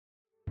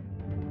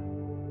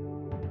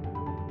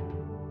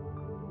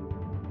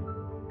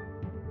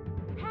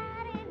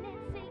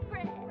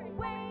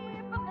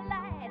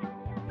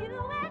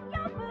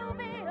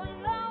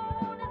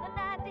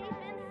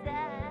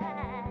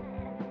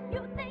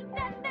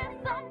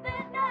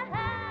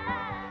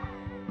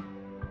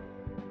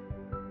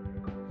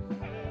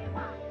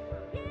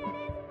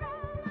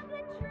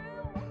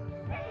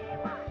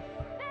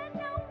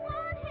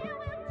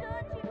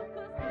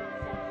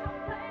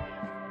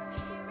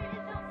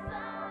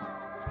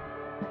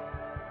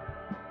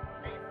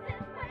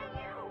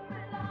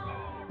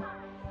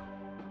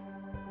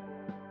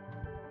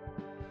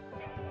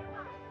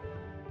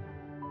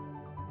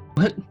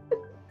What?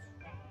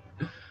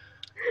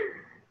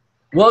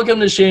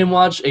 Welcome to Shame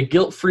Watch, a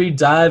guilt-free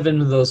dive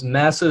into those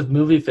massive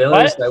movie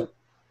failures that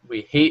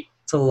we hate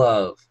to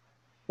love.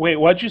 Wait,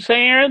 what'd you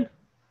say, Aaron?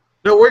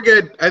 No, we're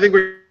good. I think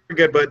we're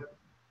good, bud.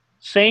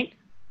 Sync?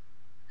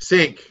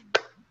 Sync.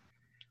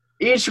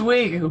 Each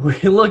week, we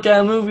look at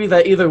a movie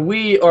that either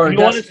we or our You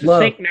want us guests to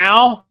love, sync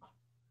now?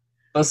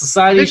 but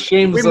society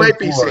shames we them might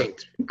be for.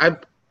 synced.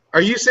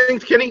 Are you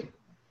synced, Kenny?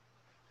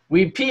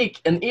 We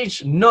peek in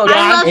each nook.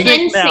 I love I'm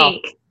synced now. NSYNC.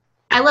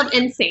 I love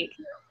NSYNC.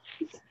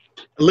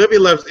 Olivia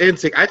loves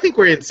NSYNC. I think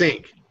we're in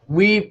sync.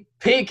 We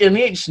peek in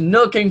each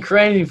nook and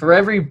cranny for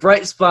every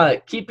bright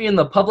spot, keeping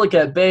the public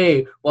at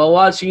bay while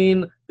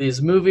watching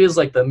these movies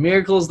like the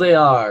miracles they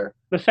are.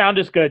 The sound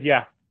is good,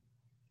 yeah.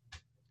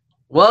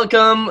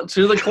 Welcome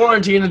to the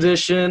Quarantine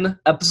Edition,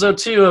 Episode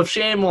 2 of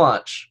Shame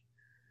Watch.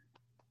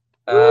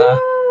 Woo!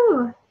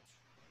 Oh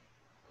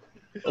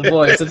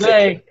boy,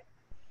 today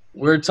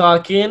we're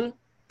talking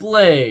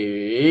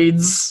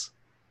Blades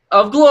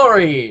of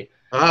Glory.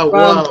 Oh,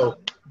 whoa.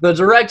 The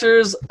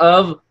directors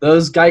of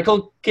those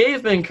Geico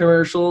Caveman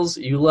commercials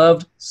you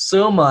loved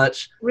so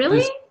much.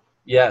 Really?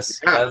 Yes,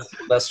 Yeah.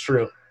 that's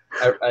true.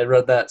 I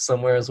read that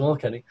somewhere as well,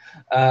 Kenny.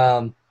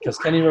 Because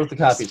Kenny write the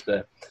copy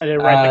today. I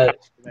didn't write the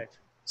copy today.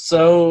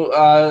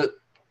 So,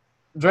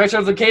 director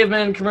of the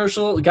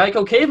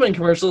Geico Caveman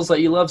commercials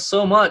that you love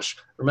so much.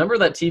 Remember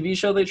that TV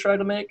show they tried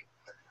to make?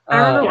 I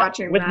remember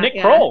watching With that, Nick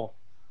yeah. Kroll.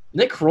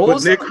 Nick Kroll?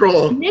 With Nick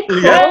Kroll. Nick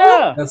Kroll?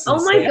 Yeah. That's Oh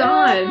my insane.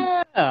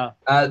 god.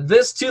 Yeah.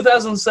 This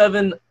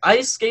 2007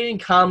 ice skating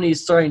comedy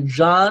starring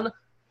John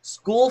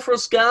School for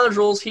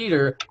Scoundrels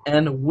Heater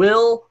and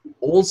Will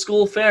Old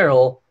School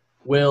Farrell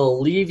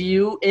will leave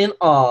you in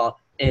awe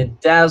and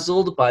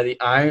dazzled by the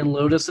Iron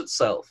Lotus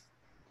itself.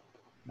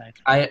 Nice.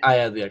 I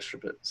had the extra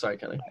bit. Sorry,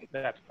 Kenny.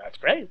 That's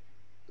great.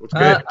 It's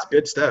good. It's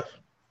good stuff.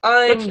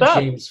 I'm Good stuff.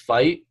 James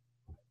Fight.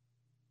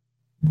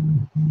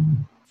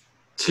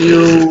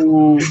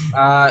 To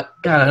God,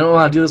 I don't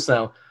want to do this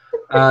now.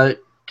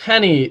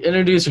 Kenny,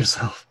 introduce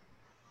yourself.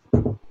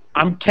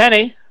 I'm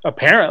Kenny,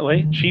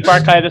 apparently. Chief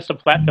Archivist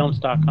of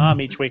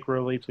Flatfilms.com. Each week we're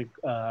releasing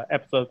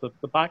episodes of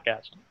the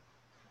podcast.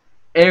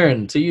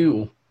 Aaron, to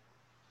you.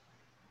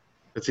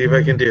 Let's see if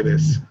I can do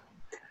this.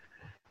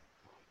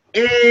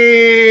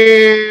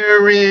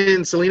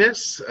 Aaron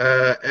Salinas,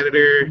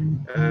 editor,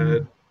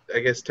 I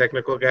guess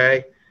technical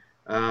guy.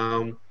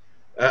 All-around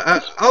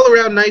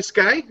nice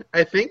guy,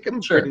 I think. I'm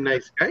a Sure. pretty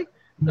nice guy.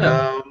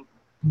 Yeah.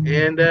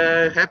 And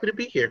happy to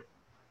be here.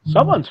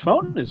 Someone's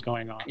phone is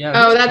going on. Yeah.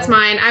 Oh, that's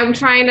mine. I'm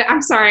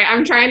sorry.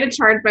 I'm trying to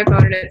charge my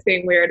phone and it's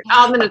being weird.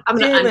 I'm gonna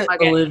Damn it,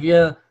 unplug it.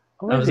 Olivia.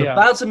 I was Olivia.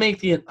 about to make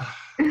the.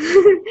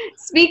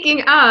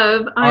 Speaking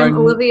of, I'm Are-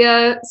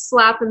 Olivia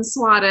Slap and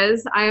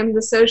Swatters. I am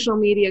the social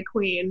media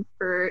queen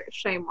for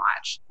Shame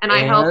Watch. And I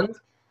help.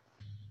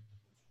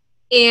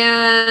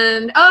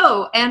 And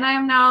I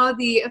am now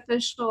the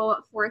official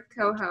fourth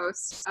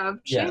co-host of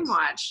Shame Yes.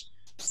 Watch.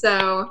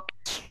 So,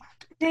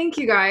 thank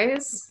you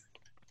guys.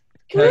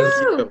 'Cause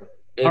Woo!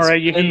 it's All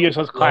right, you can been use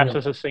those claps long-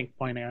 as a sync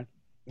point, Aaron.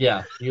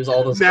 Yeah, use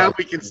all those. Now claps.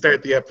 we can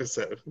start the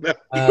episode. Now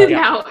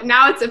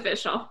it's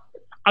official.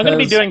 I'm going to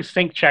be 'Cause- doing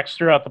sync checks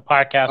throughout the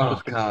podcast Oh,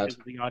 just God.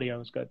 because the audio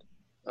is good.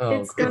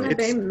 Oh, It's gonna God.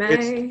 be May.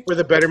 It's for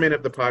the betterment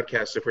of the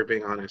podcast, if we're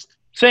being honest.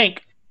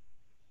 Sync.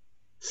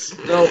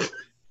 So,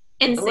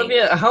 NSYNC.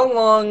 Olivia, how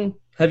long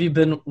have you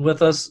been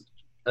with us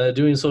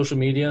doing social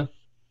media?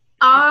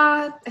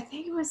 I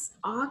think it was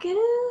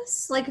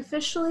August, like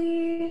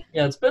officially.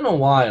 Yeah, it's been a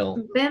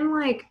while. Been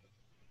like,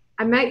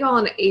 I met y'all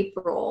in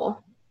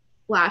April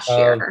last Of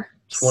year.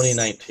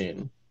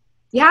 2019.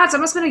 Yeah, it's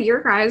almost been a year,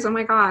 guys. Oh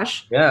my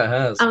gosh. Yeah, it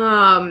has.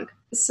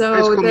 So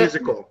High School the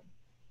Musical.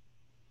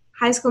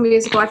 High School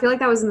Musical, I feel like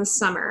that was in the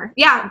summer.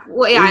 Yeah,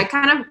 well, yeah, I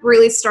kind of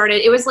really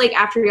started. It was like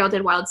after y'all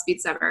did Wild Speed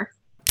Summer.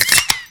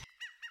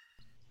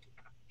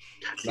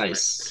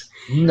 Nice.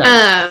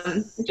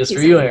 Nice. Just keep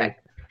for you, saying Aaron.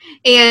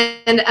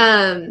 that.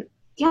 And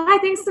yeah, I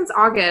think since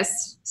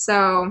August.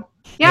 So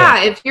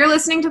yeah, if you're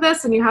listening to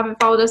this and you haven't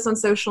followed us on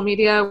social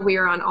media, we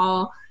are on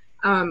all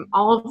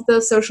of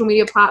the social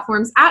media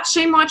platforms at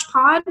Shame Watch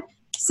Pod.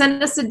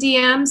 Send us a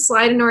DM,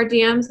 slide into our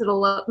DMs.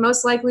 It'll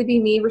most likely be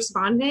me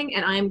responding,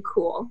 and I'm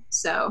cool.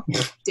 So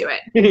do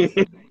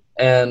it.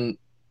 And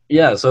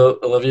yeah, so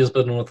Olivia's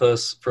been with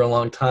us for a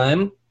long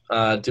time,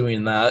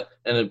 doing that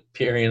and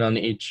appearing on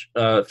each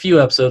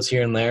few episodes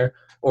here and there,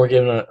 or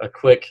giving a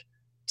quick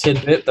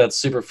tidbit that's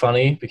super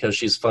funny because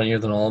she's funnier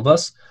than all of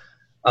us.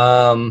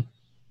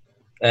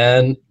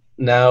 And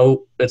now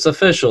it's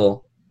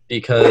official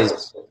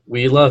because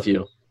we love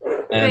you.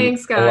 And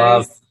Thanks, a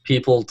lot of guys.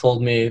 people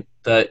told me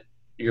that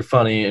you're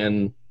funny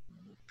and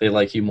they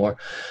like you more.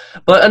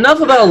 But enough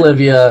about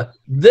Olivia.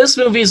 This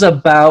movie's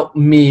about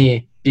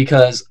me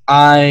because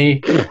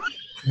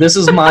this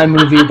is my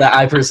movie that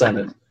I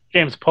presented.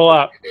 James, pull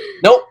up.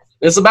 Nope,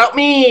 it's about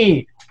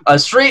me, a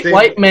straight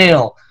white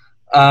male.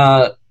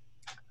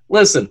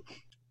 Listen,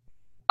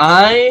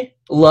 I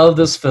love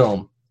this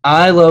film.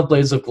 I love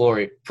Blades of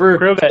Glory for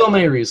Prove it. so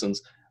many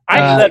reasons.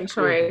 I said Good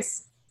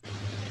choice.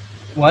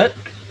 What?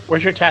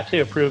 Where's your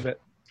tattoo? Prove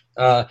it.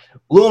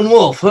 Lone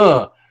Wolf,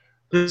 huh?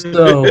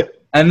 So,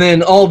 and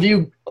then all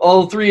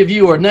three of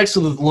you are next to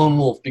the Lone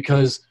Wolf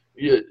because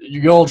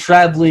you're all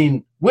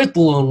traveling with the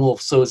Lone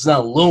Wolf, so it's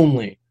not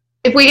lonely.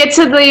 If we get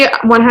to the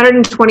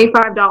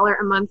 $125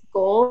 a month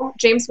goal,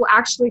 James will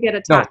actually get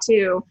a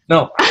tattoo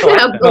No,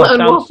 of the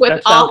Lone Wolf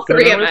with all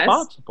three of us.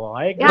 Responsible.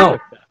 I agree Yeah.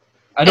 with that.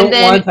 I don't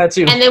want a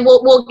tattoo. And then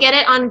we'll get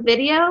it on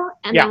video,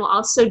 and then we'll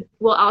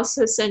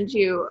also send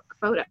you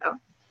a photo.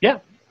 Yeah.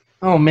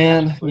 Oh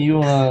man,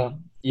 you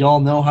all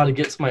know how to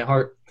get to my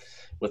heart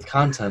with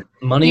content.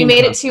 Money. You and made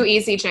content. it too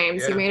easy,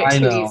 James. Yeah. You made it I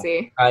too know.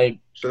 easy.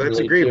 So that's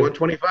really agreed. do.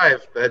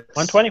 125. That's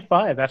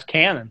 125. That's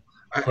canon.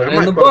 Put it I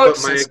in the might bump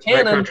books, up it's my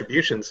canon.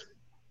 contributions.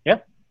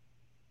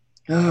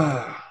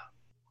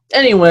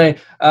 Anyway,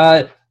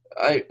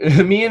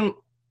 me and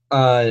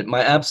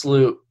my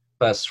absolute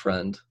best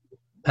friend,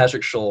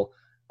 Patrick Scholl.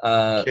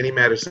 Kenny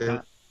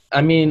Madison.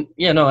 I mean,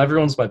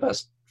 everyone's my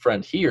best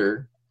friend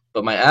here,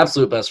 but my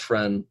absolute best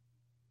friend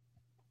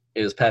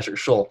is Patrick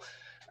Scholl.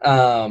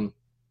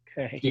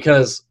 Okay.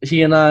 Because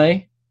he and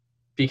I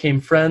became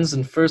friends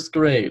in first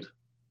grade.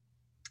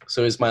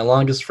 So he's my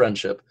longest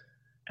friendship.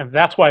 And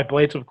that's why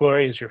Blades of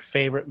Glory is your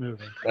favorite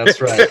movie.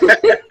 That's right.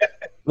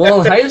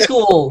 Well, in high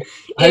school,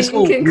 In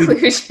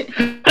conclusion.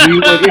 in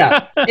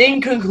conclusion,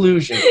 In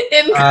conclusion.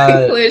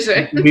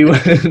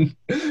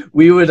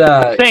 we would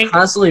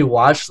constantly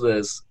watch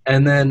this,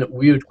 and then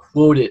we would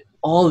quote it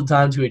all the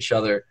time to each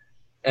other.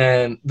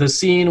 And the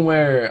scene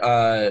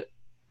where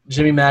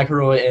Jimmy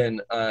McElroy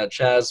and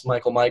Chaz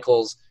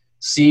Michaels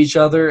see each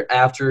other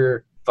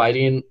after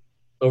fighting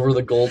over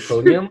the gold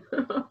podium,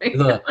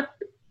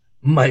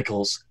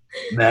 Michaels,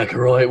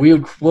 McElroy, we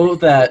would quote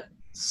that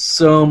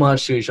so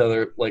much to each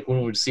other, like when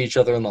we would see each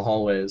other in the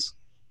hallways.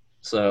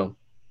 So,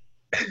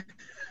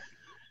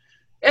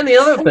 and the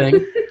other thing,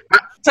 it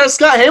has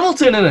Scott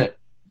Hamilton in it.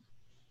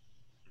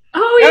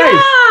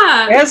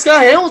 Oh, It has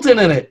Scott Hamilton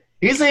in it.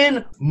 He's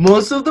in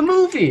most of the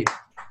movie.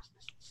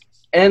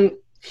 And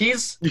he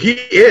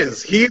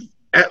is. He's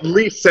at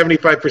least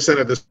 75%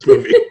 of this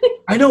movie.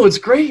 I know, it's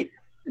great.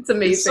 It's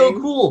amazing. It's so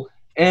cool.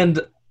 And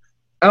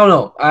I don't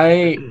know.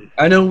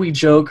 I know we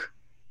joke,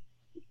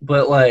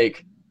 but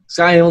like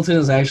Scott Hamilton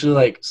is actually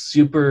like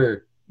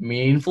super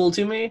meaningful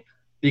to me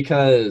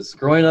because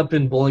growing up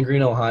in Bowling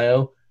Green,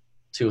 Ohio,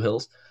 2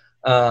 hills,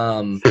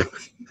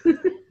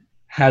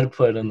 had to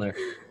put it in there.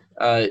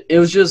 It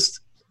was just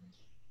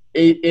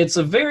it's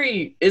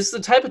the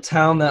type of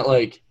town that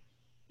like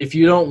if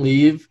you don't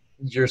leave,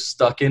 you're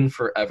stuck in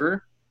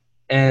forever.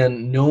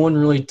 And no one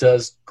really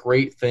does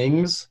great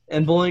things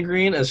in Bowling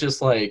Green. It's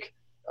just like,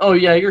 oh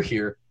yeah, you're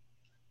here.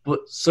 But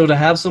so to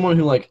have someone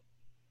who like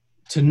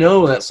to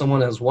know that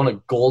someone has won a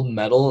gold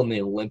medal in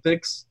the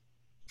Olympics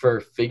for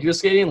figure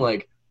skating,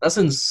 like that's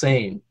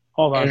insane.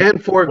 Hold on.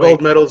 And 4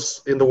 gold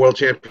medals in the World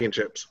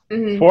Championships.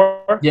 Mhm.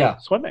 4? Yeah.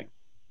 Swimming.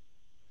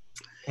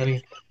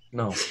 Kenny,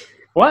 no,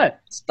 What?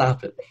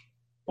 stop it.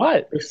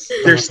 What?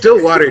 There's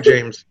still water,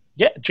 James.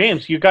 Yeah,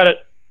 James, you got it,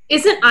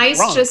 Isn't ice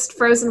Wrong. just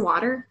frozen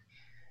water?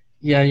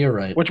 Yeah, you're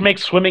right. which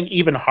makes swimming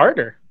even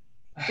harder.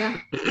 Yeah.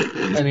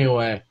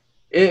 Anyway,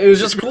 it was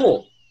just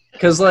cool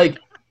because like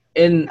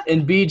in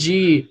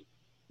BG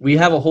we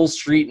have a whole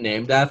street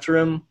named after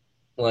him.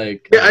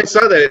 Like Yeah, I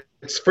saw that.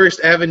 Its First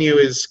Avenue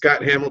is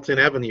Scott Hamilton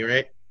Avenue,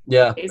 right?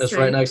 yeah, It's it's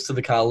right. right next to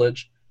the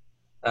college.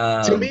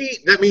 To me,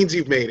 that means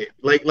you've made it.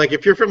 Like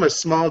if you're from a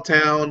small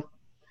town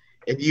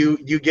and you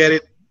get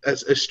it a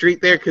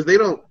street there,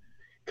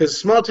 because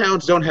small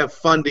towns don't have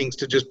fundings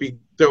to just be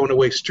throwing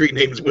away street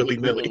names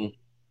willy-nilly. Mhm.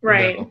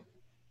 Right. No.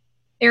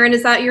 Aaron,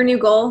 is that your new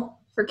goal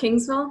for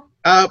Kingsville?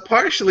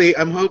 Partially,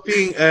 I'm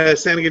hoping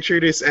Santa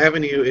Gertrudis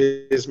Avenue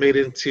is made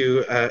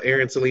into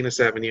Aaron Salinas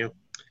Avenue,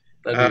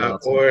 That'd be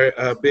awesome. or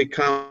a big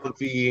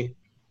comfy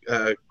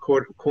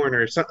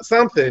corner,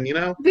 something, you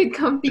know. Big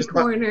comfy Just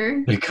my-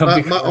 corner.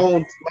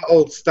 My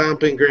old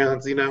stomping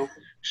grounds, you know.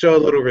 Show a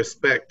little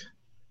respect.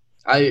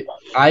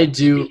 I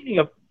do. Speaking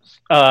of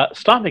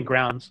stomping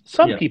grounds,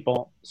 some Yeah.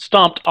 people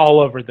stomped all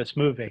over this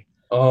movie.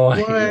 Oh,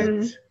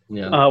 What?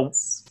 yeah.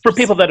 For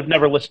people that have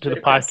never listened to the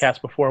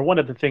podcast before, one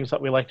of the things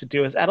that we like to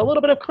do is add a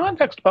little bit of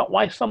context about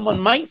why someone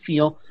might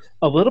feel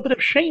a little bit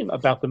of shame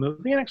about the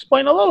movie and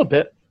explain a little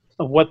bit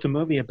of what the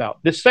movie is about.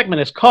 This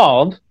segment is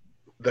called...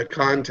 The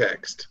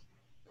context.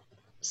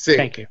 Sync.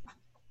 Thank you.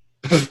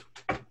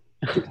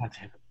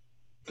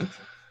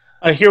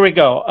 Here we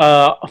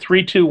go.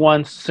 3, 2,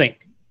 1,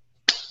 sync.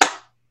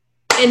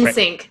 In Right.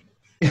 sync.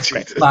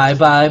 Jesus.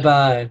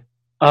 Bye.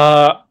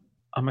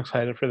 I'm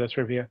excited for this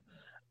review.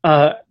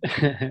 Oh,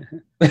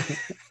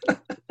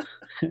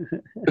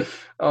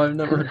 I've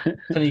never heard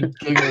any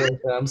giggle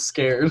like that. I'm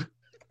scared.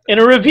 In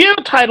a review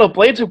titled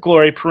Blades of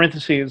Glory,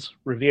 parentheses,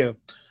 review,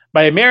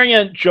 by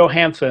Marianne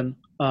Johansson,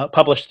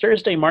 published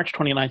Thursday, March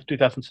 29th,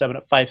 2007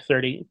 at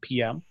 5:30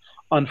 p.m.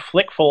 on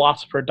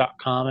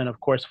flickphilosopher.com, and of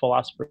course,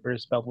 philosopher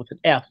is spelled with an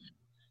F.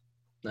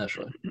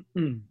 Naturally.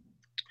 James,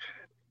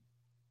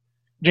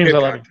 Good I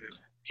love you. content.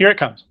 Here it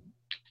comes.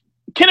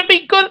 Can it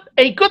be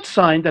a good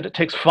sign that it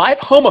takes 5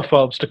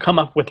 homophobes to come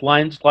up with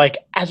lines like,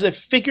 as if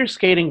figure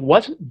skating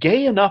wasn't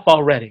gay enough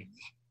already?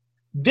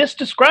 This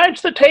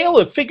describes the tale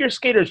of figure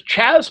skaters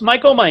Chaz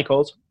Michael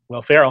Michaels,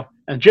 Will Ferrell,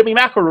 and Jimmy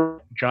McElroy,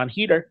 John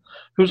Heder,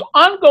 whose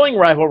ongoing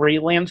rivalry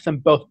lands them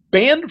both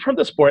banned from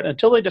the sport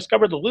until they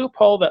discover the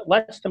loophole that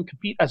lets them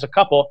compete as a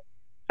couple,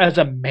 as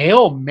a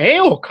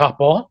male-male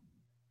couple.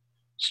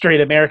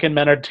 Straight American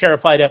men are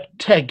terrified of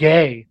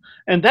gay,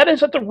 and that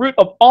is at the root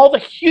of all the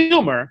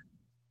humor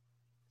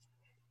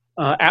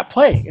at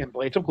play in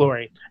Blades of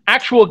Glory.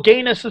 Actual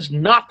gayness is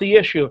not the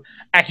issue.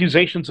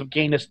 Accusations of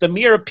gayness, the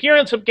mere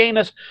appearance of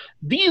gayness,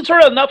 these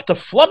are enough to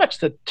flummox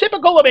the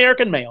typical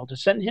American male, to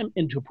send him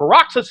into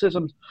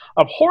paroxysms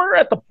of horror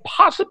at the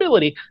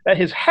possibility that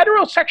his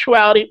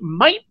heterosexuality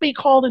might be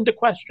called into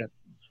question.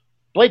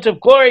 Blades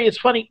of Glory is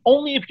funny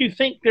only if you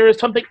think there is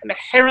something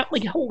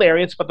inherently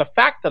hilarious about the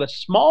fact that a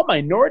small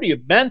minority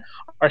of men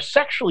are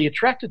sexually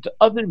attracted to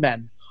other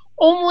men.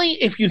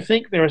 Only if you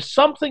think there is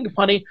something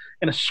funny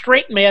in a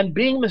straight man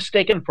being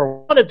mistaken for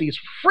one of these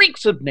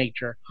freaks of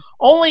nature.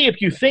 Only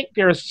if you think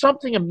there is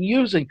something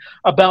amusing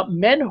about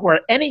men who are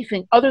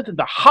anything other than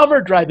the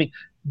Hummer-driving,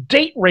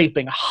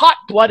 date-raping,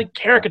 hot-blooded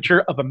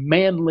caricature of a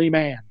manly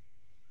man.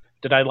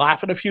 Did I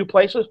laugh in a few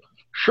places?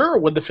 Sure,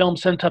 when the film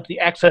sent up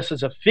the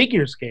excesses of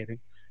figure skating.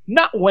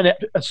 Not when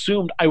it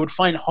assumed I would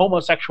find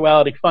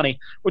homosexuality funny,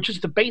 which is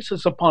the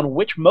basis upon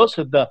which most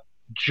of the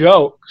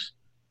jokes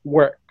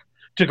work.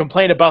 To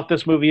complain about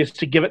this movie is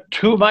to give it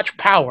too much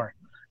power.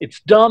 It's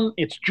dumb,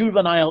 it's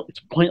juvenile, it's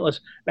pointless.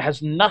 It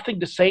has nothing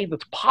to say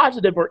that's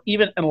positive or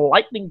even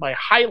enlightening by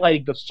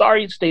highlighting the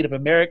sorry state of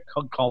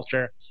American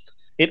culture.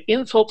 It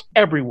insults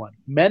everyone,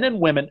 men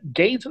and women,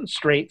 gays and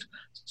straights,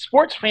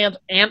 sports fans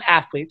and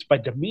athletes, by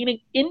demeaning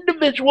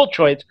individual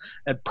choice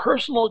and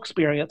personal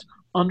experience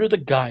under the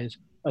guise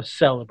of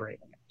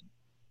celebrating it.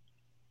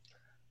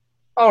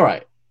 All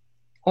right.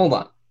 Hold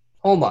on.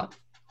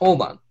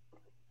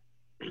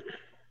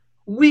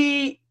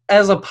 We,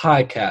 as a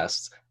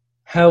podcast,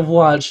 have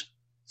watched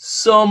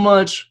so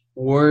much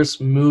worse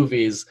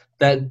movies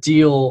that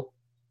deal,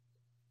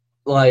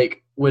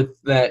 like, with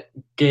that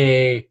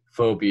gay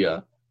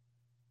phobia.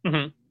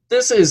 Mm-hmm.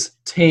 This is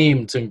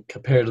tame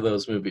compared to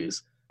those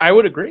movies. I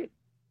would agree.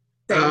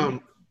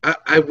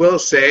 I will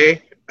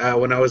say,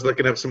 when I was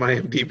looking up some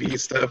IMDb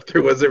stuff,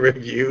 there was a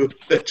review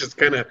that just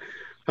kind of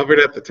hovered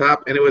at the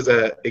top, and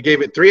it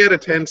gave it 3 out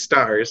of 10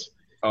 stars.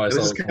 Oh, this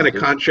is kind of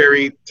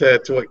contrary to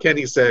what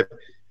Kenny said.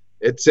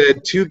 It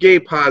said too gay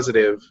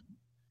positive.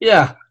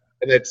 Yeah.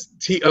 And it's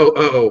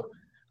TOO.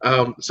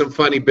 Some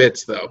funny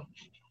bits, though.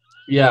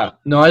 Yeah.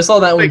 No, I saw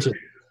that one too.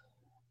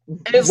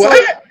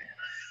 What?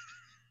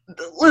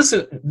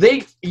 Listen,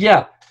 the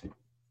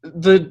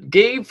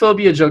gay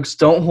phobia jokes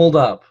don't hold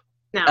up.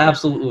 No.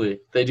 Absolutely.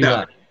 They do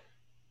not.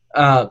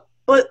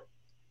 But,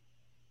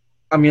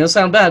 I'm going to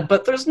sound bad,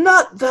 but there's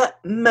not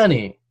that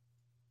many.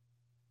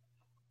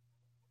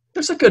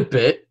 There's a good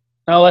bit.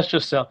 Oh, let's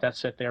just let that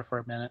sit there for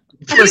a minute.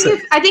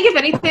 I think if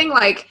anything,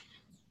 like,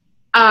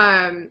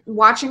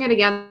 watching it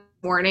again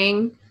this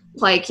morning,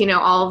 like, you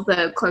know, all of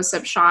the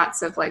close-up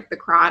shots of, like, the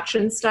crotch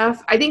and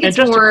stuff, I think it's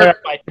just more... to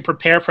clarify, to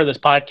prepare for this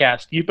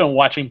podcast, you've been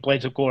watching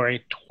Blades of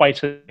Glory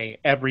twice a day,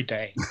 every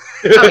day.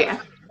 Oh, yeah.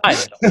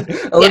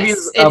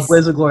 Olivia's a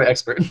Blades of Glory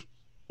expert.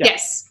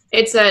 Yes.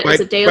 It's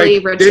a daily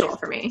ritual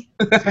for me.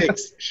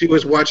 She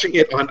was watching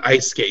it on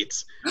ice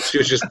skates. She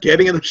was just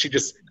getting in them. She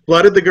just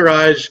flooded the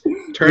garage,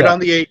 turned on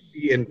the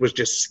AC, and was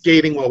just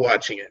skating while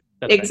watching it.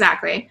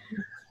 Exactly.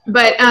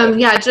 But,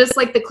 just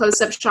like the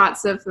close-up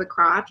shots of the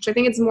crotch, I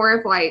think it's more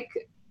of like,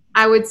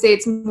 I would say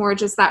it's more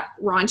just that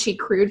raunchy,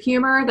 crude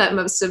humor that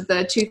most of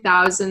the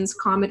 2000s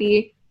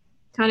comedy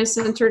kind of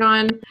centered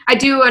on. I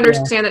do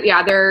understand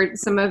that, there are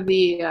some of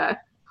the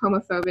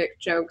homophobic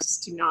jokes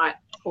do not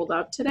hold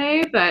up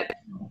today, but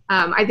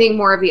I think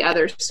more of the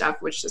other stuff,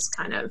 which is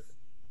kind of...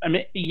 I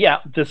mean,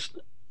 this,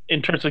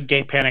 in terms of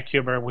gay panic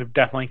humor, we've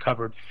definitely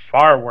covered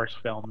far worse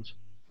films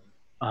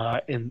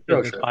in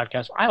this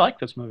podcast. I like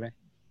this movie.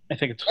 I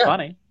think it's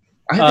funny.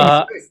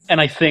 And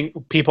I think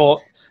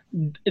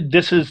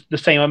this is the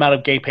same amount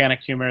of gay panic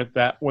humor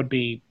that would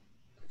be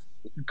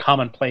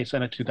commonplace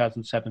in a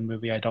 2007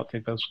 movie. I don't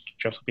think those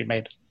jokes would be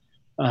made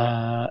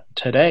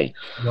today.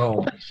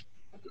 No.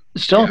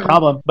 Still a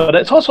problem, but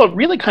it's also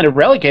really kind of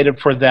relegated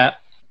for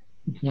that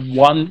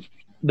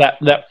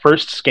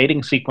first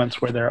skating sequence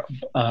where they're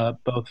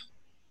both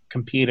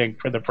competing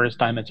for the first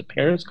time as a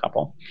pairs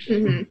couple.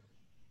 Mm-hmm.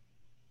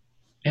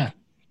 Yeah.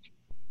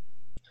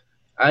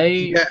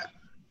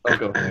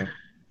 Go ahead.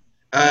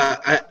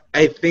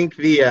 I think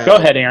the... Go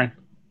ahead, Aaron.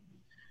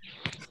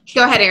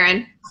 Go ahead,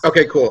 Aaron.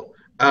 Okay, cool.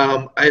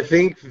 I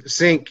think,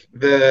 Sync,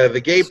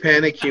 the gay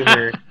panic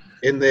humor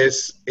in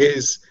this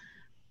is...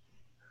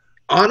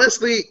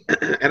 honestly,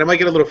 and I might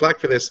get a little flack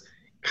for this,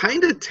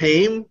 kind of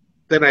tame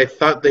than I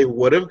thought they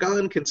would have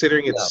gone,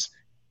 considering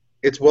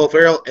it's Will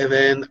Ferrell. And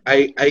then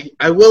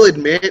I will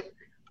admit,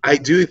 I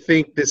do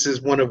think this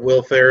is one of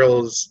Will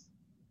Ferrell's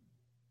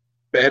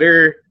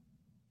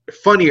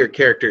funnier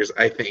characters,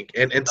 I think.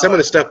 And some of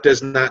the stuff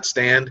does not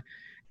stand.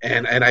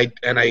 And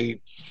I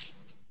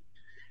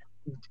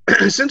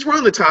since we're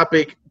on the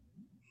topic,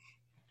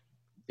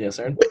 yes,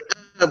 Aaron.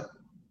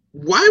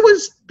 why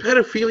was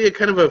pedophilia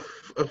kind of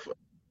a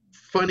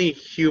funny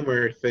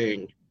humor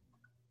thing?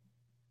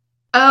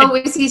 Oh,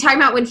 is he talking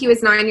about when he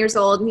was 9 years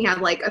old and he had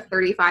like a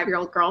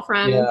 35-year-old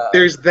girlfriend? Yeah.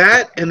 There's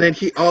that, and then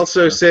he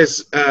also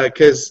says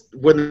because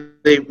when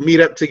they meet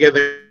up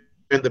together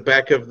in the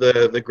back of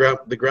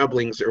the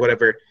Grumblings or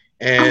whatever,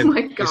 and Oh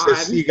my he God.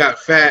 says he got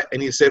fat,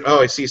 and he said,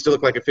 "Oh, I see, you still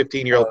look like a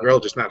 15-year-old girl,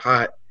 just not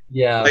hot."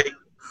 Yeah. Like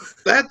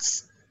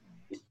that's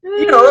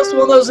That's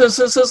one of those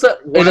instances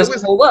that Why it doesn't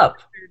was- hold up.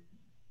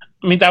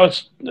 I mean, that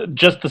was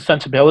just the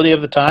sensibility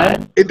of the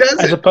time, it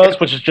doesn't. I suppose,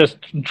 which is just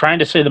trying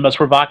to say the most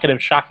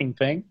provocative, shocking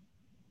thing.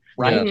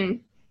 Right. Yeah. Mhm.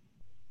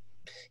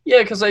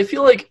 Yeah, because I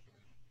feel like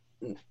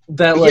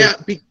that, like, yeah,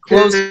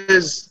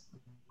 because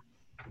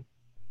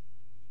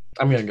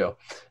I'm going to go.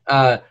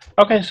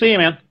 Okay, see you,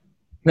 man.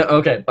 No,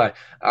 okay, bye.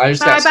 I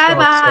just Bye, got bye, stuck, so-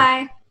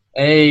 bye.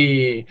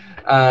 Hey.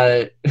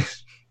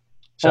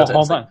 Shout out to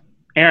Hold on.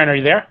 Aaron, are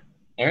you there?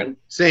 Aaron?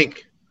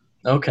 sync.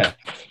 Okay.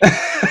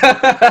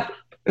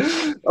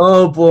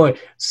 Oh, boy.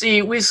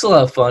 See, we still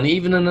have fun,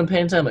 even in the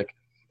pandemic.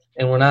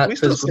 And we're not We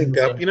still physically sync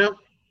the up, same- you know.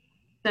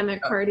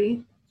 Demic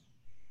party.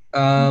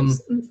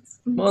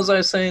 What was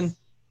I saying?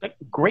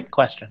 Great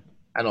question.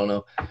 I don't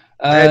know.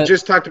 I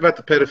just talked about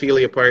the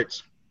pedophilia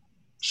parts.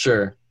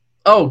 Sure.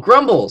 Oh,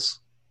 Grumbles.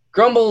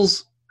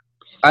 Grumbles,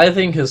 I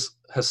think, is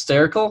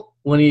hysterical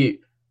when he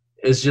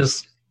is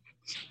just,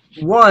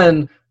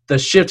 one, the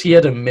shift he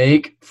had to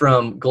make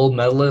from gold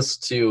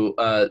medalist to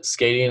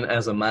skating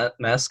as a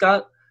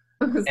mascot.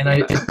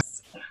 And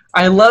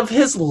I love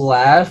his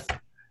laugh.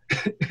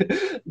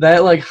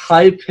 That, like,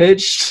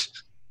 high-pitched.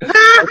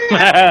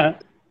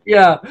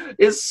 Yeah,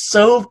 it's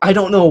so, I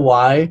don't know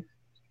why,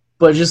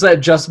 but just that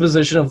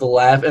juxtaposition of the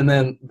laugh and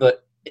then the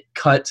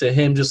cut to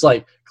him just,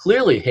 like,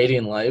 clearly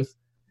hating life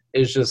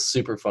is just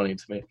super funny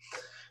to me.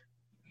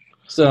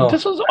 So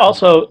This was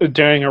also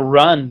during a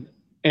run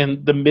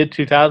in the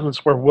mid-2000s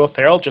where Will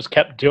Ferrell just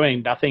kept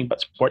doing nothing but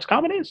sports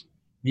comedies.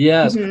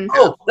 yes. Mhm.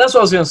 Oh, that's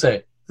what I was gonna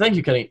say. Thank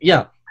you, Kenny.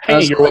 Yeah.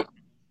 Hey, So, you're welcome.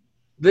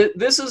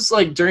 this is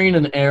like during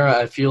an era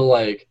I feel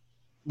like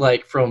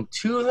from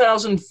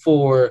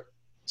 2004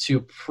 to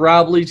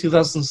probably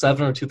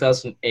 2007 or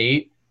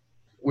 2008,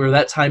 where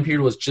that time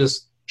period was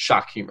just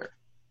shock humor,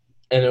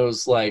 and it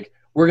was like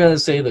we're gonna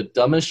say the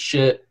dumbest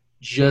shit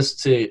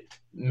just to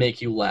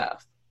make you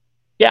laugh.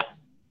 Yeah.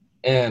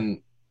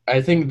 And I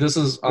think this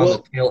is on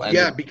the tail end.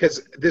 Yeah,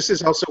 because this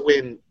is also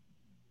when.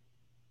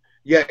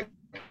 Yeah,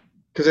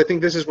 because I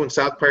think this is when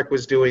South Park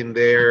was doing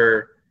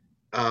their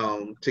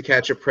To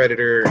Catch a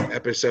Predator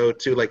episode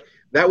too. Like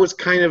that was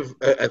kind of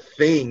a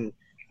thing.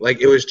 Like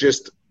it was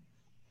just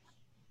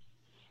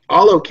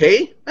all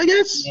okay, I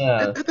guess,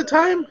 Yeah. at the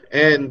time.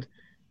 And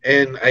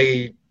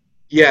I,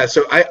 yeah,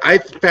 so I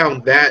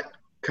found that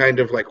kind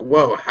of like,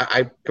 whoa,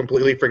 I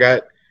completely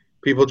forgot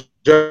people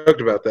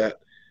joked about that.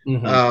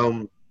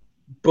 Mhm.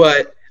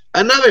 But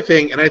another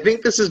thing, and I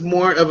think this is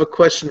more of a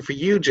question for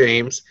you,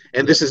 James,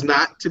 and this is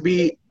not to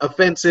be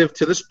offensive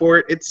to the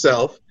sport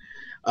itself.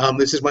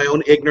 This is my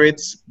own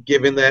ignorance,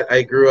 given that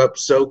I grew up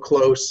so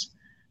close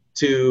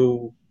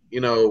to,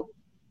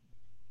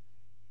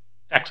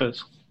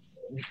 Texas.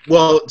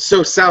 well,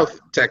 so South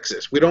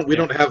Texas. We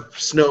don't have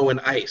snow and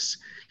ice.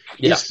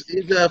 Yeah. Is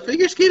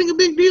figure skating a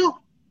big deal?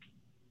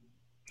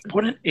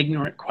 What an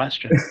ignorant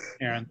question,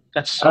 Aaron.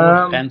 That's so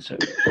offensive.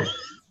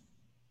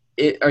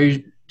 Are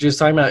you just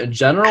talking about in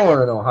general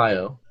or in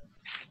Ohio?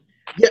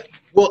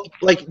 Well,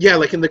 like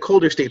in the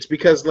colder states,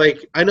 because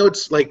like I know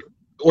it's like,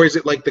 or is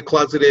it like the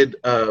closeted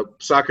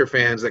soccer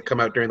fans that come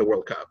out during the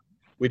World Cup?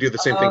 We do the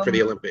same thing for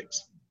the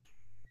Olympics.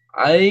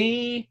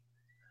 I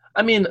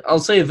mean, I'll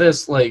say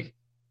this, like,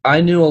 I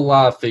knew a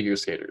lot of figure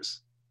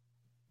skaters.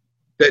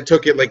 That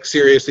took it like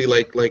seriously,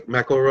 like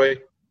McElroy.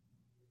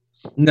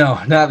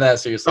 No, not that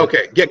seriously.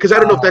 Okay, yeah, because I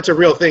don't know if that's a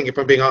real thing. If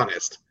I'm being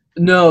honest.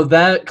 No,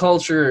 that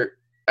culture,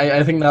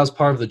 I think that was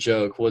part of the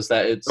joke, was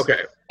that it's... Okay.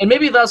 And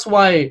maybe that's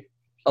why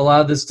a lot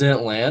of this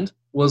didn't land,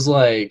 was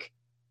like,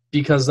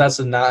 because that's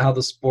not how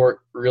the sport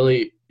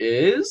really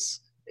is.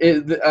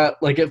 It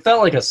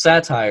felt like a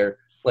satire,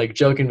 like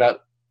joking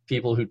about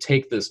people who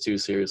take this too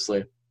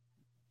seriously.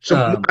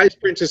 So Ice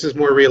Princess is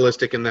more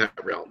realistic in that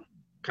realm,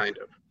 kind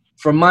of.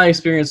 From my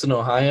experience in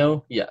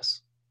Ohio,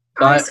 yes.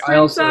 Ice I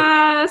also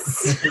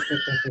Princess.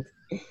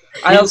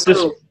 I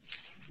also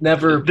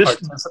never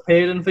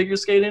participated in figure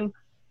skating.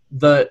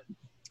 The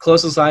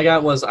closest I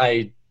got was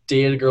I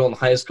dated a girl in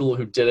high school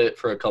who did it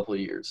for a couple of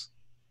years.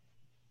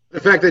 The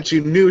fact that you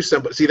knew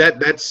somebody, see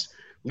that's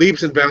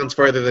leaps and bounds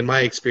farther than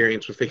my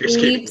experience with figure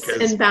skating. Leaps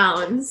and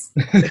bounds.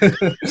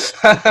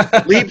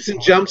 Leaps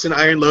and jumps and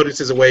Iron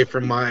Lotuses away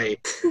from my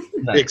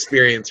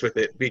experience with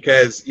it,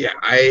 because yeah,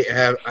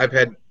 I've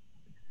had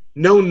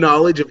no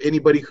knowledge of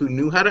anybody who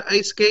knew how to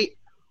ice skate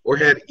or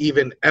had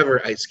even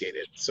ever ice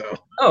skated. So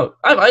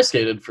I've ice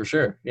skated for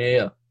sure.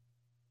 Yeah.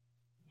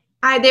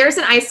 There's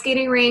an ice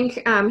skating rink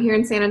here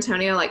in San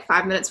Antonio, like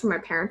 5 minutes from my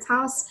parents'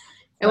 house.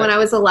 And when I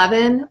was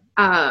 11,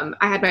 I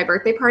had my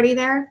birthday party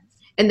there.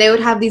 And they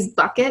would have these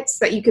buckets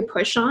that you could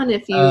push on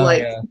if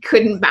you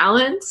couldn't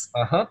balance.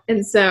 Uh-huh.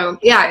 And so,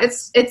 yeah,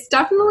 it's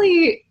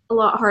definitely a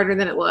lot harder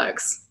than it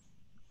looks.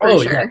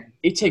 Oh, Sure. yeah.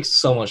 It takes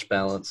so much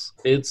balance.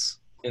 It's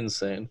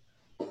insane.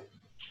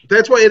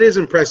 That's why it is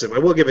impressive. I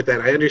will give it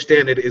that. I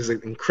understand it is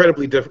an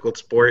incredibly difficult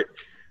sport.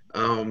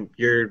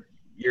 You're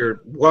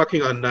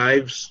walking on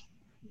knives,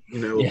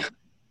 Yeah.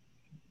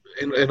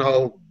 in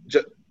all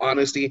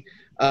honesty.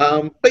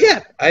 But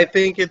yeah, I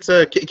think it's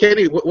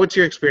Kenny. What's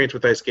your experience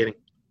with ice skating?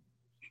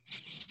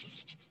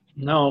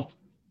 No.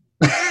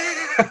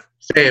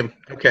 Same.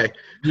 Okay.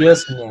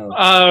 Yes, no.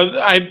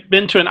 I've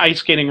been to an ice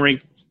skating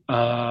rink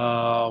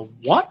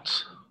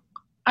once,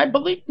 I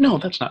believe. No,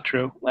 that's not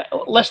true.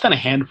 Less than a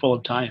handful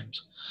of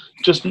times.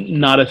 Just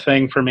not a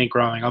thing for me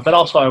growing up. But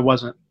also, I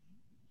wasn't.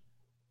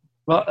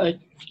 Well,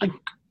 I'm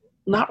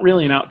not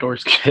really an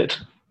outdoors kid.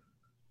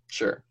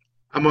 Sure.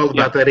 I'm all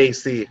about that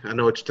AC. I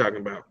know what you're talking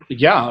about.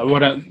 Yeah, I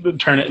want to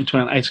turn it into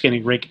an ice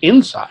skating rink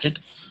inside.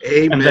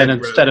 Amen, And then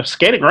brother. instead of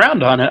skating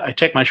around on it, I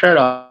take my shirt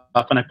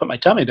off and I put my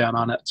tummy down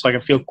on it so I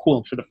can feel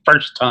cool for the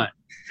first time.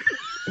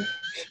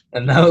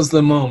 And that was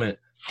the moment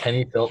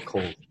Kenny felt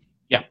cold.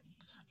 Yeah.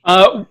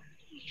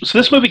 So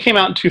this movie came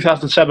out in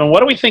 2007. What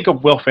do we think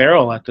of Will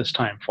Ferrell at this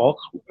time, folk?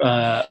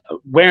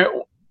 Where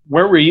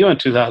were you in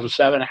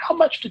 2007? How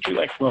much did you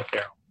like Will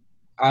Ferrell?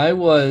 I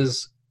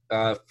was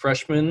a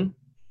freshman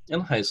in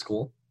high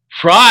school.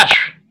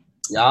 Fresh!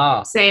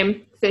 Yeah.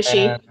 Same.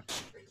 Fishy. And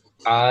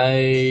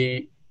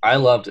I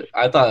loved it.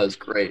 I thought it was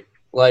great.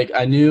 Like,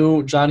 I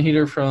knew John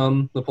Heder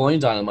from Napoleon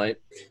Dynamite,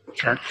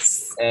 Sure.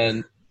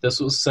 and this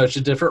was such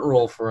a different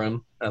role for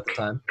him at the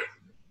time.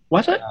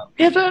 Was it?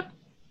 Is it?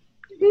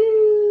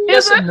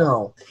 Yes and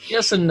no.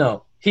 Yes and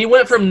no. He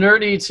went from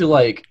nerdy to,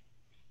 like,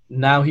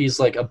 now he's,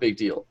 like, a big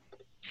deal.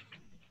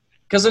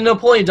 Because in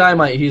Napoleon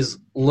Dynamite, he's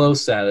low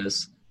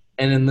status,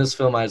 and in this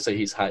film, I'd say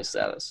he's high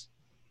status.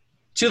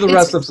 To the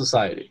rest of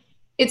society.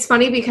 It's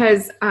funny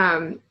because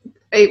when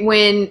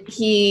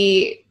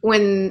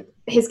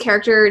his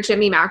character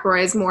Jimmy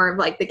McElroy is more of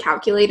like the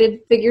calculated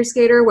figure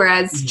skater,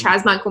 whereas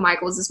Chaz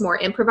Michael-Michaels is more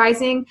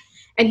improvising,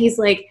 and he's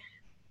like,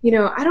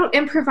 I don't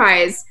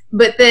improvise,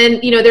 but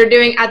then they're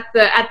doing at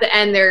the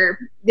end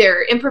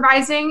they're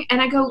improvising, and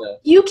I go,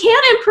 You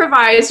can't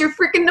improvise, you're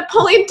freaking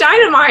Napoleon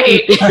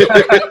Dynamite.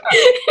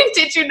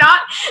 Did you not?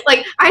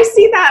 Like, I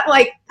see that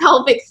like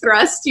pelvic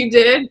thrust you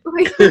did.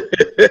 Like,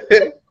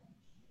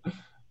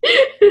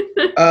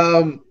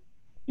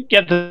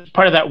 Yeah, the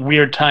part of that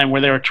weird time where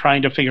they were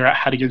trying to figure out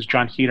how to use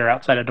John Heder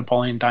outside of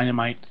Napoleon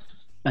Dynamite,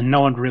 and no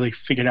one really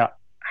figured out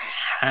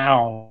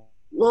how.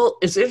 Well,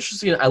 it's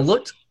interesting. I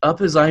looked up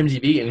his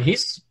IMDb, and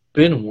he's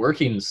been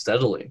working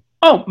steadily.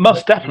 Oh,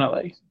 most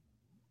definitely.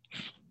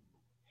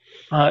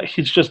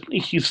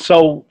 He's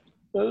so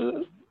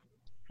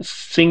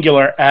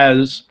singular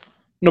as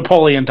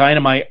Napoleon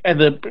Dynamite,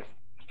 and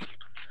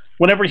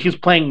whenever he's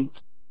playing,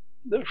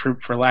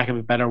 for lack of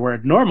a better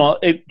word, normal,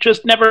 it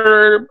just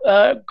never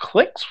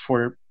clicks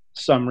for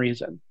some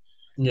reason.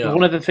 Yeah.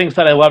 One of the things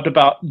that I loved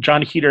about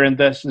John Heder in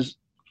this is,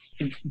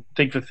 I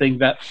think, the thing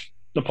that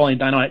Napoleon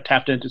Dynamite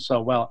tapped into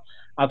so well,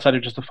 outside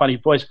of just a funny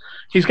voice,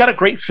 he's got a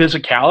great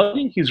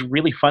physicality. He's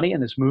really funny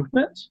in his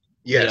movements.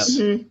 Yes.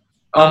 mm-hmm.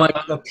 Oh my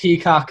god, the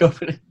peacock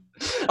opening.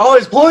 Oh,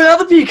 he's blowing out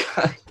the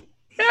peacock.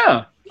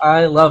 Yeah.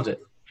 I loved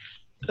it.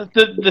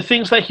 The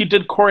things that he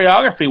did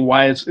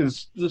choreography-wise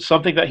is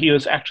something that he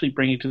was actually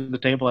bringing to the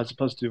table, as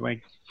opposed to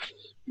like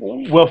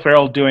Will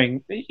Ferrell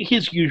doing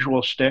his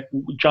usual shtick.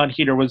 John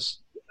Heder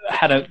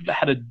had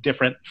a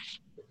different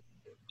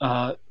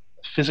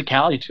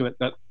physicality to it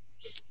that,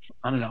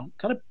 I don't know,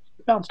 kind of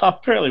bounced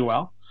off fairly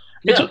well.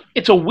 Yeah.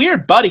 It's a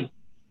weird buddy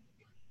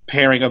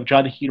pairing of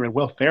John Heder and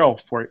Will Ferrell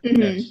for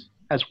this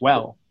as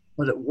well.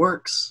 But it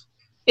works.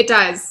 It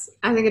does.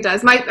 I think it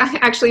does. One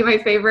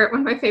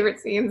of my favorite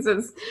scenes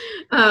is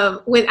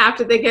when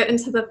after they get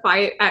into the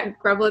fight at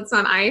Grublets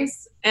on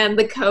Ice, and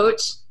the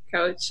coach,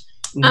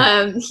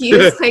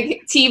 he's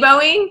like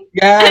T-bowing.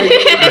 Yeah. And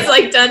it's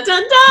like dun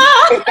dun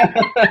dun.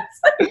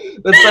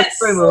 That's such a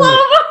Slow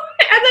moment.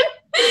 and then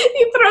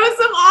he throws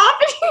him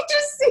off, and you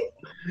just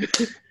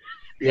see.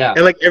 Yeah.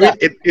 And like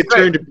it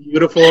turned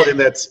beautiful in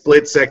that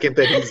split second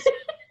that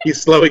he's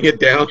slowing it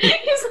down.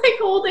 He's like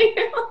holding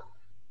him.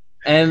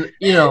 And,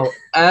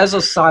 as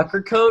a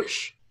soccer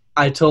coach,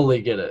 I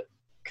totally get it.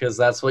 Because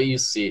that's what you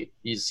see.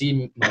 You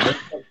see moments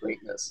of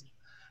greatness.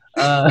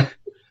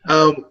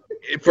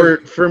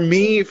 For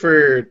me,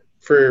 for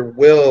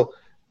Will,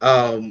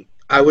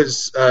 I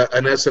was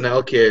an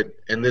SNL kid,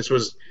 and this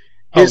was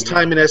his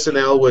time in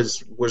SNL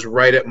was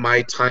right at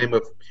my time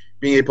of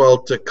being able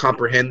to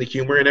comprehend the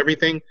humor and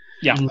everything.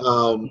 Yeah.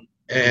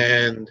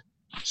 And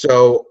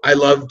so I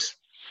loved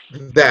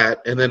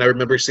that. And then I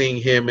remember seeing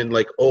him in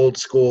like Old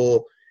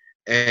School,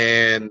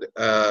 and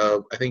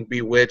I think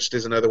Bewitched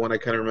is another one I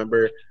kind of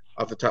remember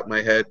off the top of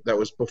my head. That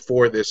was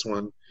before this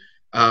one.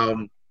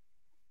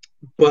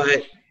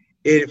 But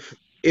if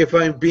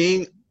I'm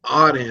being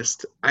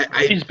honest,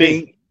 I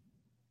think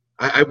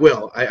I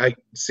will. I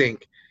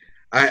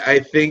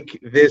think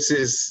this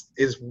is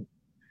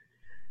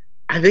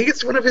I think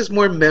it's one of his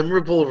more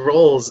memorable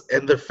roles,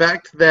 and the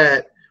fact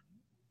that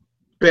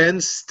Ben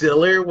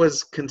Stiller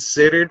was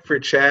considered for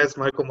Chaz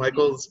Michael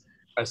Michaels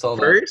I saw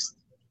that. first.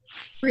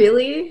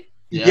 Really?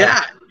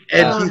 Yeah.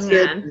 And Oh, he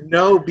said man.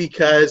 no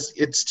because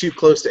it's too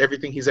close to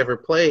everything he's ever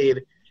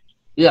played.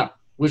 Yeah,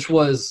 which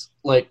was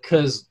like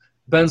because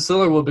Ben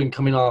Stiller would have been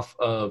coming off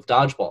of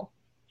Dodgeball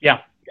Yeah.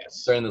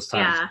 Yes. during this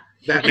time. Yeah.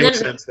 That And makes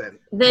then- sense then.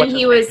 Then What's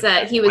he his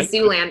was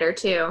name? Zoolander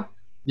too.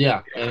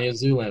 Yeah, and he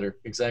was Zoolander. I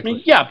Exactly.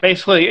 mean, yeah,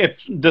 basically, if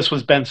this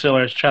was Ben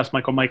Stiller's Chess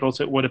Michael Michaels,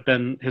 it would have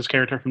been his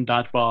character from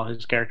Dodgeball,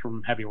 his character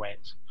from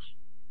Heavyweights.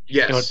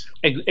 Yes.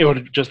 It would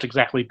have just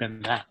exactly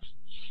been that.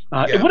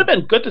 Yeah. It would have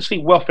been good to see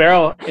Will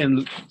Ferrell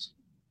in.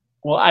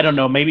 Well, I don't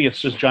know. Maybe it's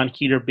just John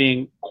Keeter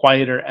being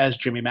quieter as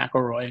Jimmy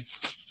McElroy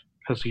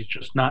because he's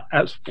just not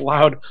as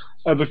loud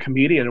of a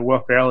comedian. And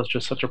Will Ferrell is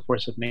just such a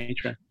force of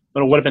nature.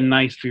 But it would have been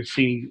nice to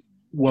see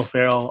Will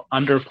Ferrell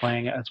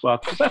underplaying it as well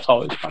because that's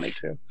always funny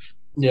too.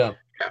 Yeah.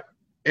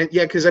 And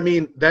yeah, because I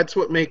mean, that's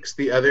what makes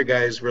the other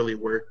guys really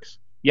work.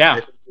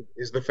 Yeah,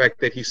 Is the fact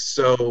that he's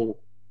so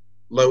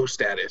low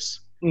status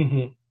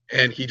Mm-hmm.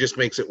 and he just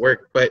makes it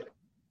work. But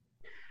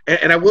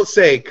and I will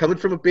say, coming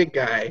from a big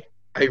guy,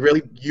 I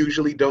really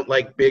usually don't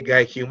like big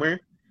guy humor.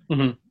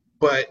 Mhm.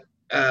 But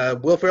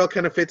Will Ferrell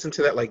kind of fits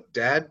into that like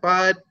dad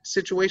bod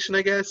situation,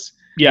 I guess.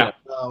 yeah,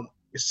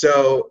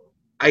 So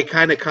I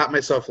kind of caught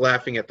myself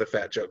laughing at the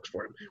fat jokes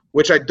for him,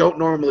 which I don't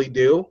normally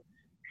do.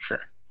 sure.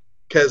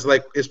 Because,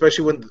 like,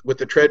 especially with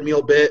the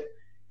treadmill bit,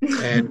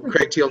 and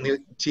Craig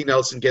T.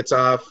 Nelson gets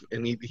off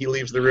and he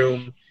leaves the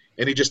room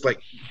and he just like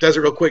does it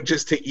real quick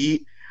just to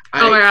eat.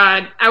 Oh my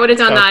god, I would have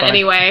done So that funny.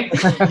 anyway.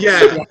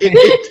 Yeah,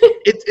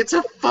 it's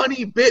a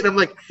funny bit, and I'm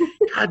like,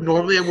 God,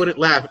 normally I wouldn't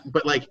laugh,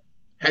 but like,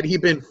 had he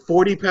been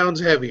 40 pounds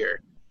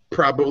heavier,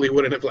 probably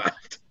wouldn't have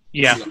laughed.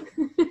 Yeah,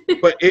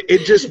 But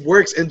it just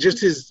works, and just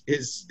his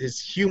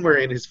humor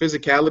and his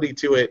physicality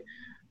to it,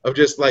 of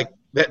just like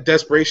that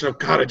desperation of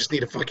God, I just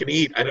need to fucking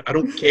eat. I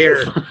don't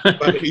care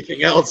about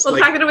anything else. Well, the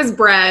Like, fact that it was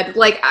bread,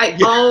 like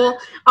Yeah.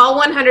 all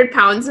 100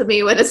 pounds of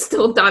me would have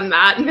still done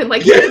that and been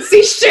like, you Yeah. didn't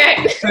see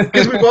shit.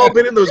 because we've all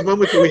been in those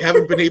moments where we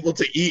haven't been able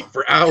to eat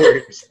for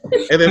hours,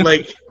 and then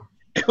like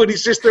when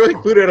he's just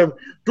throwing food at him,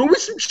 throw me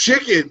some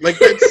chicken. Like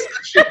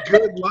that's such a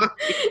good line.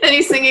 And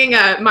he's singing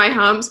My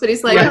Humps, but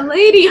he's like, Yeah. a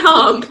lady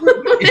hump.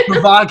 It's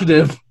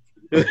provocative.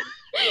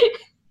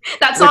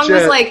 That song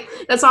Which,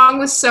 that song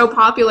was so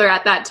popular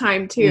at that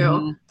time too.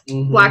 Mhm,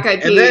 mhm. Black Eyed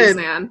And Peas, then-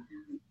 man.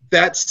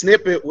 That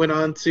snippet went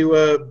on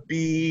to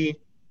be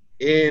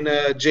in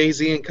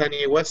Jay-Z and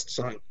Kanye West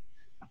song.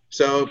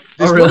 So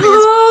this Oh, really? movie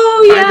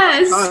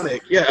is Oh kind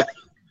of yes,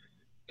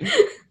 iconic. Yeah.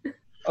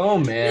 Oh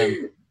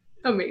man.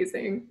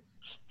 amazing.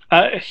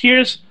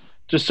 here's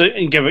just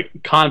to give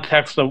it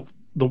context of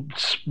the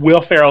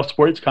Will Ferrell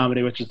sports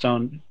comedy, which is its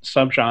own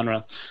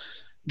subgenre.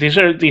 These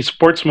are these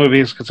sports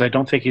movies because I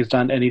don't think he's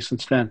done any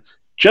since then.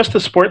 Just the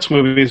sports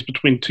movies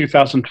between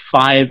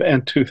 2005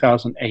 and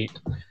 2008.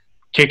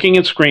 Kicking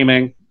and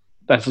Screaming,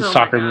 that's a Oh my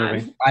soccer God.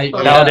 movie.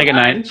 Talladega I'm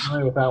Nights.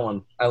 familiar with that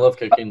one. I love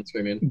Kicking and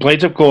Screaming.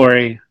 Blades of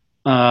Glory,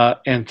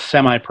 and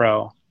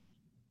Semi-Pro.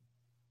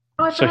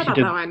 Oh, I So forgot he about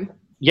did- that one.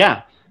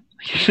 Yeah,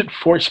 he did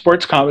 4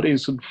 sports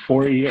comedies in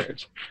 4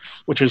 years,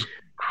 which is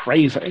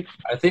crazy.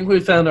 I think we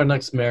found our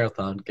next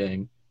marathon,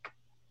 gang.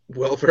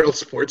 Will Ferrell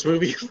sports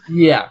movies.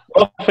 Yeah.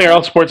 Will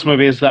Ferrell sports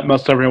movies that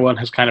most everyone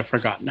has kind of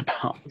forgotten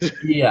about.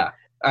 Yeah.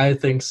 I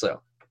think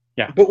so.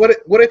 But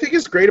what I think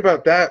is great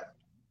about that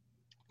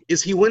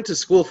is he went to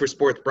school for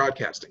sports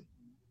broadcasting.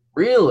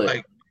 Really?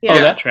 Like- Yeah. Oh,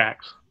 that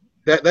tracks.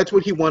 That's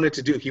what he wanted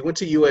to do. He went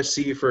to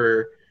USC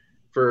for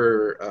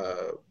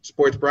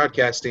sports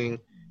broadcasting,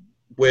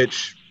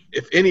 which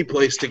if any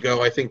place to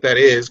go, I think that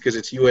is because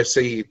it's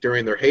USC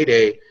during their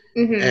heyday.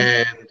 Mhm.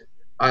 And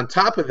on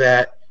top of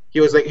that, he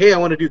was like, hey, I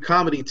want to do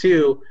comedy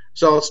too,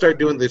 so I'll start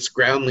doing this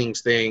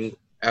Groundlings thing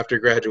after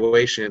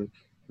graduation. And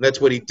that's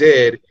what he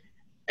did.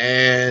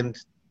 And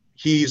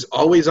he's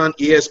always on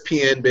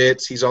ESPN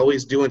bits. He's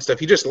always doing stuff.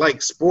 He just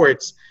likes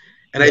sports.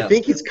 And Yeah. I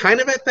think he's kind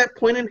of at that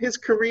point in his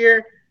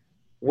career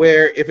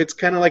where if it's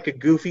kind of like a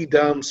goofy,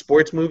 dumb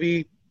sports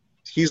movie,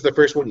 he's the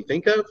first one you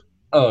think of.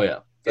 Oh yeah.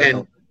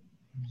 And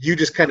you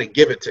just kind of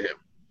give it to him.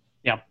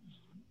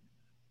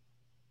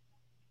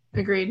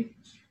 Agreed.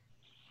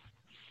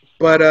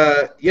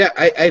 But yeah,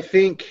 I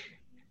think,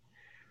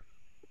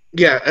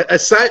 yeah.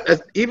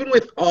 Even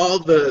with all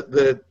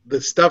the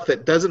stuff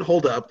that doesn't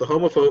hold up, the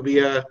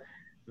homophobia,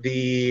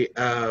 the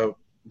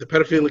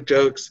pedophilic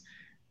jokes,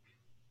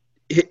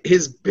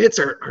 his bits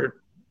are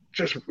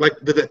just like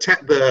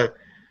the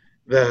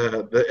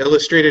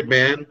illustrated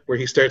man where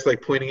he starts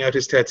like pointing out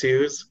his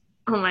tattoos.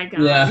 Oh my god.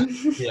 Yeah.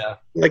 Yeah.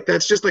 Like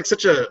that's just like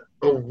such a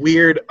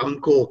weird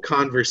uncle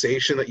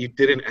conversation that you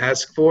didn't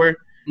ask for.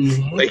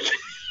 Mhm. Like,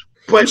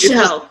 but it's just,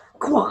 Michelle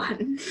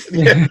Kwan.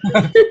 yeah,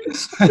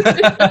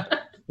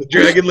 the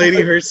dragon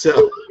lady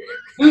herself.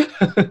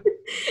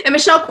 And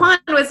Michelle Kwan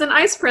was an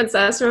ice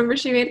princess. Remember,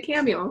 she made a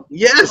cameo.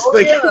 Yes, Oh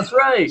like yeah, that's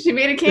right. She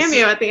made a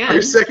cameo at the our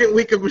end. second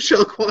week of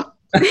Michelle Kwan.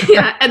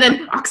 Yeah, and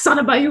then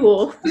Oksana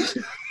Bayul.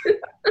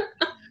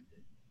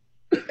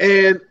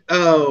 And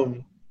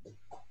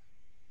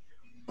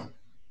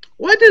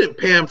Why didn't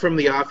Pam from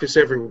The Office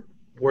ever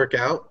work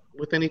out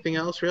with anything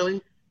else,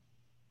 really?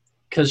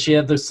 Because she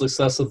had the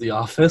success of The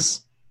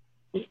Office.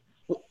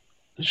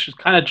 She's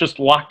kind of just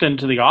locked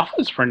into The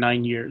Office for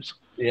 9 years.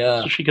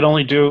 Yeah. So she could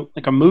only do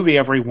like a movie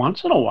every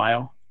once in a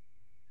while.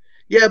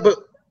 Yeah, but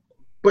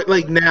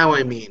like now,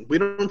 I mean, we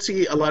don't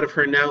see a lot of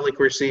her now like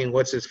we're seeing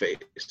what's his face.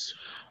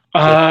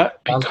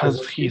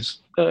 Because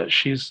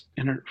she's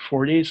in her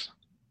 40s.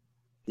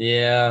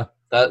 Yeah.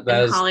 That And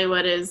is.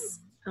 Hollywood is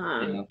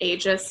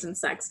ageist and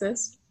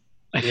sexist.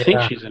 I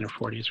think she's in her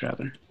 40s,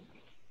 rather.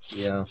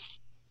 Yeah.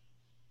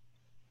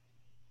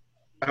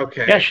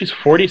 Okay. Yeah, she's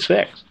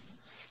 46.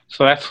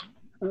 So that's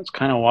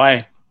kind of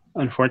why,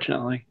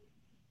 unfortunately.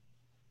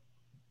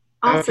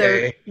 Also,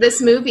 Okay.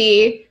 this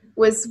movie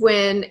was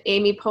when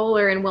Amy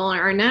Poehler and Will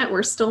Arnett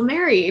were still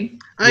married.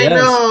 I Yes.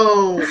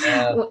 know.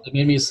 Yeah, it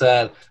made me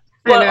sad.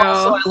 I But know.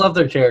 also, I love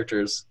their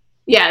characters.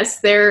 Yes,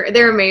 they're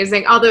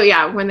amazing. Although,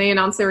 yeah, when they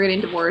announced they were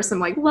getting divorced, I'm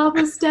like, love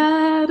is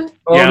dead.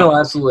 Oh, Yeah. no,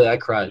 absolutely. I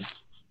cried.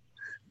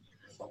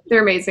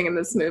 They're amazing in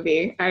this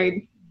movie.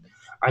 I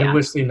Yeah.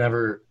 wish they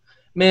never.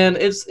 Man,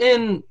 it's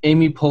in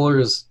Amy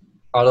Poehler's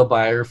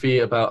autobiography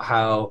about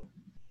how,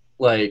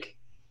 like,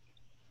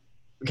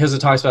 because it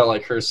talks about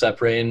like her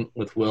separating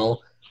with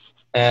Will,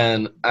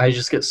 and I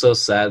just get so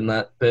sad in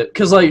that bit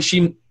because like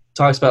she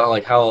talks about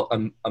like how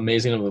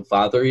amazing of a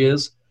father he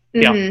is,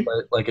 Yeah. Mhm.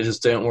 but like it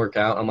just didn't work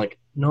out. I'm like,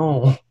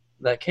 no,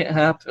 that can't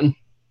happen.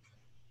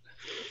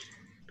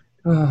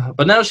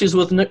 But now she's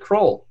with Nick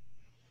Kroll.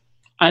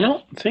 I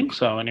don't think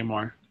so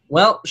anymore.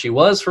 Well, she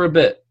was for a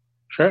bit.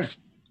 Sure.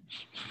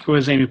 Who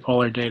is Amy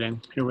Poehler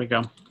dating? Here we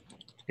go.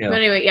 Yeah. But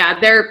anyway, yeah,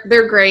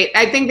 they're great.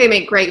 I think they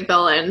make great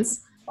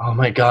villains. Oh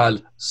my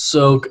god,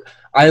 so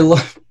I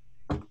love.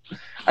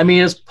 I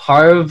mean, it's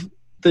part of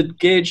the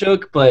gay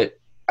joke, but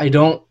I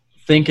don't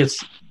think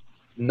it's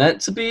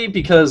meant to be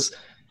because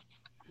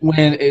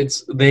when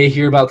they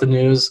hear about the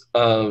news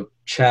of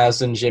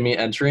Chaz and Jimmy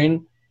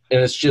entering,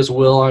 and it's just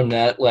Will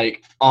Arnett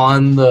like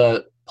on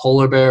the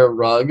polar bear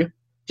rug,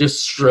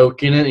 just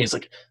stroking it, and he's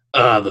like,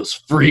 those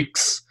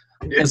freaks.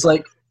 Yeah. It's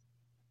like,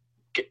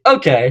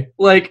 okay,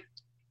 like,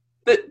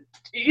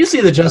 you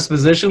see the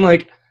juxtaposition,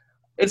 like,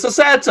 it's a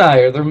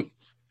satire.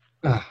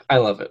 I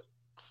love it.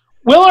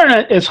 Will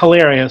Arnett is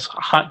hilarious.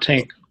 Hot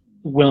take.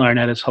 Will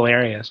Arnett is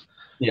hilarious.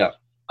 Yeah.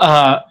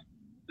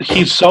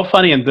 He's so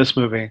funny in this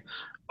movie.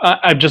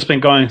 I've just been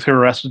going through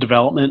Arrested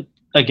Development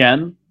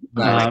again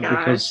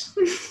Nice.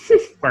 because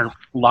we're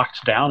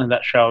locked down, and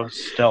that show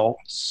is still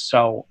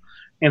so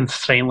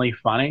insanely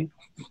funny.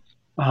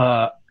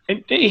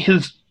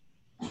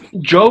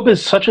 Job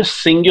is such a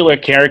singular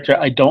character.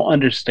 I don't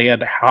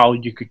understand how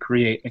you could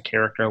create a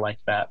character like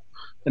that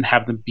and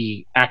have them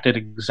be acted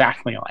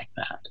exactly like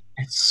that.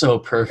 It's so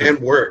perfect. And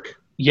work.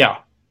 Yeah.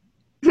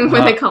 when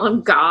they call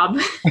him Gob.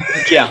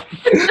 Yeah.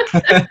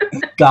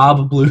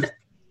 Gob Blue.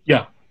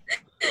 Yeah.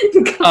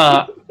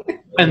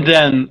 And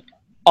then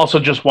also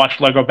just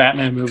watched Lego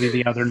Batman movie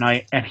the other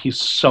night, and he's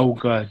so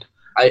good.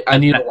 I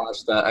need to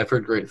watch that. I've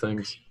heard great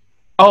things.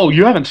 Oh,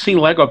 you haven't seen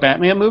Lego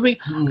Batman movie?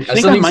 I think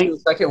still I need to see might- the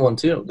second one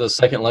too. The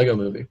second Lego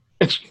movie.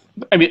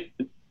 I mean,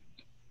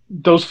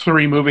 those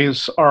 3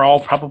 movies are all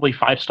probably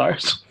 5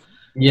 stars.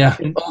 Yeah.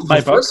 In Oh, my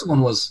the first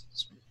one was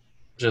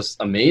just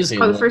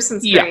amazing. Oh, the first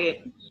one's Yeah.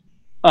 great.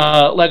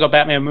 Lego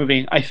Batman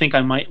movie, I think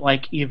I might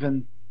like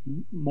even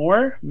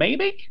more,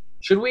 maybe?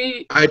 Should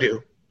we? I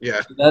do.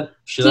 Yeah.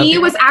 Should that He be-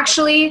 was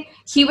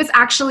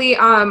actually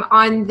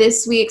on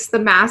this week's The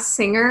Masked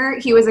Singer.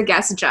 He was a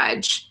guest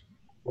judge.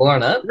 Will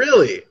Arnett?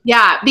 Really?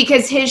 Yeah,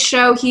 because his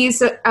show, he's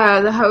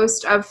the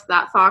host of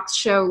that Fox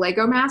show,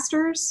 Lego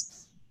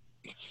Masters.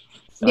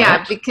 Yeah,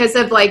 What? because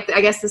of like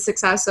I guess the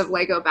success of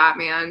Lego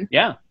Batman.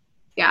 Yeah.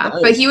 Yeah,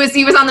 Nice. but he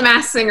was on The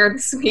Masked Singer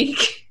this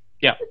week.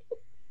 That's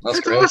That's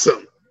great.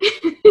 awesome.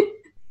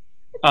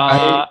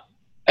 And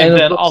and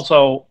then of course-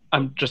 also,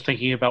 I'm just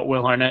thinking about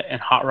Will Arnett and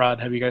Hot Rod.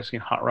 Have you guys seen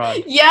Hot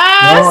Rod?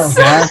 Yes,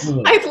 No, I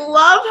haven't. I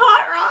love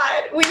Hot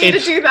Rod. We need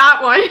It's- to do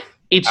that one.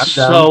 It's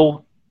I'm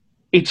down.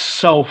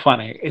 so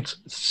funny. It's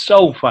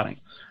so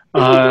funny.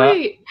 It'd be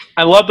great.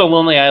 I love the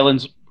Lonely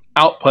Island's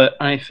output,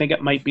 and I think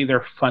it might be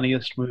their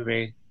funniest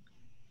movie,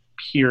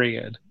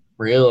 period.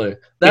 Really?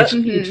 That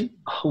Mhm.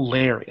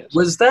 Hilarious.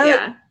 was that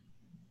Yeah.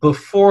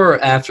 before or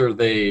after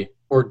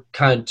or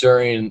kind of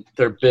during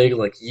their big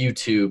like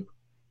YouTube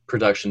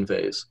production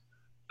phase?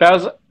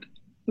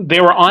 They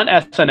were on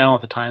SNL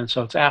at the time,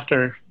 so it's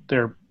after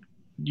their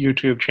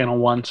YouTube Channel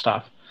 1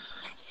 stuff.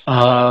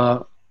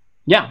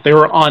 Yeah, they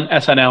were on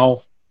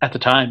SNL at the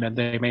time, and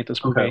they made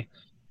this movie, Okay.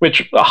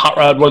 which Hot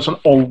Rod was an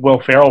old Will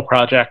Ferrell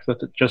project that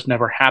just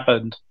never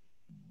happened,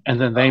 and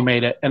then they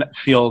made it, and it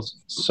feels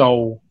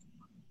so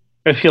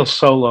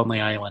Lonely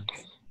Island.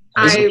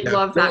 I Yeah.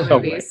 love that So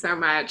movie great. so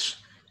much.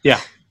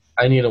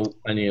 I need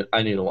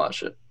to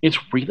watch it. It's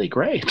really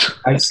great.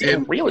 I've seen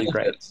It's really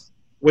great.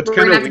 What's We're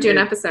kind gonna of have to do an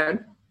weird-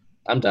 episode.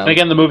 I'm down. And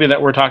again, the movie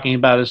that we're talking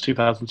about is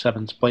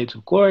 2007's Blades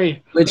of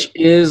Glory. Which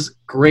is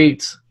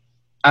great.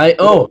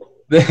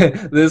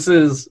 This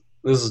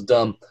is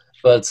dumb,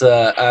 but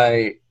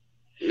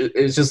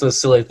it's just a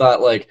silly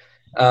thought. Like,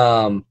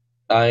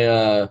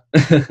 I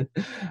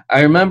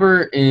I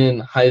remember in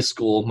high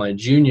school, my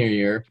junior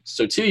year,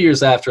 so 2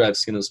 years after I've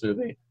seen this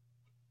movie,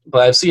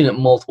 but I've seen it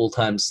multiple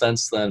times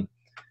since then.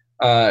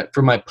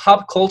 For my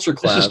pop culture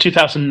class, This is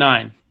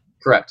 2009.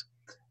 correct,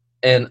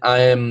 and I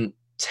am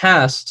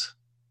tasked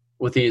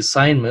with the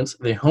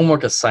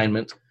homework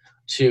assignment,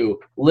 to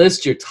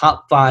list your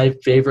top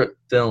 5 favorite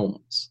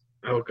films.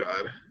 Oh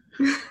God.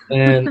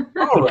 And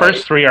The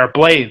first 3 are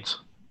Blades.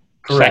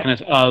 correct, Second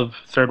is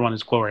third one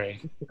is Glory.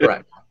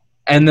 correct,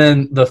 and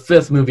then the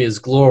 5th movie is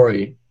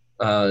Glory,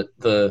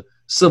 the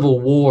Civil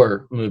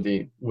War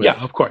movie.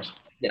 Yeah, of course.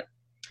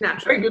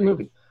 Naturally. Very good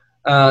movie.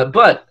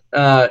 But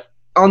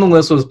on the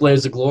list was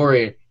Blades of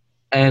Glory,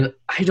 and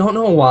I don't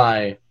know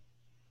why.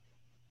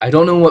 I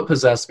don't know what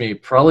possessed me.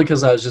 Probably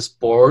because I was just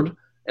bored,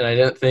 and I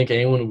didn't think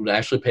anyone would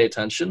actually pay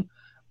attention.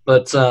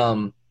 But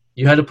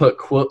you had to put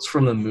quotes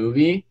from the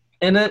movie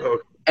in it,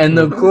 and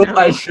the quote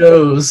I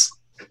chose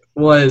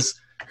was,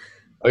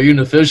 "Are you an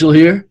official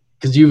here?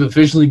 Because you've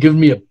officially given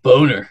me a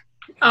boner."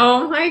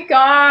 Oh my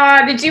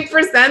God! Did you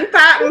present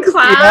that in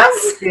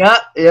class?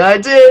 Yeah, I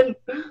did.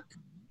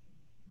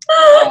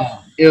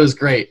 It was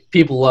great.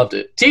 People loved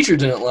it. Teacher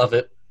didn't love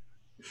it.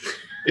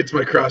 It's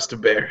my cross to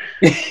bear.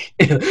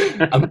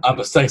 I'm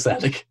a sex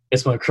addict.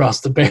 It's my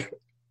cross to bear.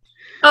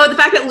 Oh, the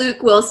fact that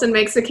Luke Wilson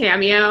makes a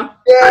cameo.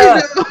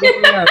 Yeah,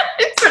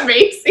 It's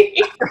amazing.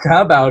 I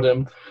forgot about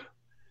him.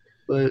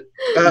 But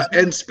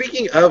And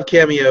speaking of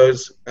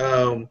cameos,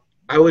 I've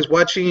been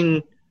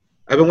watching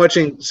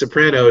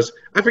Sopranos.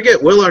 I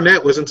forget Will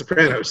Arnett was in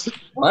Sopranos.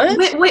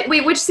 what?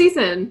 Wait, which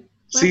season?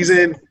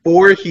 Season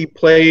 4, he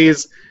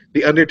plays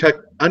the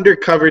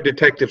undercover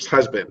detective's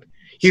husband.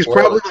 He's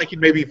Spoiler. probably like in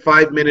maybe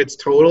 5 minutes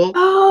total. The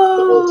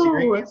whole Oh,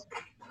 series.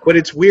 But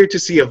it's weird to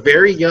see a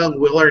very young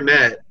Will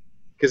Arnett,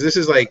 because this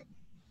is like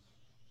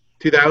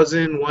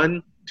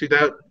 2001,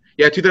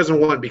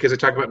 2001, because I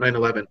talk about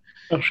 9/11.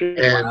 Oh, shit.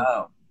 And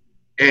Wow.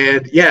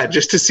 and yeah,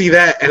 just to see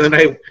that, and then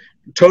I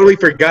totally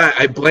forgot.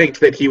 I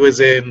blanked that he was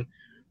in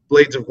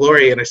Blades of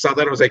Glory, and I saw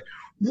that. I was like,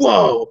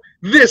 "Whoa,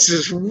 this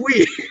is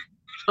weird."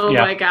 oh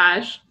Yeah. my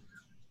gosh.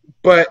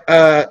 But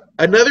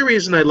another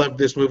reason I love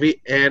this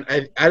movie, and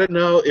I don't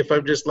know if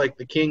I'm just like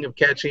the king of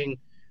catching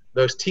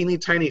those teeny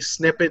tiny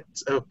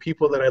snippets of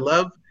people that I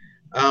love,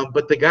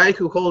 but the guy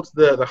who holds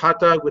the hot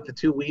dog with the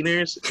 2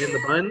 wieners in the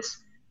buns,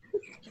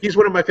 he's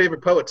one of my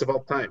favorite poets of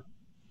all time.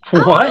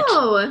 What?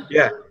 Oh.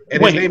 Yeah,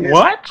 and Wait, his name is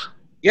what?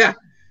 yeah,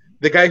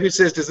 the guy who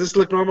says, "Does this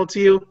look normal to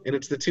you?" And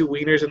it's the 2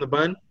 wieners in the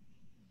bun.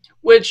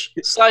 Which,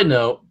 side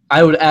note,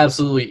 I would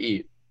absolutely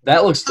eat.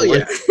 That looks Oh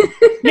yeah, delicious.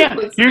 Yeah,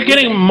 Looks you're amazing.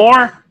 getting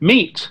more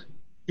meat.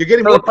 you're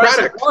getting For more the price of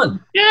product.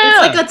 one.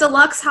 Yeah. It's like a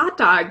deluxe hot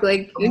dog,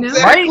 like, you know.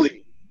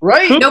 Exactly.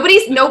 Right?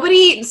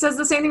 Nobody says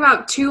the same thing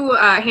about 2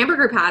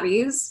 hamburger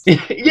patties. yeah,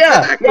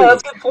 Exactly. yeah,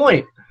 that's a good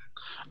point.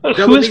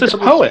 Who is this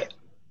poet,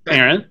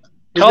 Aaron? His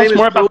Tell us name is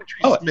more about the Poetry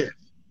poet. Smith.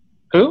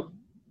 Who?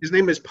 His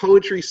name is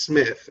Poetry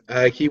Smith.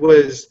 He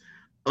was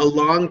a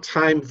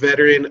longtime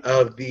veteran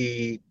of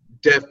the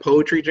Def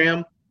Poetry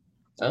Jam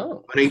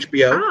Oh. on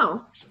HBO.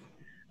 Wow.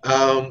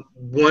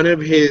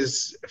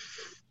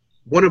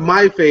 One of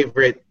my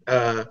favorite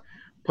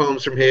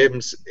poems from him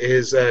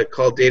is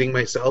called "Dating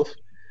Myself,"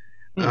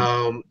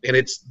 and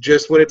it's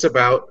just what it's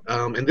about.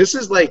 And this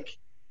is like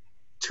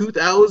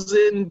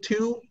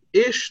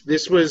 2002-ish.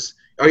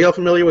 Are y'all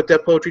familiar with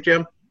Def Poetry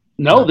Jam?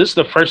 No, this is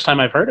the first time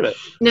I've heard of it.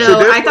 No,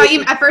 So I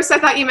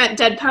thought you meant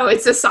Dead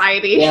Poet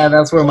Society. Yeah,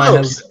 that's where my head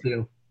Close. was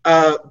too.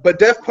 But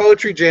Def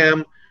Poetry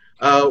Jam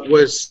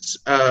was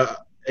I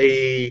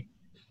think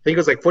it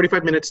was like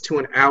 45 minutes to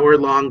an hour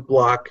long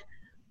block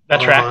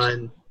That tracks.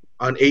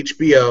 on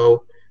HBO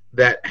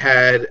that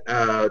had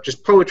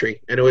just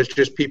poetry, and it was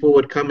just people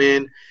would come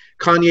in.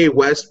 Kanye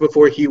West,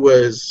 before he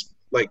was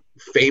like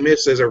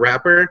famous as a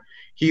rapper,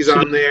 he's So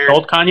on there.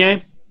 Old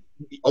Kanye?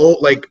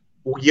 Old, like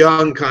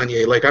young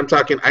Kanye, like I'm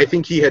talking. I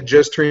think he had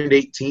just turned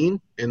 18,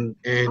 and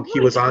he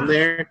was on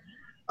there.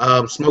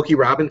 Smokey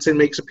Robinson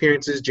makes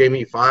appearances.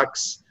 Jamie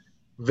Foxx,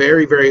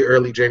 very very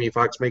early Jamie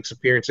Foxx makes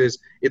appearances.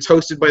 It's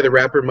hosted by the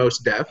rapper Mos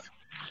Def.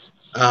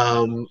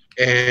 And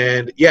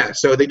yeah,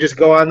 so they just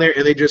go on there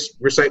and they just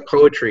recite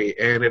poetry,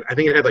 and I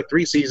think it had like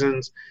 3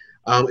 seasons.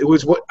 It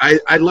was what I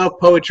love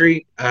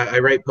poetry. I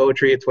write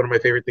poetry. It's one of my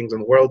favorite things in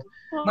the world.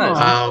 Nice.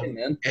 Oh. Hey,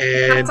 man.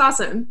 And That's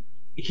awesome.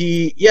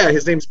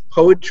 his name's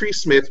Poetry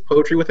Smith,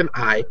 poetry with an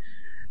I.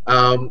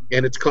 And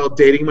it's called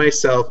 "Dating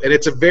Myself," and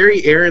it's a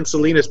very Aaron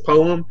Salinas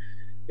poem.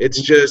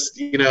 It's just,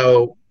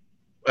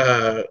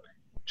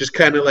 just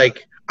kind of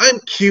like, I'm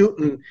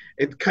cute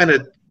and kind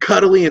of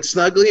cuddly and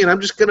snuggly, and I'm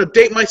just gonna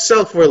date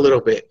myself for a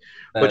little bit.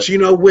 But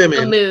A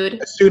women, mood.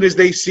 as soon as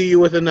they see you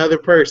with another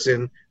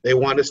person, they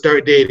want to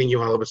start dating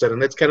you all of a sudden.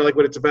 That's kind of like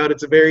what it's about.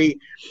 It's a very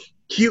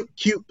cute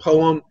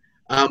poem.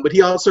 But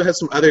he also has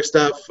some other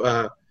stuff.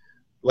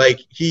 Like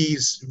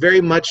he's very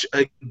much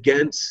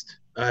against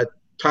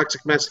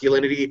toxic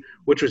masculinity,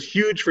 which was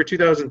huge for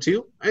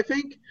 2002, I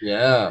think.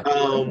 Yeah.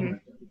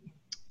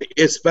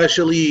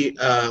 Especially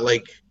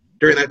like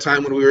during that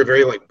time when we were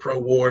very like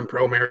pro-war and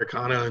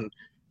pro-Americana,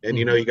 and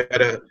you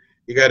gotta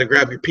you got to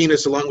grab your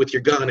penis along with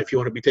your gun if you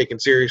want to be taken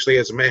seriously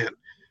as a man.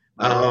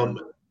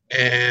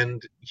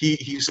 And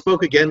he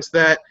spoke against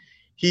that.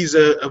 He's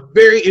a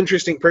very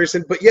interesting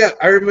person. But yeah,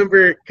 I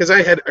remember because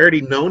I had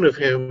already known of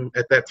him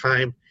at that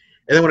time.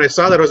 And then when I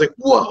saw that, I was like,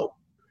 whoa.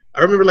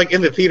 I remember like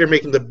in the theater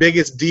making the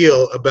biggest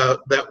deal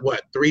about that,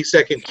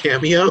 3-second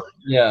cameo?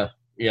 Yeah.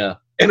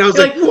 And I was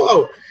like,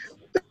 whoa,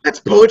 that's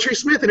Poetry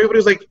Smith. And everybody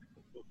was like,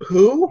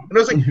 who? And I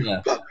was like,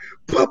 Yeah.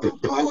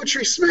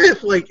 Poetry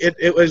Smith. Like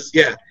it was,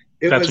 yeah.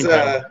 That's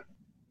incredible.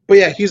 But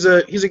yeah, he's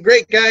a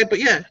great guy. But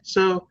yeah,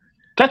 so.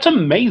 That's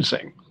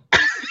amazing.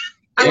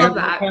 I love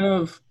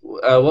And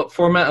that. what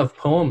format of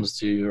poems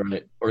do you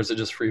write? Or is it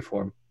just free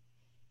form?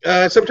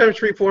 Sometimes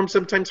free form,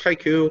 sometimes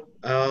haiku.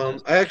 I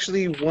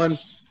actually won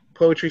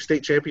Poetry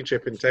State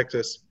Championship in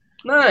Texas.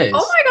 Nice.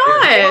 Oh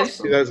my gosh.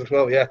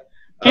 2012, yeah.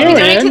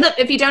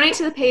 If you donate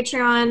to the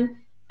Patreon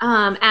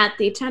at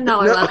the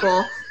 $10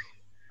 level,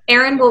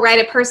 Aaron will write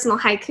a personal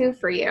haiku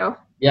for you.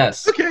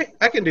 Yes. Okay,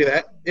 I can do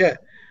that. Yeah.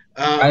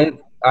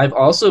 I've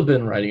also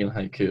been writing in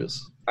haikus.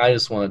 I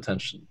just want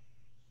attention.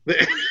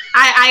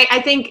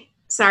 I think.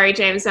 Sorry,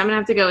 James. I'm gonna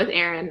have to go with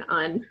Aaron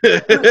on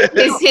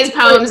his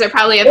poems are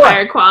probably of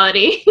higher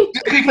quality.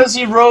 Because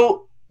he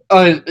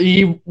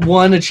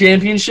won a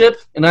championship,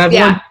 and I've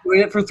been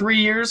doing it for 3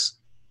 years.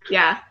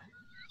 Yeah.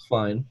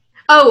 Fine.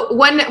 Oh,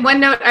 one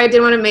note I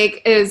did want to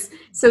make is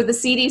so the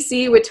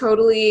CDC would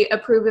totally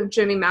approve of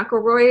Jimmy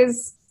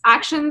McElroy's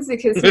actions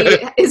because he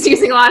is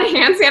using a lot of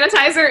hand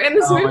sanitizer in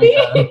this movie.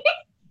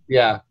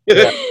 Yeah.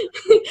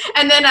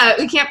 And then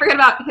we can't forget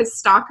about his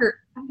stalker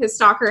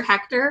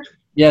Hector.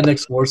 Yeah, Nick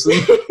Swartzen.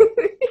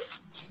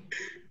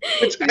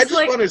 Which I just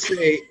want to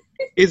say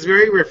is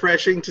very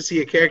refreshing to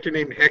see a character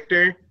named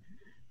Hector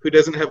who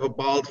doesn't have a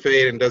bald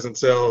fade and doesn't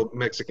sell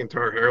Mexican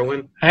tar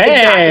heroin.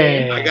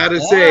 Hey, I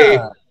gotta say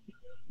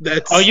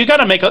that's. Oh, you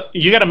gotta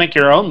make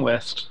your own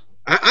list.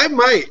 I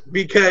might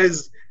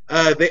because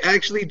they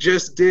actually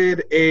just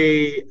did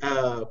a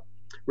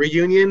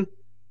reunion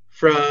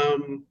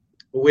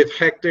with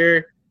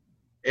Hector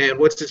and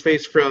what's his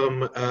face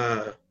from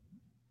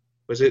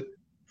was it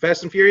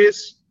Fast and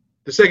Furious?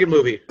 The second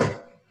movie.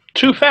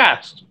 Too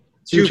fast.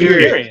 Too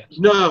Furious.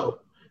 No.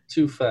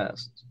 Too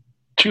fast.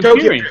 Too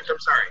Tokyo furious. Drift. I'm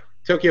sorry.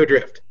 Tokyo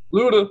Drift.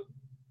 Luda.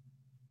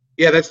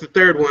 Yeah, that's the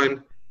third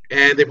one.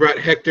 And they brought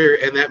Hector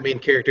and that main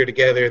character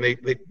together, and they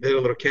did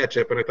a little catch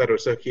up, and I thought it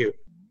was so cute.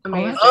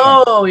 Amazing.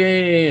 Oh,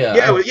 yeah.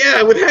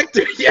 Yeah, with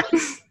Hector. Yeah.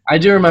 I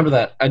do remember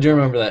that.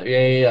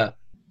 Yeah.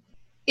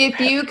 If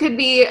you could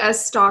be a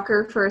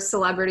stalker for a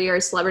celebrity or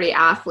a celebrity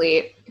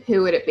athlete,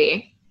 who would it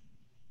be?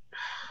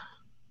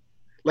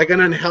 Like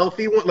an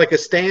unhealthy one, like a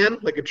stan,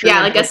 like a true.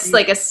 Yeah, like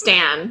a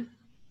stan.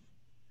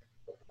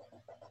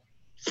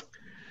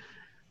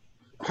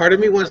 Part of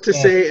me wants to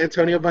say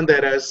Antonio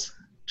Banderas,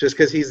 just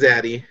because he's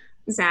zaddy.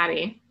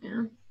 Zaddy,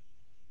 yeah.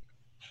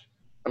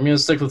 I'm gonna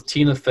stick with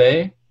Tina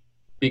Fey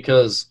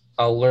because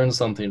I'll learn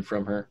something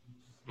from her.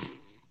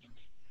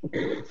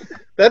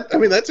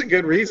 That's a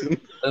good reason.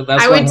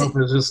 That's my hope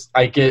is just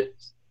I get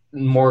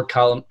more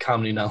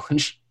comedy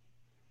knowledge.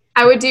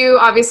 I would do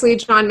obviously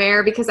John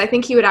Mayer because I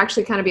think he would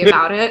actually kind of be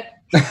about it,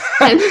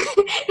 and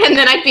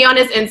then I'd be on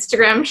his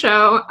Instagram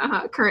show,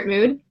 Current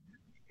Mood.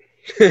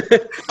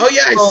 Oh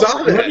yeah, I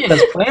saw that. He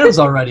has plans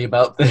already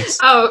about this.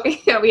 Oh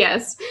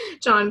yes,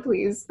 John,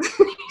 please.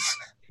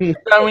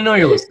 John, we know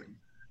you're listening.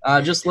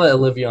 Just let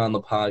Olivia on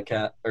the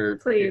podcast or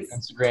please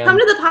Instagram. Come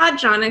to the pod,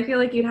 John. I feel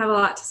like you'd have a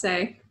lot to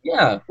say.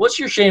 Yeah. What's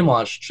your shame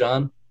watch,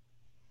 John?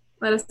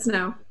 Let us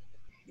know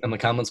in the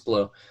comments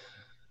below.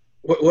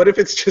 What if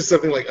it's just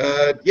something like,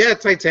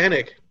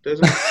 Titanic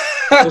doesn't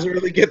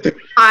really get the.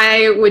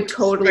 I would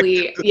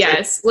totally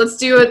yes. Let's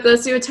do it.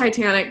 Let's do a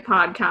Titanic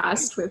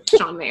podcast with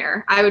John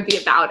Mayer. I would be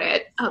about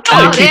it.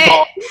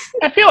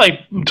 I feel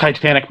like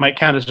Titanic might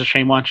count as a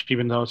shame watch,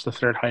 even though it's the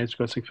third highest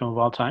grossing film of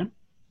all time.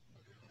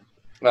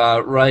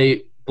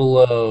 Right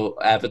below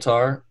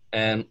Avatar,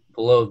 and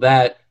below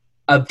that,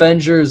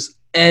 Avengers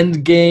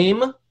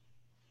Endgame.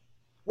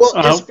 Well,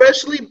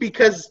 especially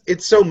because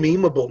it's so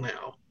memeable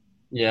now.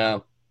 Yeah.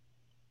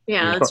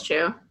 Yeah, that's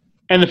true.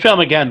 And the film,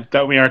 again,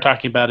 that we are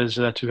talking about is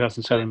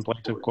 2007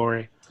 Blades of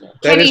Glory.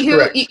 Kenny,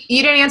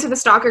 you didn't answer the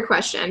stalker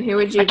question. Who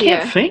would you be? I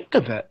can't think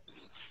of it.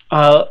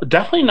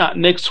 Definitely not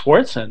Nick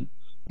Swartzen.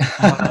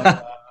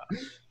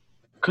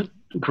 Good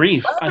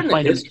grief. I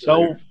find it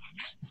so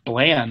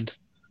bland.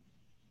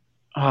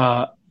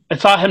 I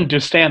saw him do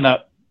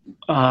stand-up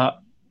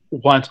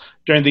once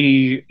during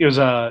the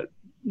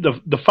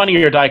Funny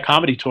or Die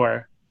comedy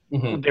tour.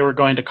 Mm-hmm. They were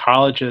going to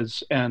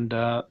colleges, and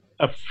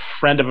a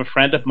friend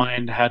of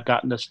mine had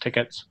gotten us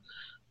tickets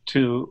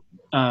to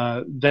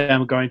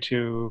them going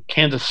to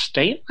Kansas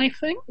State, I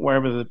think,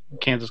 wherever the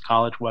Kansas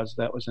college was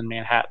that was in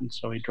Manhattan.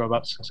 So he drove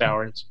up 6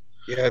 hours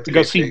to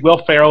go see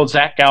Will Ferrell,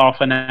 Zach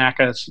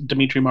Galifianakis,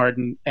 Dimitri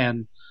Martin,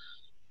 and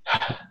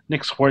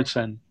Nick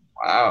Swartzen.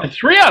 Wow. And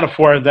 3 out of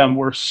 4 of them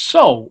were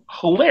so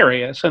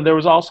hilarious, and there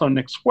was also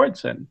Nick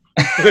Swartzen.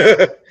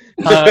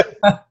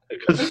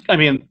 Because,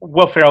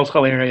 Will Ferrell's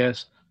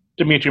hilarious.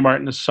 Dimitri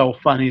Martin is so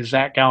funny.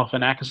 Zach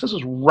Galifianakis. This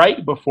was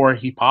right before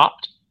he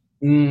popped.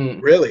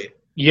 Really?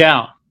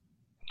 Yeah.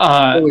 He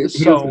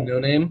was So a no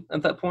name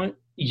at that point.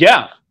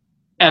 yeah,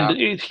 and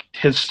Wow.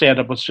 his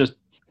stand-up was just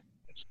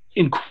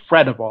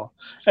incredible.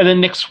 And then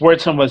Nick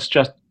Swardson was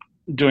just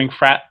doing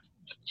frat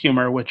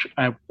humor, which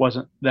I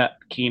wasn't that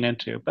keen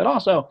into. But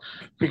also,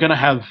 if you're going to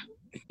have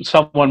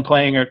someone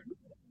playing a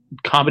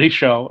comedy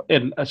show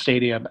in a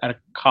stadium at a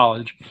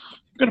college,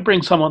 you're going to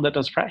bring someone that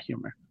does frat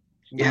humor.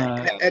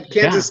 Yeah, at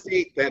Kansas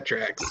State, that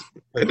tracks.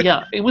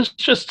 Yeah, it was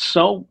just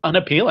so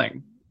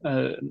unappealing.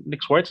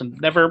 Nick Swardson,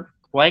 never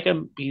like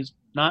him. He's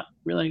not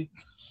really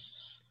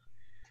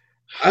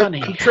funny.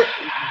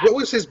 What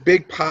was his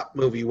big pop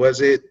movie?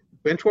 Was it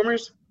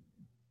Benchwarmers?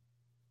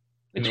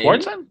 Nick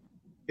Swardson?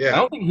 Yeah. I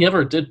don't think he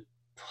ever did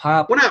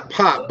pop. Well, not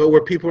pop, but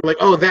where people were like,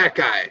 "Oh, that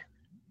guy."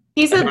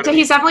 He's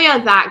definitely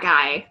that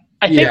guy.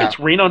 I think it's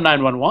Reno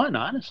 911,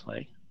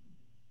 honestly.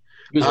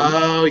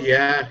 Oh,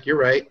 yeah, you're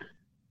right.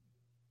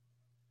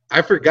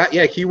 I forgot.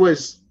 Yeah, he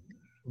was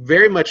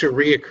very much a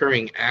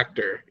reoccurring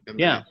actor.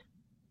 Yeah.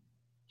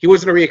 He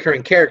wasn't a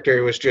reoccurring character.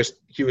 It was just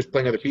he was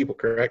playing other people,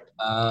 correct?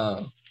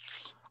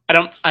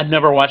 I've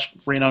never watched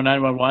Reno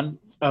 911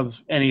 of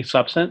any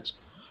substance.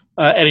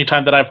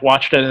 Anytime that I've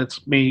watched it,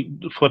 it's me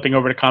flipping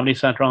over to Comedy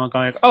Central and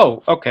going,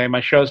 "Oh, okay, my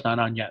show's not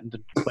on yet," and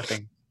then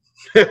flipping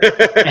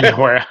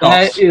anywhere else.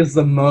 That is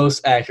the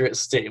most accurate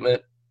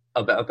statement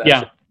about that.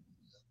 Yeah.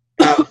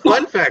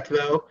 Fun fact,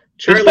 though,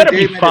 Charlie Day met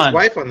his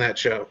wife on that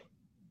show.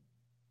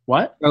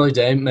 What? Charlie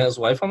Day met his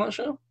wife on that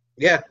show?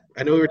 Yeah,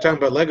 I know we were talking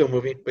about Lego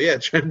Movie, but yeah,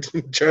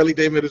 Charlie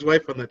Day met his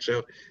wife on that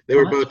show. They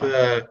were both,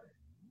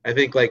 I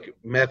think, like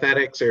meth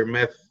addicts or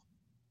meth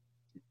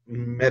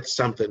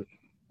something.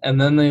 And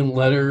then they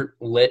later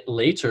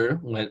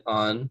went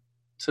on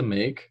to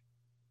make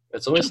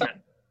It's Always Sunny.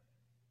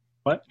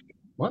 What?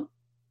 What?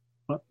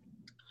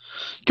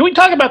 Can we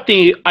talk about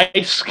the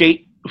ice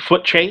skate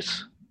foot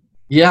chase?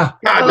 Yeah.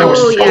 God, that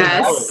was so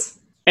yes.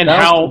 And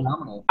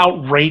how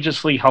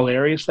outrageously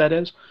hilarious that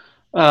is.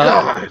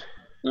 God.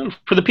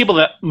 For the people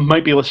that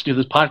might be listening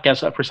to this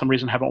podcast that for some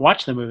reason haven't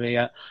watched the movie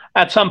yet,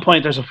 at some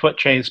point there's a foot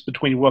chase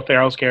between Will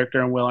Ferrell's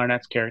character and Will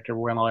Arnett's character.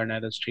 Will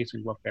Arnett is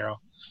chasing Will Ferrell.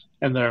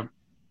 And they're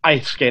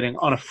ice skating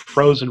on a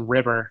frozen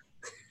river.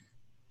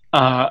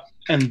 And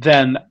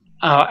then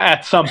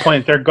at some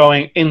point they're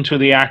going into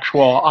the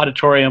actual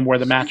auditorium where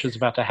the match is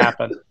about to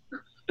happen.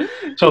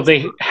 So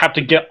they have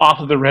to get off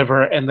of the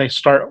river and they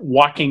start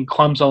walking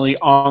clumsily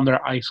on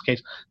their ice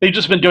skates. They've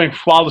just been doing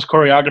flawless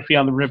choreography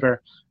on the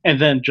river. And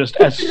then just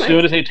as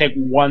soon as they take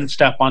one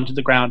step onto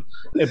the ground,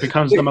 it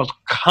becomes the most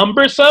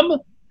cumbersome,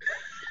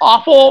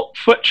 awful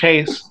foot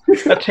chase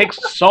that takes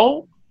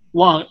so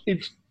long.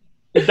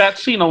 That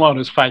scene alone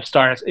is 5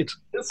 stars. It's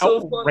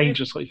so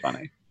outrageously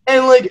funny.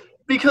 And like,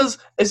 because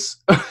it's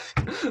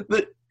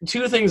the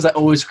two things that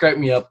always crack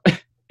me up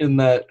in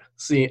that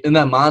scene, in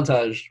that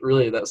montage,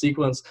 really, that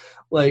sequence,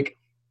 like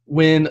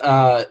when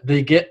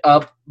they get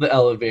up the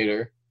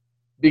elevator,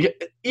 because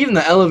even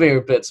the elevator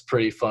bit's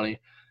pretty funny.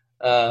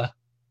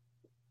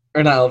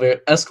 Or not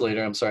elevator,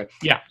 escalator, I'm sorry.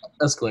 Yeah.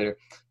 Escalator.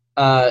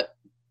 But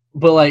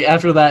like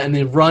after that, and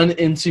they run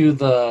into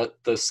the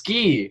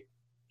ski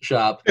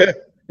shop. Yeah.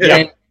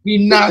 And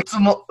he knocks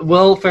them all,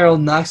 Will Ferrell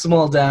knocks them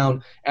all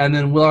down, and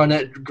then Will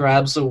Arnett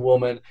grabs a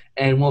woman,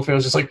 and Will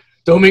Ferrell's just like,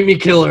 "Don't make me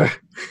kill her."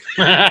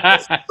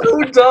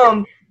 So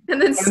dumb.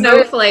 And then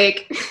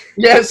Snowflake.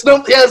 Yes, that's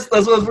what I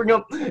was bringing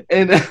up.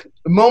 And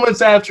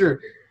moments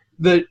after,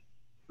 they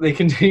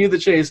continue the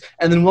chase,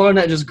 and then Will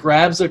Arnett just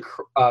grabs a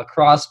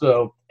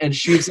crossbow and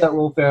shoots at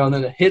Will Ferrell, and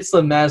then it hits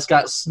the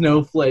mascot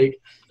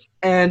Snowflake.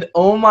 And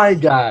oh my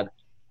God,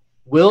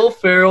 Will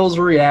Ferrell's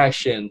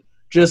reaction,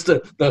 just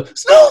the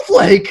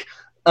Snowflake,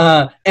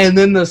 and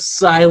then the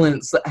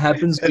silence that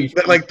happens between.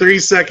 Like 3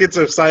 seconds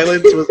of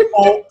silence was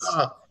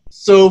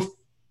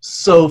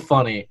so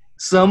funny.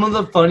 Some of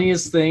the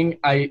funniest thing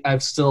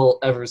I've still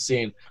ever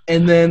seen.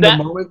 And then the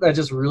moment that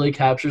just really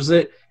captures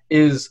it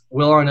is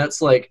Will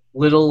Arnett's like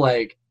little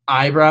like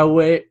eyebrow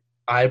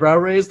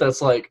raise.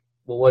 That's like,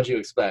 well, what'd you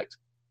expect?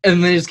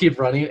 And they just keep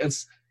running.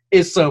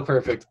 It's so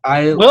perfect.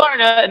 Will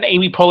Arnett and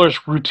Amy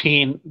Poehler's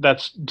routine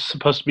that's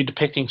supposed to be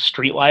depicting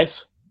street life.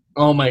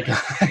 Oh my God.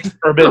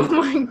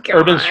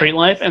 Urban street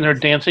life, and they're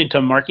dancing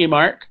to Marky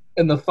Mark.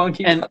 And the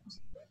funky. And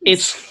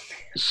it's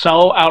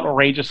so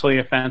outrageously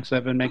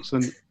offensive and makes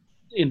them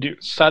into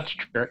such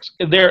jerks.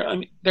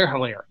 They're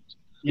hilarious.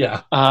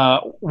 Yeah.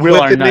 Will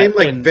Arnett, the name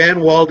like Van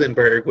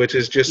Waldenberg, which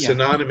is just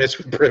synonymous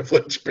with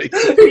privilege,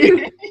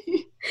 basically.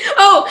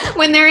 Oh,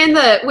 when they're in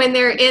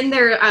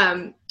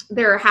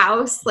their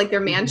house, like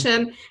their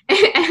mansion,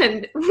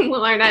 and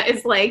Will Arnett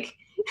is like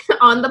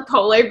on the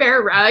polar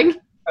bear rug.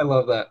 I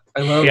love that.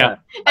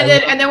 That.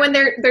 And then when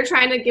they're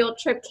trying to guilt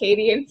trip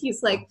Katie, and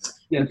he's like,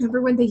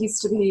 "Remember when they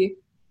used to be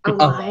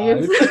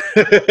alive?"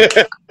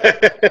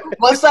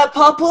 What's that,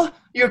 Papa?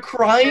 You're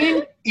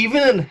crying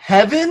even in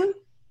heaven?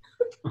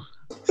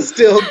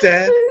 Still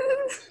dead.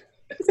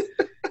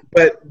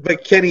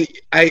 But Kenny,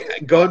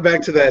 going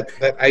back to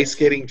that ice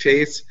skating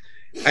chase,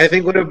 I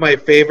think one of my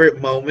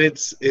favorite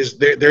moments is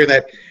they're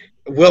that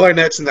Will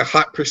Arnett's in the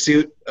hot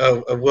pursuit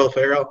of Will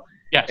Ferrell.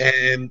 Yes.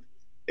 And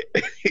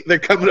they're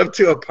coming up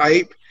to a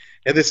pipe,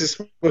 and this is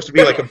supposed to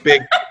be like a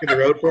big in the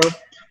road for him.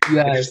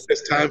 Yes.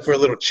 It's time for a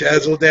little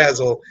chazzle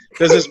dazzle.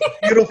 Does this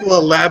beautiful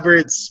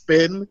elaborate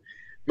spin,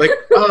 like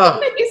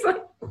He's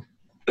like,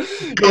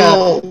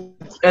 gold.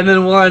 And then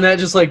Warrenette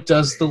just like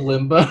does the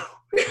limbo.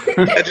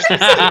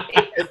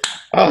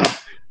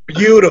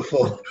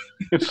 Beautiful.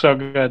 It's so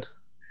good.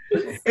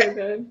 so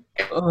good.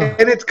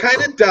 And it's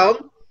kind of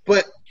dumb,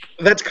 but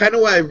that's kind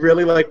of why I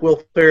really like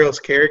Will Ferrell's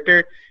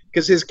character,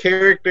 because his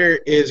character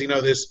is,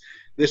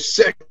 this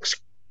sex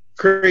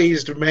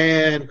crazed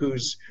man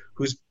who's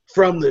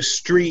from the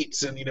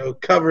streets and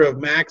cover of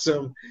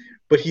Maxim,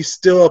 but he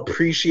still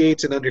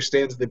appreciates and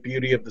understands the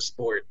beauty of the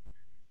sport.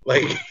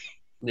 Like,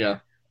 Yeah.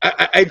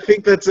 I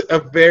think that's a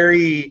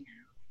very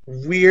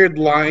weird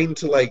line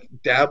to like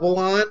dabble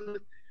on,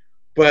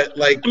 but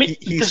like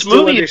he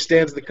still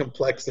understands the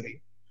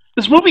complexity.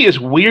 This movie is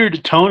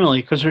weird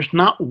tonally because there's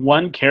not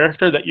one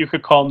character that you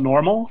could call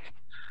normal.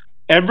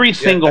 Every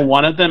single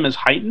one of them is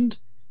heightened.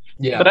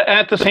 Yeah. But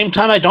at the same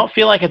time, I don't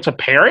feel like it's a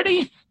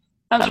parody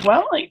as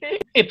well. Like,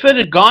 if it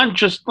had gone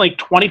just like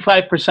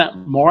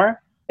 25%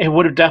 more, it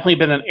would have definitely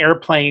been an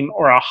Airplane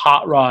or a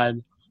Hot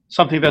Rod,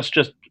 something that's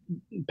just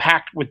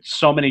packed with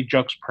so many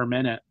jokes per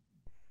minute.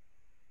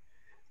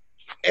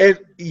 And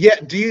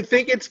do you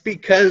think it's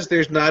because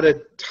there's not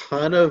a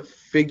ton of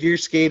figure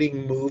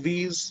skating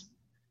movies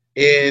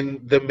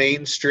in the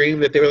mainstream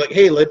that they were like,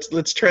 hey,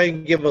 let's try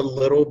and give a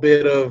little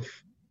bit of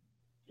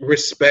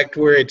respect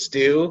where it's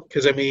due?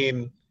 Because I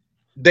mean,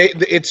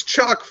 it's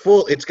chock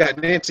full. It's got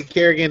Nancy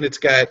Kerrigan. It's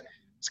got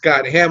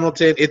Scott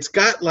Hamilton. It's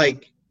got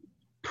like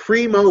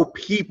primo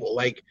people.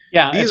 Like,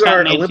 these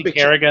are Nancy Olympic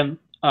Kerrigan,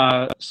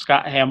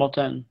 Scott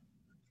Hamilton,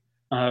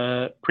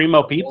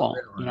 primo people.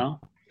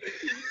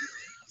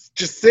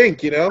 Just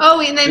think,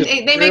 Oh, and then Just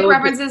they make real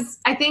references.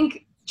 I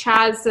think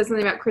Chaz says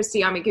something about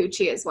Christy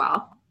Yamaguchi as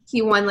well.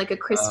 He won like a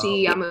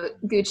Christy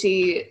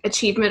Yamaguchi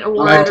Achievement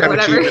Award Lifetime or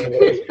whatever.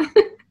 Achievement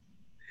Award.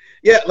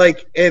 Yeah,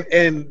 like,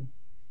 and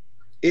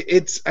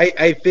it's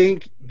I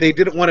think they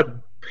didn't want to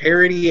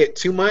parody it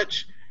too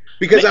much,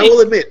 because I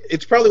will admit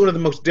it's probably one of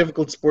the most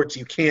difficult sports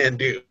you can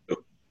do.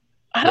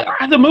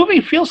 The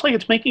movie feels like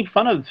it's making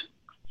fun of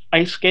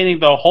ice skating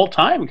the whole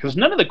time because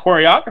none of the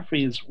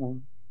choreography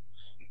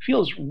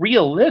feels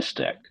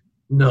realistic.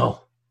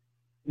 No.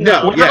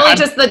 Probably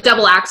just the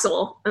double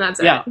axel, and that's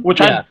it. Yeah, which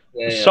I'm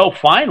so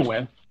fine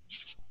with.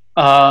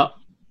 I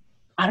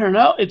don't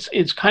know.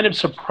 It's kind of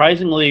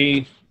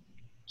surprisingly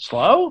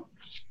slow,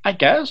 I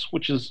guess,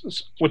 which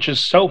is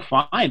so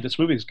fine. This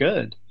movie's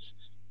good.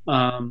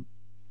 But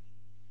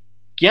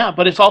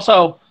it's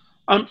also,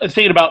 I'm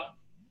thinking about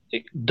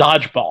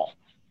Dodgeball,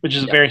 which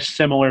is a very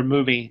similar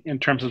movie in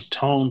terms of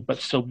tone, but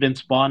still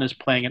Vince Vaughn is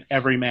playing an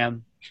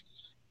everyman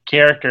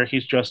character.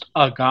 He's just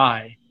a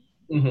guy.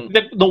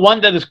 Mm-hmm. The one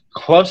that is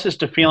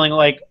closest to feeling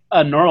like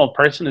a normal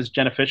person is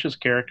Jenna Fish's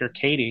character,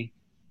 Katie.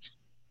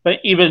 But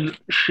even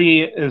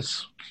she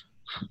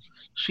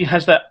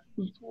has that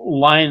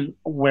line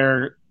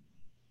where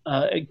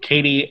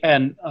Katie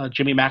and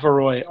Jimmy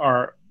McElroy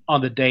are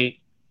on the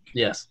date.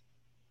 Yes.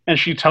 And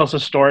she tells a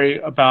story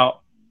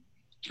about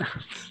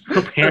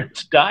her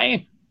parents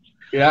dying.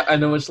 Yeah, I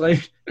know it's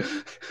like.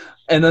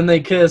 And then they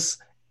kiss,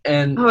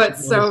 and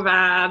it's so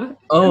bad.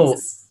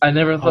 I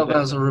never thought that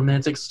was a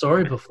romantic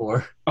story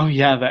before. Oh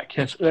yeah, that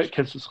kiss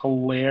is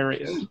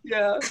hilarious.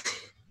 Yeah.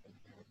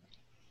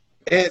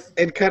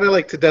 And kind of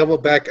like to double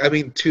back, I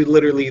mean, to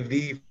literally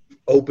the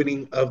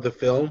opening of the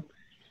film.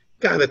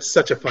 God, that's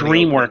such a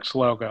funny DreamWorks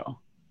logo.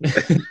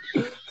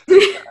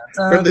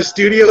 From the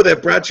studio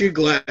that brought you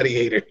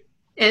Gladiator.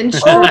 And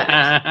oh my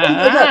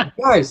God,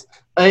 guys,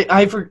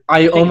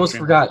 I almost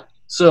forgot.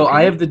 So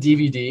I have the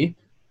DVD,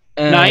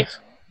 and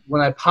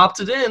when I popped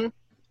it in,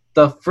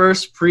 the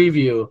first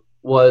preview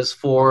was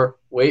for,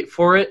 wait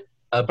for it,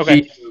 a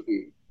B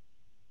movie.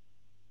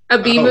 A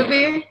B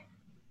movie?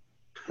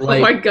 Like,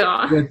 oh my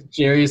God. With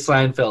Jerry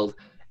Seinfeld.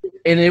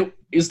 And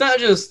it's not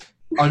just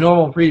a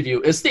normal preview,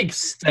 it's the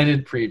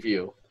extended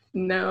preview.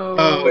 No.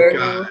 Oh,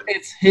 God.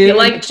 It's him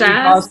like in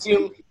jazz?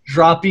 costume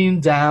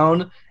dropping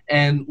down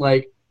and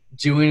like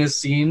doing a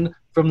scene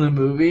from the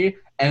movie,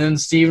 and then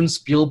Steven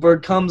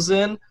Spielberg comes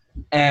in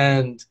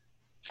and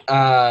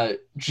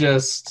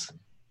just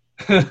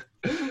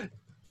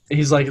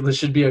he's like, this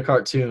should be a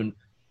cartoon.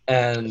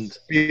 And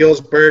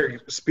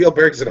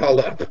Spielberg's it all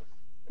up.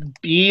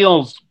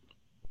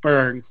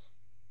 Bielsberg.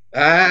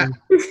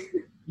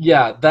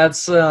 Yeah,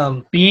 that's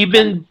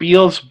Beeben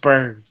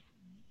Bielsberg.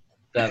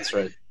 That's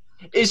right.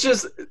 It's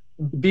just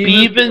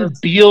Beeben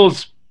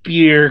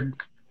Bielsberg.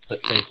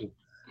 Thank you.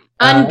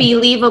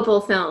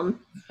 Unbelievable film.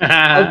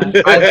 I've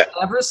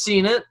never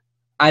seen it.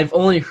 I've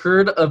only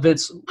heard of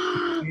its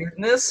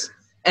weirdness.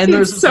 And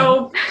there's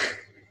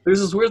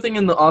this weird thing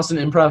in the Austin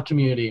improv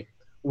community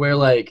where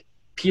like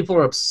people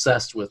are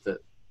obsessed with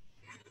it.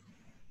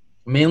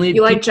 Mainly,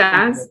 you like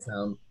jazz?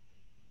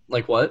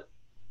 Like what?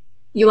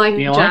 You like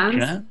jazz? Like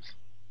jazz?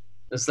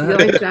 Is that?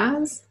 You like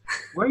jazz?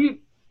 Where are you?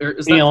 Do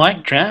you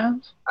like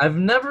jazz? I've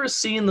never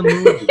seen the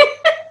movie.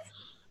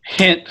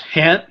 Hint,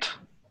 hint.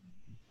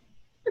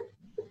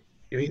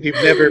 You mean you've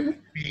never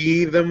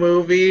be the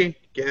movie?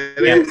 Get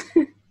Yeah.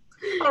 it?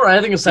 All right,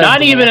 I think it's time Not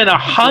to- even in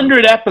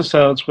 100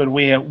 episodes would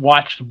we have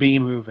watched B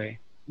movie.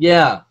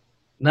 Yeah,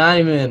 not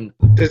even.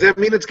 Does that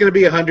mean it's going to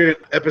be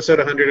episode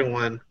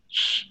 101?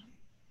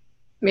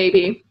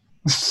 Maybe.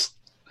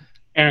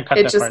 Aaron, cut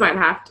It that just part might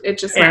out. have to. It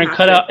just Aaron, might have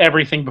cut to. out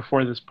everything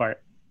before this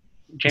part.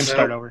 James, No.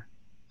 start over.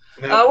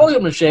 No.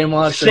 Welcome to Shame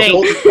Watch.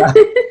 Sing.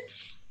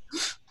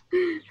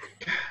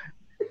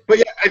 But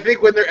yeah, I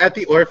think when they're at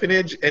the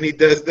orphanage and he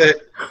does that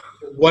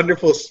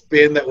wonderful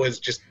spin that was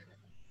just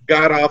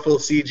god-awful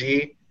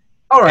CG,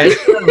 All right,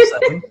 hold on a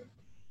second.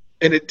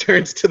 and it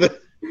turns to the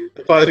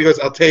father and he goes,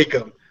 I'll take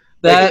him.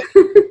 That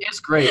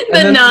is great. And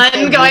The then-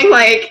 nun going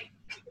like,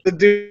 The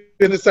dude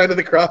in the sign of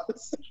the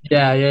cross.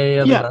 Yeah.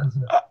 the Yeah.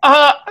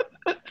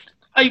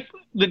 nun.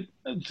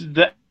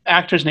 The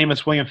actor's name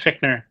is William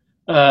Fichtner,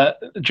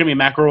 Jimmy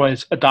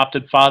McElroy's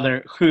adopted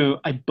father, who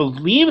I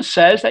believe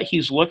says that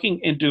he's looking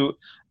into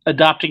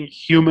adopting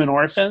human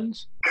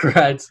orphans.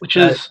 Correct. Which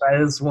is-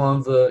 that is one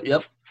of the.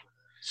 Yep.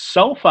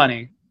 So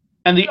funny.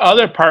 And the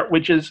other part,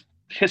 which is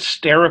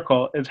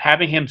hysterical, is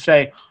having him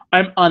say,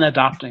 I'm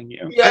unadopting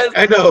you, Yes,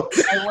 I know.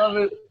 I love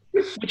it.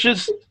 which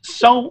is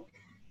so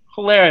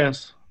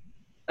hilarious.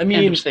 I End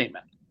mean, of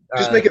statement.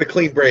 Just make it a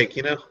clean break,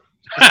 you know?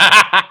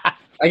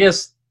 I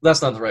guess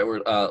that's not the right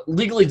word.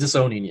 Legally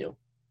disowning you.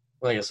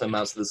 Well, I guess that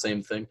amounts to the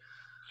same thing.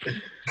 That's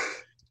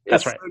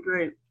It's right. So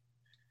great.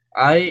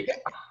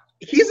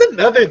 He's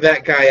another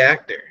that guy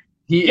actor.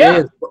 He Yeah.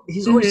 is.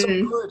 He's always so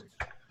Mhm. good.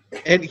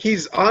 And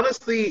he's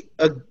honestly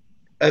a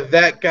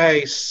that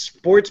guy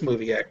sports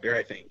movie actor,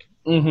 I think.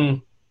 Mm-hmm.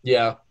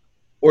 Yeah.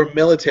 Or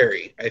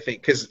military, I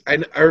think. Because I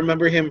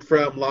remember him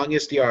from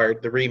Longest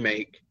Yard, the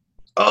remake.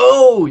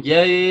 Oh,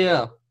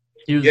 yeah.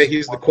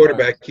 He's the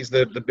quarterback. He's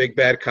the big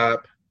bad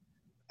cop.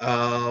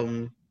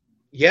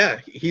 Yeah,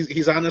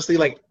 he's honestly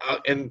like,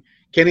 and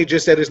Kenny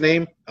just said his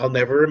name. I'll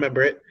never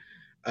remember it.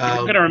 You're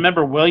going to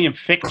remember William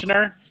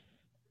Fichtner?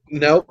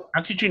 Nope.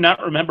 How could you not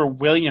remember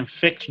William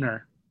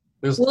Fichtner?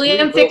 There's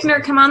William three-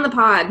 Fichtner, come on the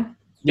pod.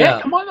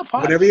 Yeah. Come on the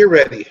pod. Whenever you're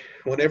ready.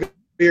 Whenever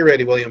you're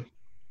ready, William.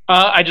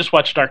 I just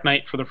watched Dark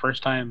Knight for the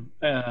first time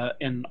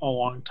in a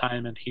long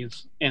time, and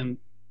he's in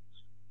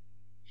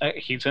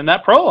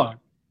that prologue.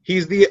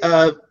 He's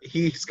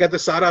got the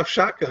sawed-off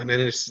shotgun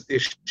and is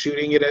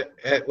shooting it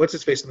at what's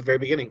his face at the very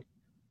beginning.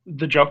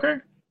 The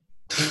Joker?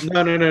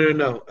 No.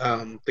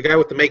 The guy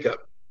with the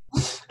makeup.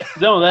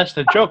 No, that's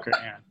the Joker,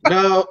 Aaron.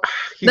 No,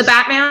 The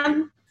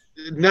Batman?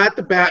 not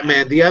the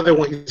Batman. The other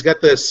one. He's got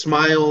the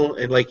smile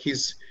and like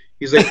he's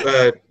like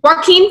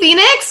Joaquin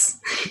Phoenix?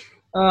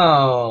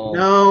 Oh.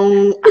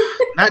 no,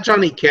 not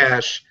Johnny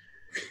Cash.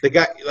 The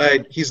guy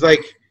he's like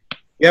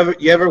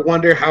you ever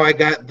wonder how I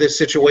got this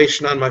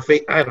situation on my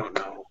face? I don't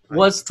know.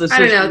 What's the I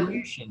don't know.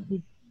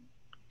 situation?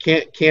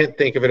 Can't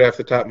think of it off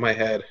the top of my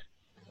head.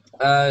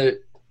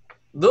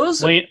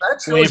 Those William that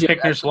trilogy I'd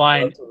Fichtner's actually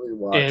line love to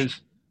rewatch.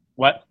 is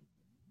what?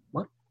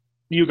 What?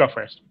 You go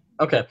first.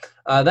 Okay.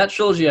 That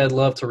trilogy I'd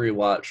love to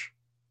rewatch.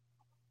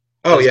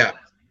 Oh yeah.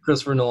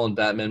 Christopher Nolan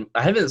Batman.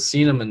 I haven't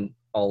seen him in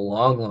a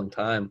long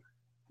time.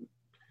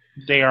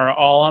 They are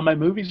all on my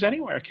Movies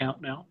Anywhere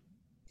account now.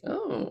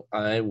 Oh,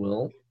 I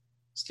will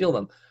steal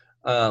them.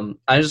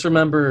 I just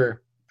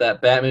remember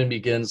that Batman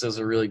Begins is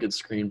a really good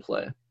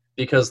screenplay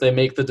because they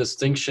make the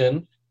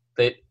distinction.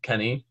 They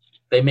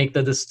make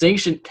the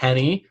distinction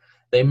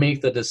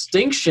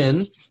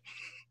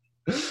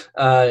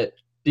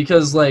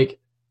because like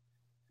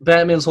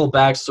Batman's whole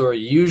backstory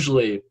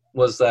usually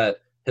was that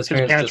his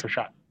parents were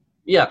shot.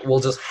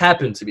 just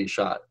happened to be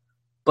shot.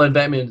 But in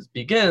Batman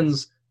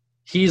Begins,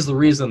 he's the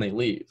reason they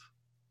leave.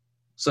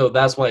 So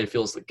that's why he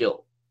feels the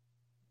guilt.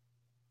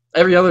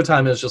 Every other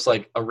time it's just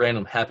like a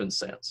random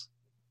happenstance.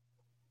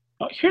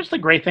 Oh, here's the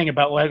great thing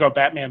about Lego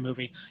Batman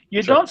movie.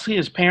 You Sure. don't see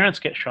his parents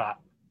get shot.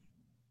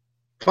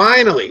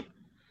 Finally.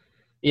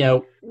 Yeah,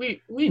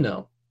 we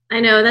know. I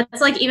know,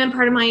 that's like even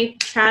part of my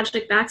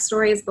tragic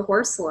backstory is the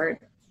Horse Lord.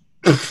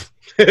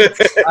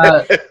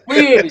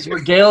 Please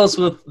regale us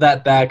with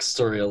that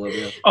backstory,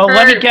 Olivia. Oh,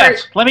 let me For-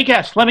 guess. Let me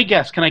guess.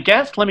 Can I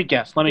guess? Let me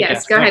guess.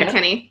 Yes, go ahead,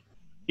 Kenny.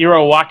 You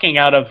were walking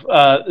out of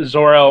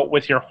Zorro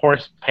with your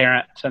horse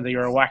parents, and you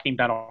were walking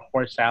down a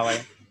horse alley,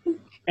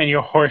 and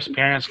your horse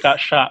parents got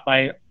shot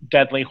by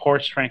deadly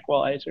horse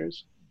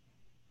tranquilizers.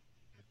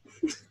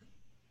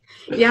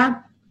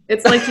 Yeah,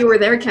 it's like you were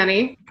there,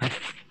 Kenny.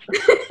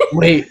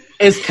 Wait,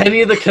 is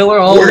Kenny the killer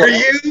all Were along?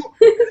 you?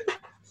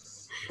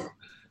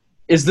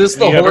 Is this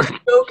the Have you horse ever-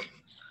 joke?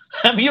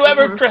 Have you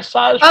ever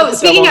dressaged? Oh, with the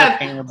speaking devil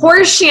of in the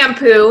horse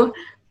shampoo,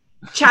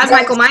 Chaz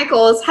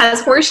Michaels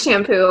has horse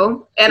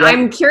shampoo, and Yep.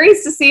 I'm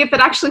curious to see if it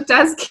actually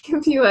does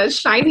give you a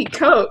shiny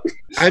coat.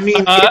 I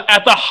mean,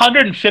 At the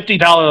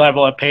 $150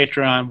 level at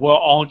Patreon, we'll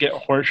all get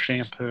horse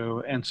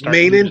shampoo and start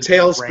mane using and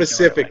tail it regularly.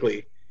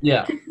 specifically,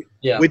 Yeah.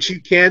 which you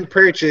can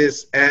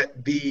purchase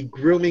at the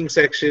grooming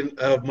section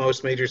of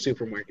most major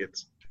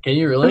supermarkets. Can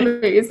you really?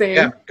 Amazing.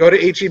 Yeah, go to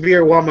HEB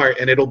or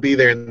Walmart and it'll be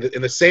there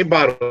in the same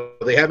bottle.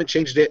 They haven't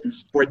changed it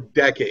for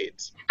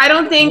decades. I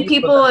don't think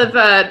people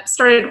have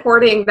started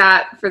hoarding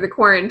that for the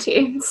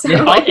quarantine. So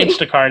Yeah, I'll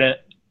Instacart it.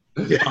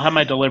 Yeah. I'll have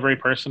my delivery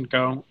person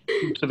go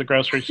to the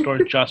grocery store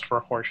just for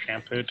horse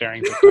shampoo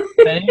during the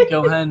time. Penny,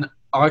 go ahead and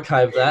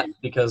archive that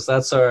because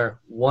that's our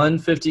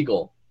 150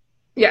 goal.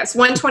 yes,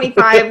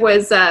 125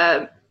 was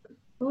what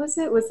was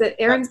it? Was it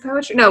Aaron's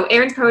Poetry? No,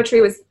 Aaron's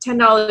Poetry was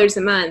 $10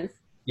 a month.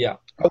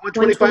 Oh,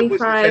 125 was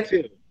the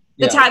tattoo.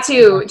 The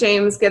tattoo,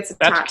 James gets a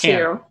That's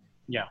tattoo.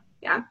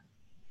 canon.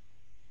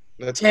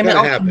 That's Damn it, gotta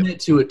I'll happen. commit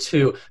to it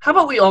too. How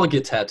about we all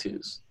get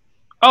tattoos?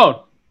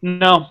 Oh,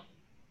 no.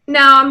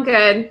 No, I'm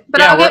good. But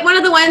Yeah, I'll get one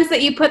of the ones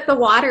that you put the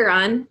water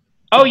on.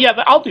 Oh, yeah,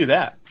 I'll do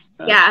that.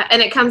 Yeah,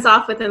 and it comes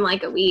off within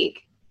like a week.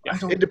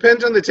 It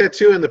depends on the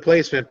tattoo and the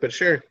placement, but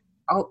sure.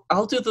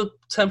 I'll do the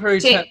temporary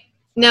James,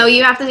 no,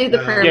 you have to do the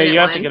Yeah, permanent Yeah, you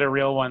have one. to get a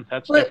real one.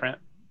 That's What? different.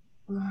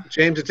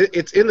 James,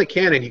 it's in the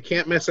canon. You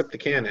can't mess up the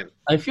canon.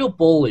 I feel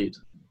bullied.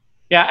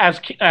 Yeah,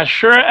 as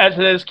sure as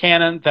it is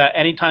canon that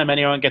anytime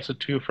anyone gets a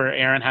twofer,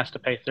 Aaron has to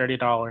pay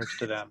 $30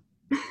 to them.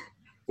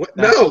 What?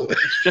 No.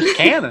 It's just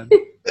canon.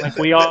 Like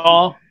we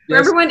all.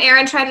 Remember when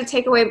Aaron tried to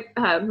take away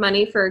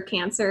money for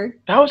cancer?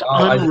 That was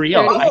I-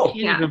 unreal. I Oh, can't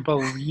yeah. even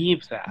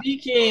believe that.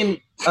 Speaking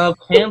of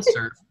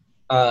cancer,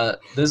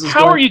 this is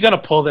How are you going to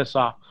pull this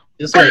off?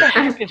 This is What the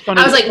heck is going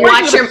I was like,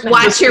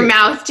 watch your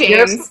mouth,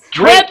 James.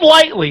 Tread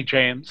lightly,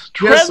 James.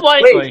 Tread Yes,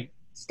 lightly. wait.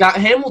 Scott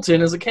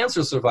Hamilton is a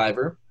cancer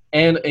survivor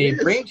and a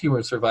Yes. brain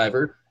tumor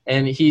survivor,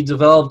 and he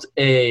developed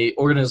a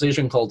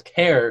organization called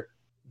CARE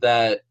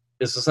that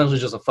is essentially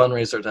just a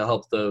fundraiser to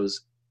help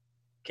those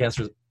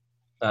cancer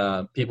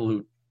people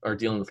who are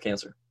dealing with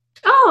cancer.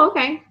 Oh,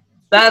 okay.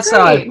 That's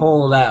how I Great.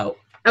 pull it out.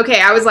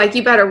 Okay, I was like,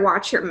 you better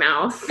watch your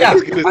mouth. Yeah, I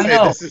was gonna I say,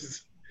 know.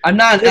 I'm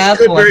not an this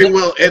asshole. could very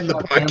well end the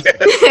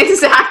podcast.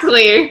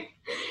 Exactly.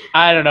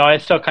 I don't know. I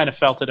still kind of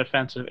felt it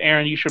offensive.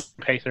 Aaron, you should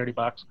pay $30.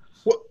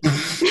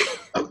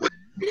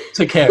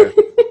 To CARE.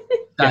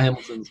 Scott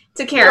Hamilton's.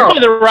 To care. Play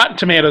the Rotten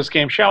Tomatoes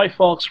game, shall we,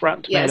 folks?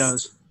 Rotten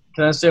Tomatoes. Yes.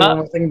 Can I say one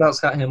more thing about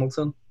Scott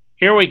Hamilton?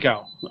 Here we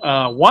go.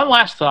 One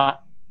last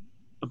thought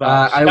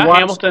about I Scott watched-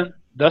 Hamilton,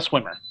 the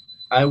swimmer.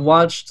 I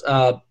watched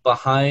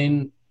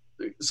behind.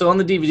 So on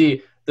the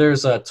DVD,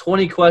 there's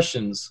 20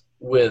 questions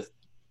with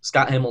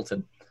Scott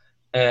Hamilton,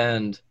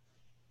 and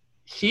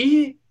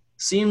he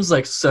seems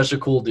like such a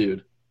cool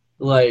dude.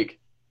 Like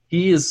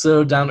he is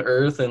so down to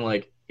earth, and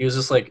like he was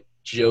just like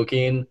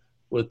joking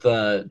with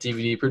the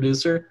DVD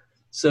producer.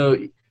 So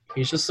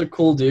he's just a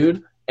cool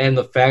dude, and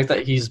the fact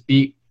that he's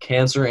beat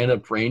cancer and a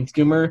brain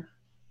tumor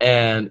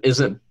and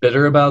isn't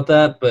bitter about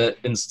that, but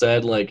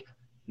instead like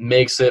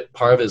makes it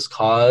part of his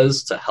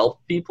cause to help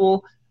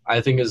people,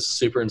 I think is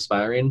super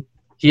inspiring.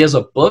 He has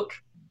a book,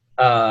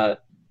 I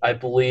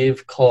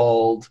believe,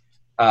 called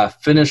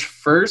Finish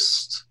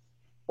First.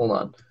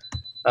 Hold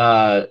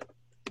on.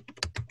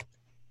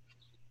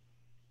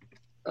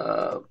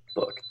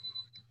 Book.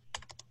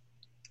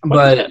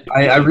 But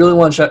I really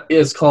want to check.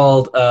 It's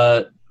called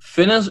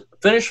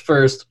Finish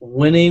First,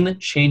 Winning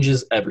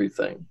Changes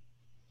Everything.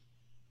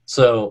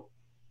 So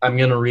I'm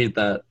going to read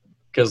that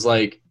because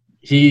like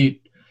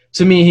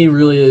to me, he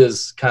really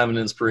is kind of an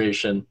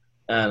inspiration,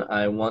 and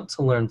I want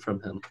to learn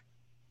from him.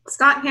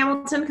 Scott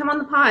Hamilton, come on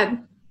the pod.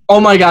 Oh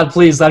my God,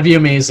 please. That'd be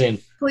amazing.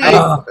 Please.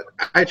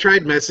 I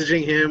tried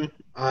messaging him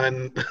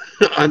on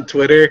on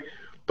Twitter,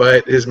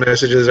 but his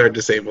messages are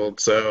disabled.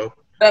 So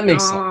That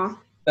makes sense. Aw.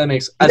 That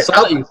makes I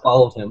saw that you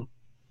followed him.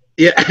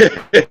 yeah,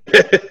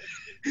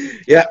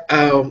 yeah.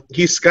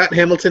 He's Scott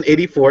Hamilton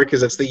 84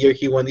 because that's the year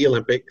he won the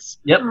Olympics.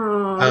 Yep.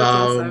 Oh, that's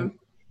awesome.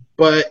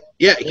 But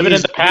yeah, Living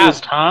in the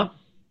past, huh?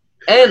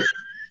 And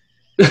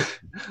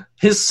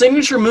his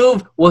signature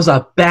move was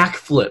a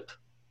backflip.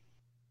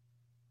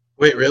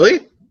 Wait,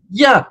 really?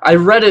 Yeah, I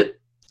read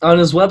it on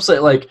his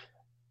website. Like,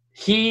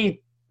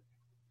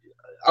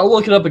 I'll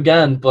look it up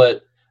again,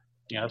 but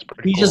Yeah, that's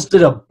pretty he cool. just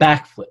did a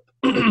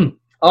backflip.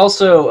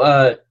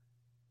 Also,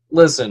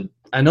 listen,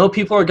 I know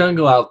people are going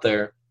to go out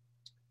there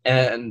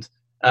and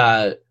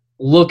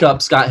look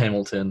up Scott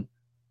Hamilton,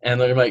 and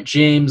they're like,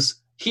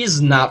 James, he's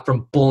not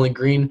from Bowling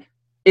Green.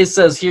 It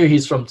says here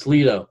he's from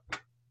Toledo.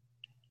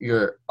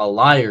 You're a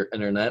liar,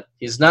 Internet.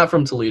 He's not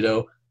from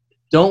Toledo.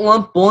 Don't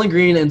lump Bowling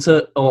Green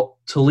into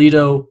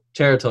Toledo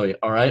territory,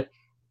 all right?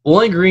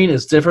 Bowling Green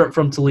is different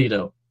from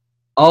Toledo.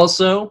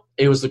 Also,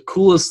 it was the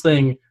coolest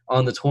thing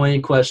on the 20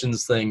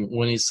 questions thing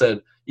when he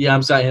said, yeah,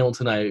 I'm Scott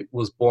Hamilton. I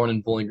was born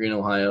in Bowling Green,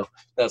 Ohio.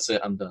 That's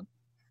it. I'm done.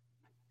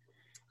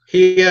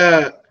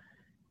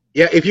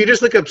 Yeah, if you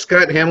just look up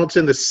Scott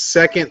Hamilton, the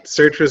second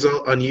search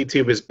result on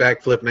YouTube is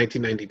backflip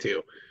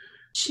 1992.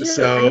 Shit,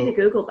 So- I need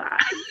to Google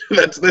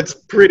that. That's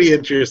pretty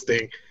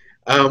interesting.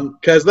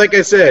 Because, like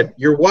I said,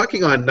 you're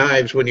walking on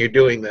knives when you're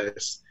doing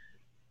this.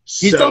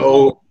 He's done-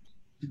 So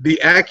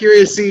the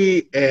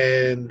accuracy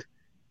and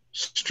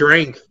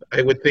strength,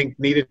 I would think,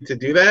 needed to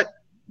do that.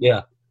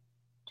 Yeah.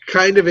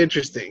 Kind of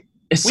interesting.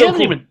 It's We so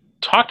haven't cool. even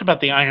talked about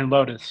the Iron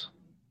Lotus.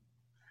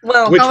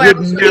 Well, Which would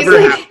he's never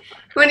like- happen.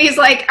 When he's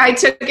like, I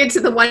took it to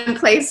the one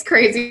place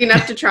crazy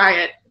enough to try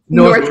it.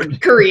 North North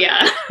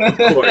Korea. Of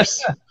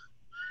course.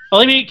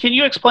 Olivia, can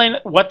you explain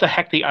what the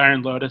heck the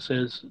Iron Lotus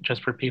is,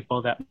 just for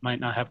people that might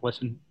not have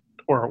listened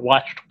or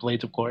watched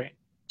Blades of Glory?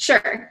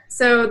 Sure.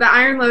 So the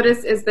Iron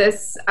Lotus is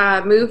this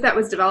move that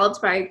was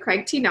developed by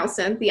Craig T.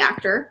 Nelson, the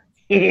actor,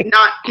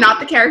 not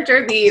the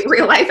character, the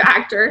real life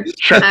actor.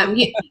 Sure.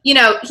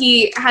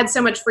 He had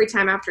so much free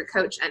time after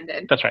Coach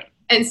ended. That's right.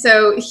 And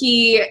so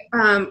he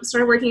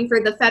started working for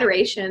the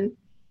Federation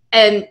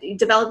and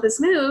developed this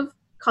move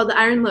called the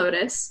Iron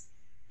Lotus.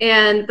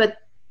 But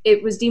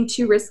it was deemed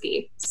too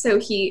risky. So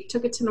he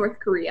took it to North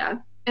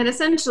Korea. And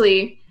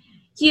essentially,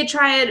 he had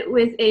tried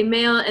with a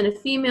male and a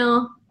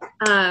female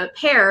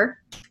pair.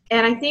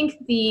 And I think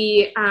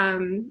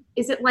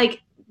is it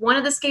like one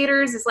of the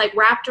skaters is like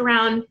wrapped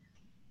around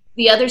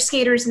the other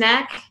skater's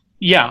neck?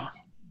 Yeah.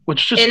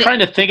 Which just trying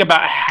to think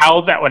about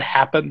how that would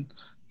happen.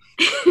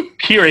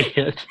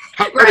 Period.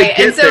 Right.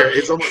 And so, there,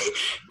 it's almost...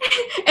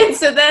 and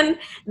so then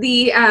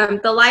the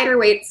lighter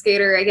weight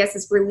skater, I guess,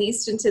 is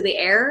released into the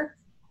air.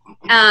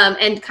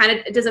 And kind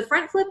of does a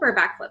front flip or a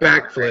back flip?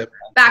 Back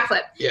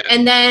flip. Yeah.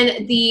 And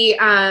then the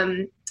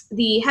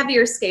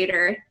heavier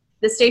skater,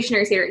 the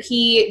stationary skater,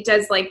 he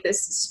does like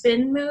this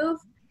spin move.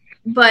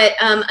 But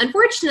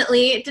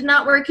unfortunately, it did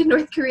not work in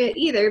North Korea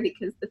either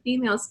because the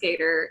female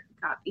skater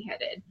got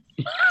beheaded.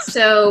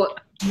 So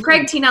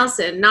Craig T.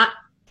 Nelson, not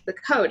the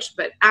coach,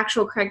 but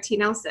actual Craig T.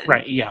 Nelson.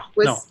 Right, yeah.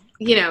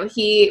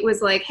 He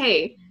was like,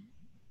 hey,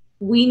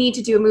 we need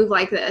to do a move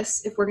like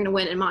this if we're going to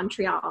win in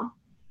Montreal.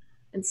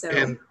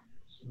 And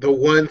the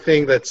one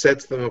thing that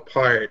sets them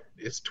apart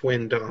is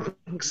twin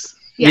dongs.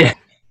 Yeah.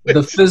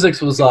 The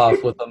physics was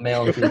off with the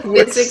male and female.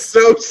 It's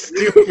so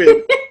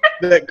stupid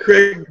that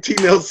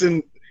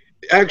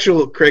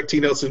actual Craig T.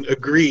 Nelson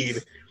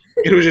agreed.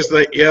 It was just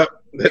like, yep,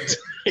 that's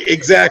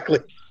exactly.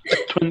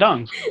 Twin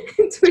dongs.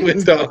 Twin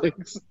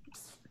dongs.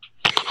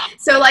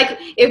 So, like,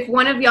 if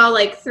one of y'all,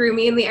 like, threw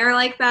me in the air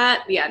like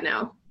that,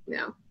 no.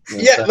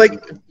 Yeah, like,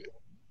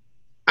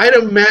 I'd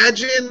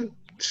imagine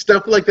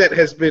stuff like that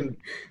has been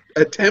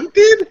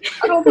attempted.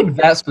 I don't think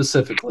that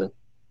specifically.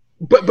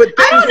 But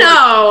I don't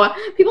know.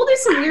 People do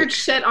some weird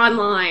shit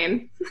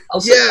online.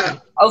 I'll say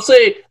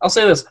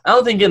this. I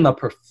don't think in the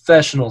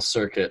professional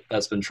circuit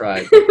that's been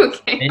tried.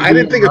 Okay. Maybe I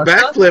didn't think a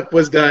Russia? backflip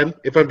was done,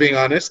 if I'm being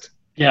honest.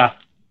 Yeah.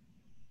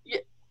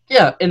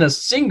 Yeah, in a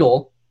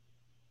single,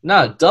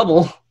 not a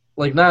double,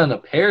 like not in a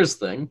pairs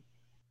thing.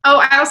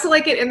 Oh, I also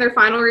like it in their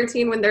final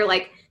routine when they're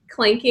like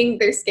clanking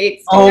their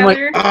skates Oh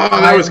together.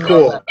 Oh, that was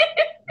cool.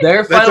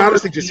 Their That's final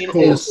honestly just routine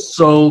cool. is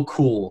so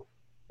cool.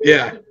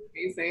 Yeah.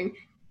 Amazing.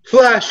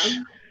 Flash.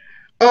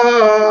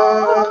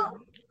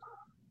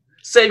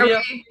 Savior.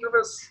 Okay.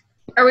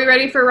 Are we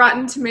ready for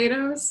Rotten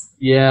Tomatoes?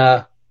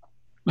 Yeah.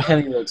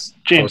 Penny looks.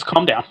 James,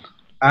 calm down.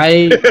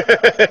 I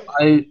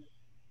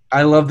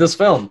love this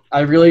film.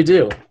 I really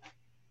do.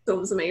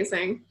 Film's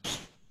amazing.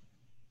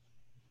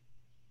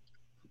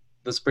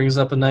 This brings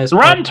up a nice. The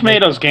Rotten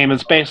Tomatoes game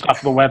is based off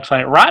of the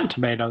website Rotten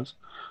Tomatoes,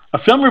 a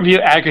film review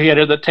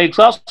aggregator that takes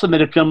all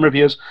submitted film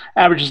reviews,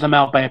 averages them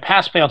out by a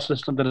pass-fail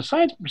system that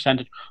assigns a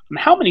percentage on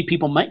how many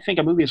people might think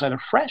a movie is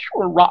either fresh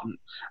or rotten.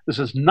 This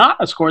is not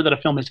a score that a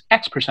film is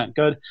X%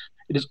 good.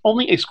 It is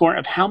only a score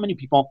of how many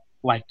people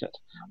liked it.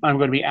 I'm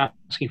going to be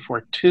asking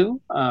for two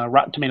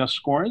Rotten Tomatoes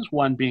scores,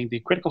 one being the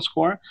critical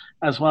score,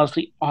 as well as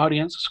the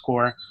audience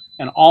score,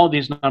 and all of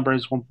these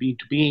numbers will be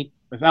to be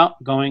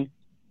without going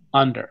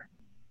under.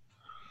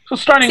 So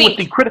starting with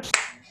the critical...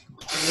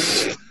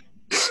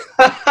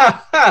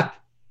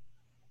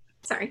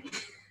 Sorry.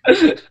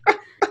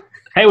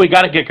 Hey, we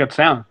got to get good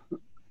sound.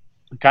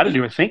 We got to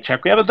do a sync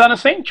check. We haven't done a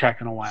sync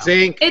check in a while.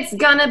 Sync. It's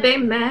gonna be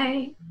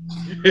May.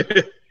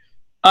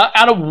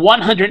 Out of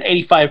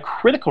 185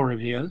 critical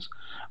reviews,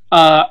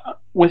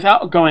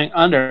 without going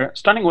under,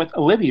 starting with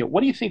Olivia,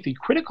 what do you think the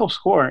critical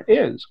score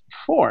is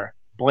for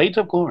Blades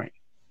of Glory?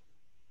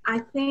 I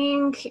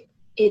think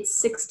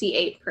it's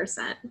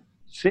 68%.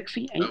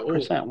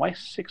 68%. Why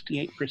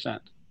 68%?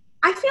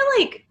 I feel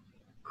like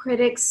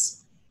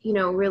critics,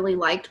 really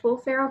liked Will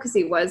Ferrell because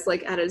he was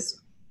like at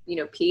his,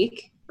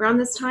 peak around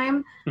this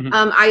time. Mhm.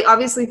 I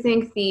obviously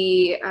think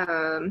the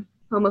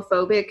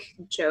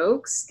homophobic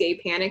jokes, gay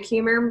panic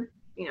humor,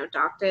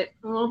 docked it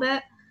a little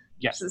bit.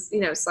 Yes. Just,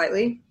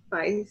 slightly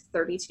by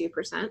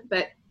 32%.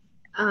 But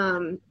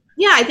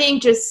I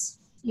think just,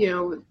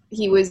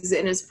 he was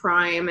in his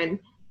prime and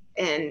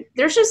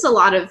there's just a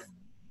lot of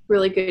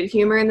really good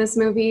humor in this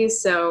movie.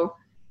 So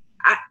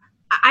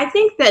I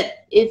think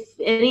that if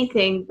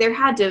anything, they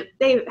had to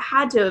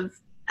have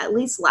at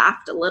least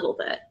laughed a little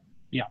bit.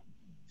 Yeah.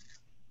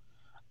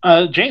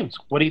 James,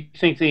 what do you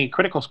think the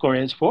critical score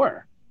is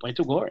for Blades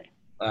of Glory?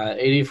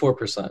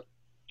 84%.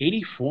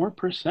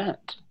 84%.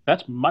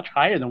 That's much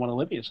higher than what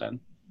Olivia said.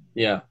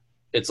 Yeah.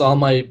 It's all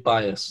my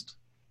biased.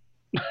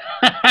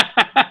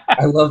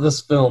 I love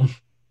this film.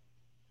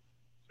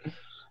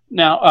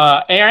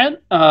 Now, Aaron,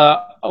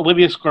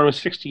 Olivia's score was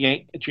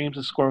 68.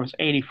 James's score was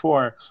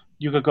 84.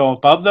 You could go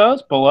above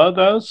those, below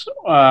those,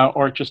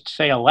 or just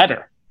say a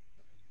letter.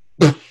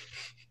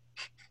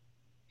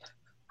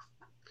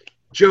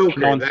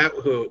 Joker, that's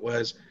who it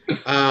was.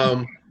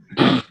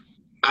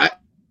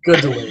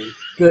 Good delivery.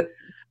 Good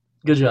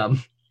job.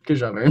 Good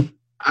job, Aaron.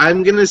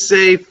 I'm gonna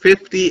say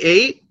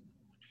 58.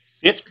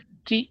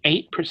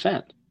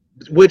 58%.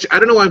 Which I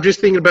don't know. I'm just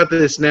thinking about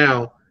this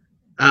now.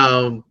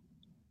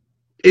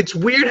 It's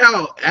weird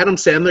how Adam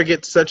Sandler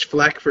gets such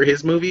flack for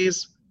his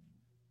movies,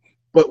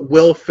 but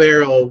Will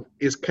Ferrell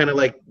is kind of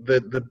like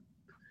the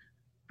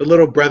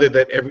little brother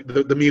that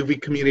the movie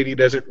community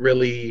doesn't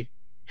really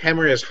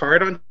hammer as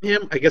hard on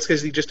him. I guess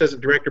because he just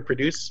doesn't direct or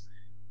produce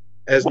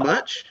as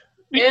much.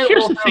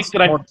 Here's the thing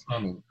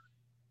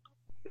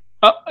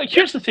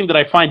here's the thing that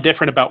I find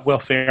different about Will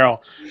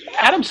Ferrell.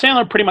 Adam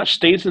Sandler pretty much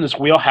stays in his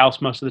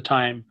wheelhouse most of the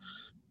time,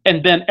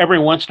 and then every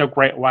once in a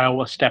great while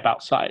will step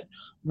outside.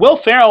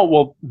 Will Ferrell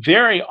will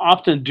very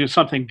often do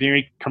something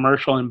very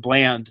commercial and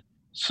bland,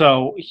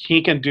 so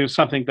he can do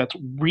something that's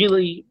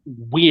really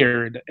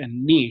weird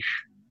and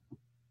niche.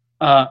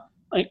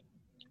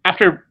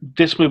 After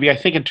this movie, I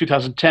think in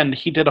 2010,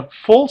 he did a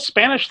full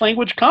Spanish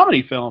language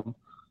comedy film.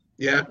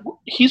 Yeah.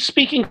 He's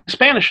speaking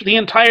Spanish the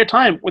entire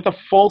time with a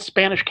full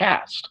Spanish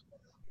cast,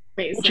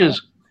 which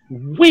is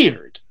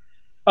weird.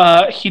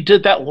 He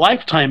did that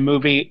Lifetime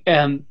movie,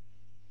 and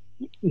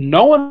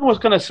no one was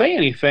going to say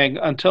anything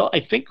until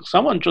I think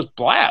someone just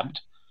blabbed.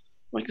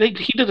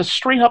 He did a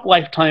straight-up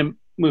Lifetime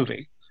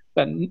movie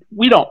that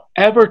we don't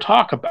ever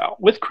talk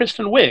about with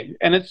Kristen Wiig,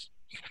 and it's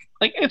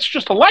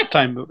just a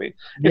Lifetime movie.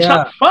 It's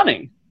not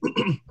funny.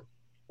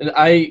 And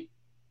I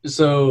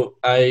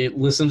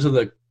listened to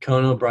the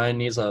Conan O'Brien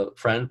Needs a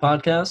Friend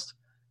podcast,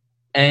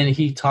 and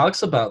he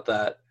talks about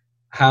that,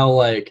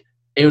 how it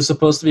was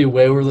supposed to be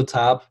way over the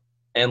top,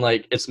 and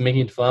it's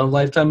making fun of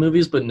Lifetime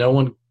movies, but no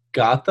one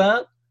got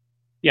that.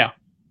 Yeah.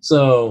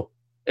 So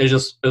it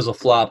was a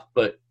flop,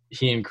 but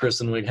he and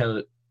Kristen Wiig had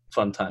a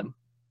fun time.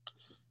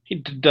 He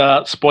did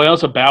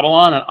Spoils of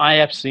Babylon and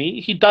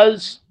IFC. He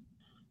does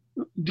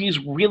these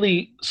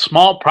really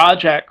small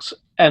projects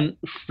and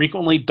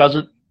frequently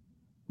doesn't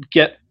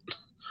get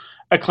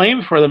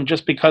acclaim for them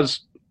just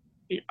because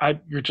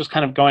you're just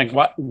kind of going,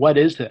 what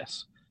is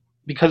this?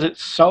 Because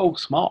it's so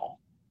small.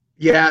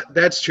 Yeah,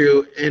 that's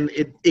true. And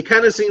it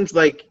kind of seems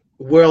like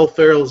Will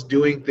Ferrell's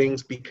doing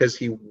things because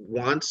he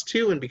wants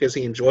to and because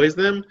he enjoys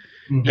them,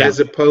 as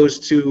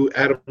opposed to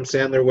Adam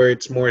Sandler, where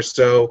it's more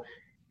so,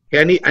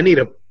 hey, I need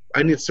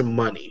some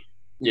money.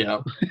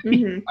 Yeah.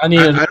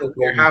 I don't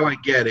care how I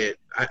get it.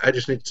 I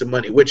just need some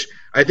money, which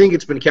I think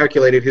it's been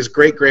calculated. His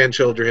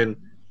great-grandchildren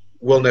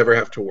will never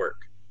have to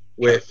work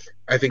with,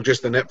 I think,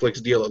 just the Netflix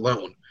deal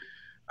alone.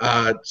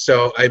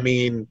 So, I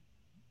mean,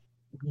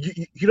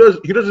 he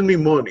doesn't need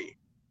money.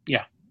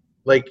 Yeah.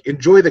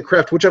 Enjoy the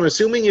craft, which I'm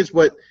assuming is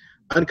what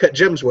Uncut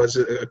Gems was,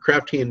 a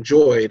craft he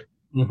enjoyed.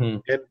 Mm-hmm.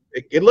 And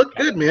it looked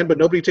good, man, but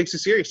nobody takes it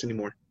serious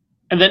anymore.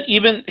 And then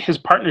even his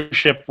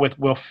partnership with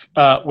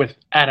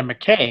Adam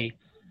McKay,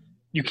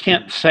 you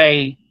can't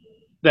say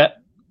that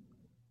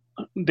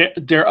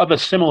they're of a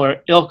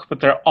similar ilk, but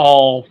they're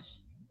all,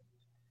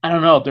 I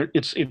don't know,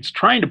 it's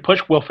trying to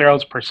push Will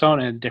Ferrell's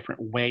persona in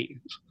different ways.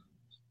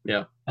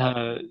 Yeah.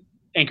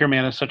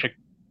 Anchorman is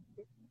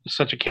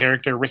such a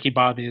character. Ricky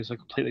Bobby is a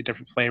completely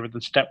different flavor.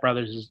 The Step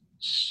Brothers is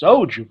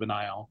so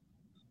juvenile.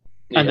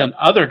 Yeah. And then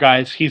other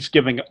guys, he's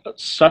giving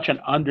such an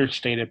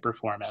understated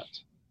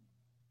performance.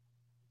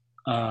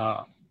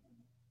 And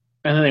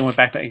then they went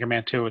back to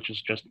Anchorman 2, which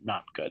is just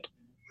not good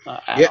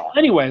at all.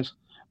 Anyways,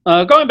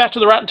 going back to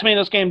the Rotten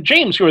Tomatoes game,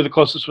 James, you were the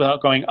closest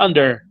without going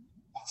under.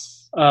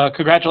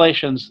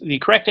 Congratulations. The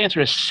correct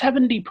answer is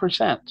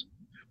 70%.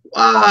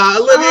 Wow,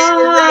 Olivia,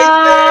 you're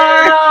right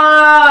there.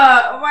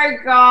 Oh my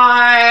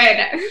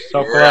God.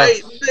 So close.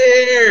 Right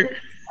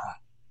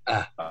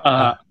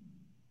there.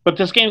 But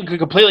this game could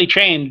completely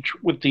change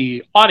with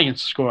the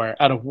audience score.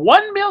 Out of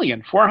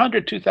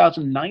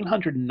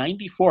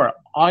 1,402,994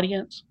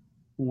 audience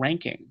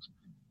rankings.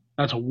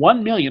 That's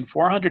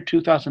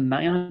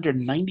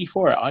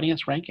 1,402,994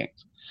 audience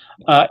rankings.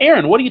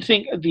 Aaron, what do you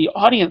think the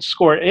audience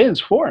score is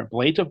for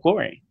Blades of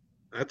Glory?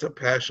 That's a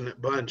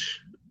passionate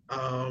bunch.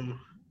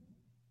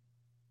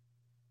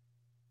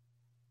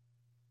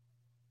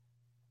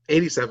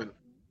 87.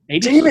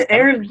 Damn it,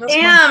 Aaron.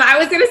 Damn, I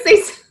was going to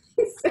say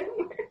something.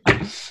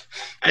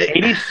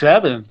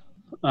 87.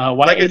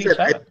 Why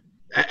 87?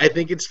 I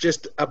think it's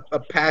just a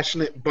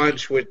passionate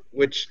bunch,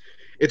 which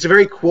it's a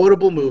very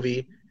quotable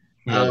movie.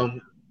 Yeah.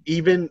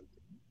 Even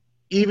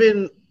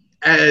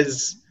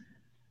as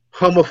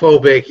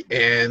homophobic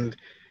and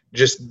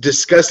just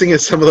disgusting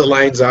as some of the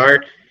lines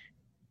are,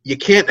 you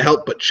can't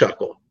help but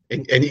chuckle,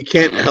 and you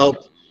can't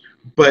help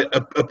but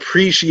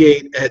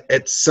appreciate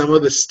at some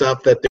of the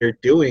stuff that they're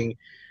doing,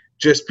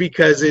 just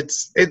because it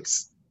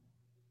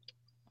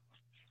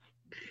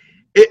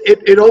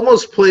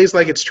almost plays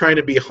like it's trying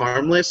to be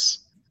harmless.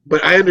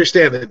 But I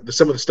understand that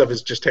some of the stuff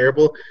is just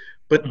terrible,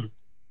 but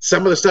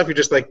some of the stuff you're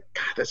just like,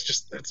 God, that's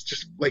just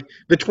like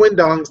the Twin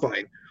Dongs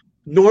line.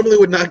 Normally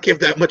would not give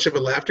that much of a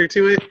laughter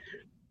to it,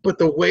 but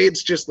the way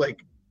it's just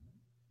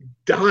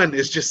done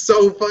is just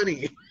so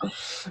funny.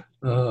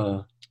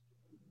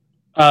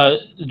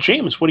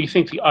 James, what do you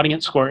think the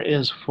audience score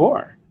is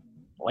for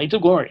Blades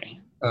of Glory?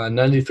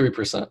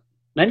 93%.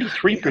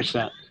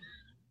 93%.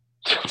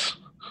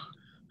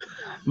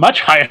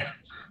 Much higher.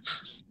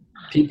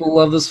 People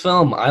love this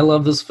film. I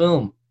love this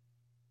film.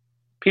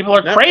 People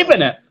are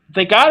craving it.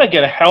 They gotta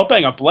get a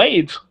helping of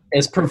Blades.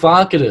 It's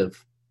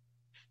provocative.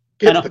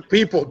 Get the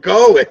people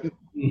going.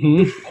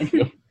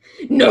 Mm-hmm.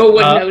 No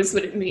one knows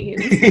what it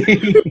means.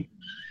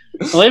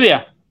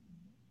 Olivia.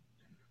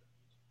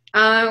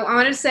 I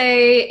want to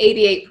say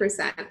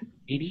 88%.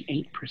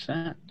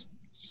 88%.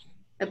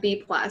 A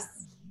B plus.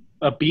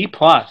 A B+.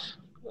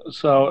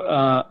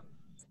 So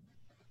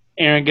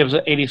Aaron gives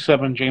it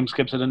 87, James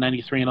gives it a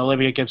 93, and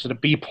Olivia gives it a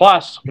B+,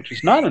 which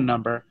is not a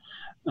number.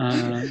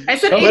 I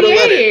said so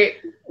 88.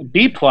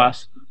 B+.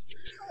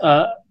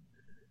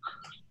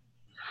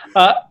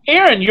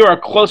 Aaron, you are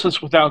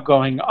closest without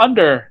going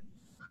under.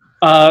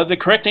 The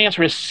correct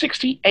answer is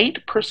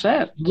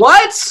 68%.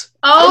 What?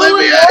 Oh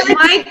Olivia!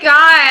 my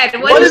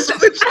God! What is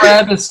this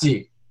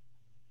travesty?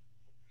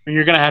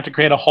 You're going to have to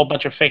create a whole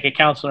bunch of fake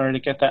accounts in order to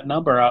get that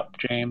number up,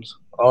 James.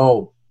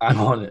 Oh,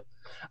 I'm on it.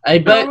 I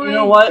bet, Oh you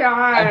know my what? God.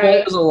 I bet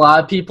there's a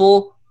lot of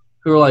people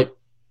who are like,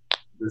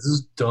 this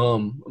is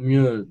dumb. I'm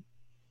going to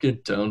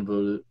get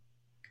downvoted.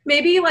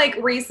 Maybe like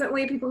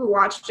recently, people who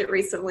watched it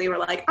recently were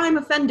like, "I'm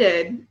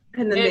offended,"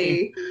 and then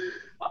they.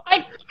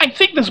 I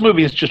think this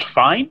movie is just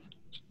fine.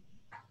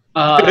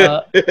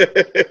 I'm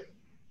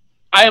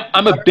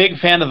a big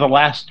fan of the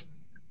last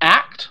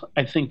act.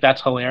 I think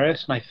that's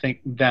hilarious, and I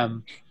think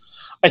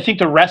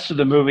the rest of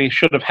the movie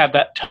should have had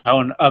that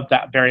tone of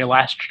that very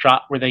last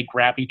shot where they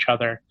grab each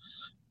other.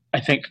 I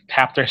think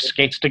tap their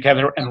skates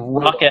together and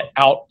rocket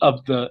out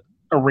of the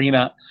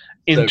arena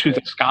into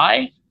the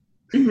sky.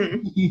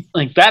 Mm-hmm.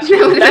 Like that's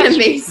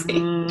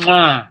amazing.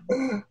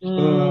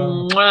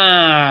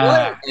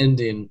 What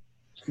ending?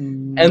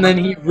 And then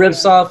he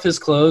rips off his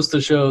clothes to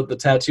show the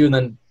tattoo, and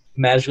then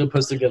magically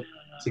puts it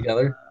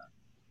together.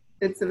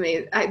 It's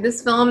amazing.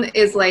 This film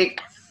is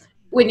like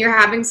when you're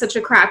having such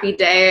a crappy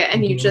day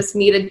and you just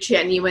need a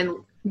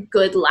genuine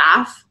good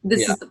laugh.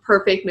 This is the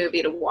perfect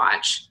movie to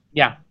watch.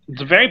 Yeah,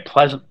 it's a very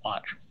pleasant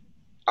watch.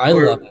 I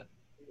love it.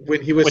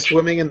 When he was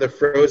swimming in the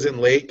frozen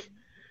lake,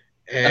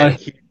 and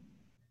he,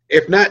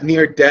 if not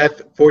near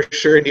death, for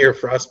sure near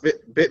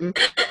frostbitten,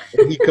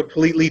 and he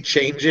completely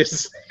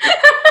changes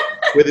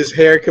with his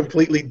hair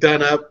completely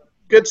done up.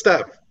 Good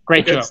stuff.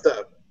 Great Good joke.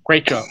 stuff.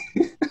 Great joke.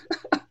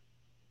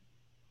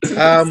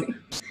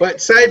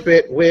 But side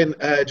bit, when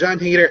John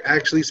Hader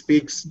actually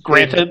speaks...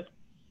 Granted.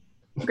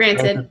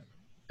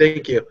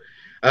 Thank you.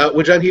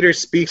 When John Hader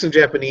speaks in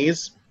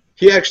Japanese,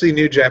 he actually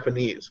knew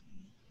Japanese.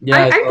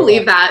 Yeah, I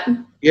believe that.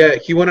 Yeah,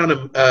 he went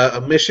on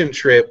a mission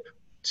trip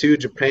to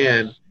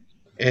Japan,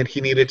 and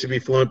he needed to be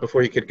fluent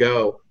before he could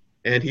go.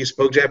 And he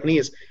spoke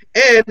Japanese.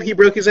 And he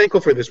broke his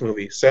ankle for this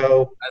movie.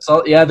 So I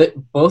saw. Yeah,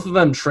 both of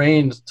them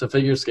trained to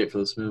figure skate for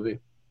this movie.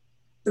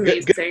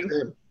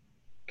 Amazing.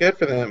 Good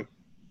for them.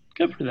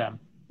 Good for them.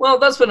 Well,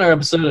 that's been our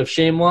episode of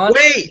Shame Watch.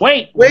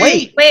 Wait.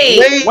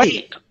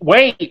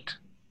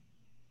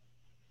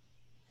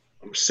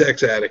 I'm a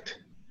sex addict.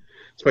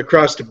 It's my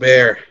cross to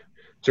bear.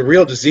 It's a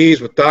real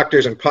disease with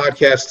doctors and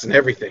podcasts and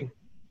everything.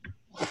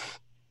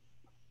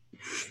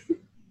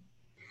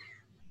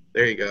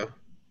 There you go.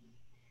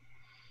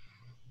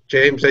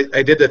 James,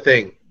 I did the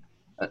thing.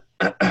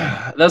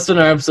 That's been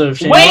our episode of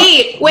Shame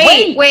Watch.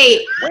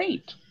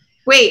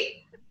 Wait.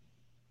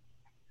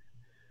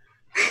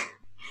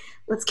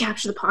 Let's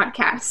capture the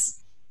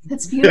podcast.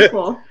 That's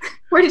beautiful.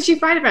 Where did you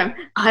find it from?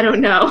 I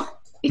don't know.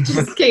 It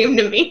just came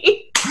to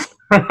me.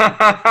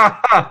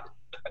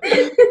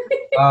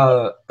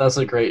 That's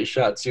a great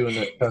shot too in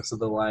the cuts of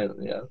the line.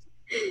 Yeah.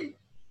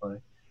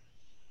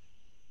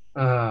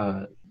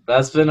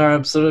 That's been our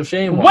episode of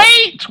Shame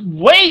Watch.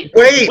 Wait.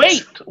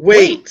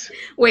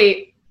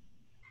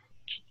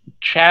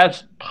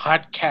 Chaz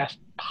podcasts.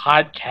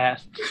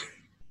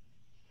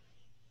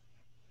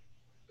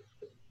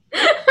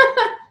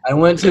 I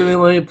went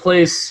to a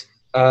place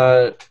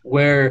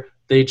where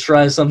they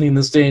try something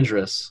this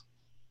dangerous.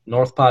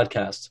 North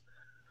Podcast.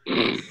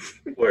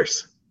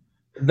 Worse.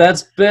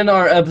 That's been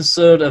our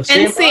episode of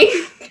Shame Watch.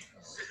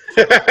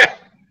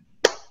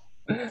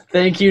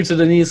 Thank you to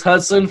Denise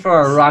Hudson for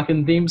our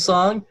rockin' theme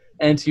song,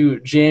 and to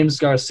James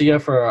Garcia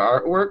for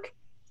our artwork.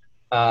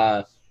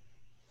 I'm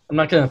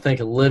not going to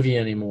thank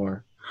Olivia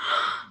anymore.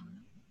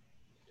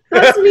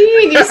 That's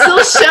mean. You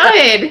still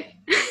should.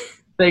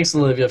 Thanks,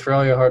 Olivia, for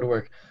all your hard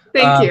work.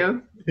 Thank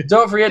you.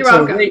 Don't forget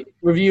to rate,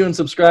 review, and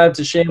subscribe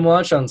to Shame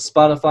Watch on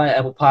Spotify,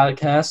 Apple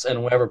Podcasts,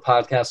 and wherever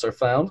podcasts are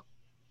found.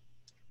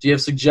 Do you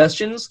have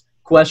suggestions,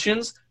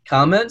 questions,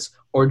 comments,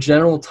 or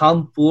general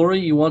tomfoolery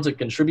you want to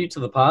contribute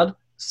to the pod?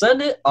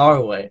 Send it our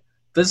way.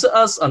 Visit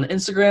us on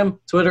Instagram,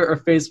 Twitter, or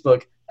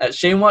Facebook at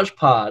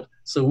ShameWatchPod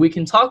so we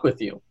can talk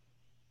with you.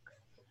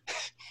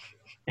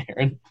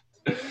 Aaron.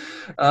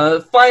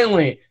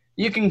 Finally,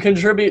 you can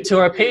contribute to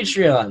our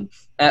Patreon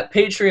at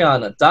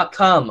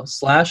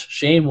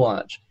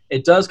patreon.com/ShameWatch.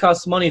 It does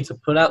cost money to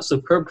put out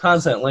superb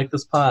content like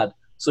this pod,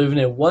 so even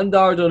a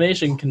 $1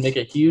 donation can make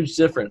a huge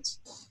difference.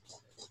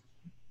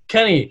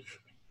 Kenny,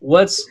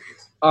 what's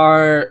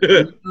our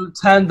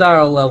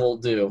 $10 level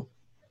do?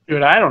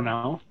 Dude, I don't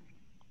know.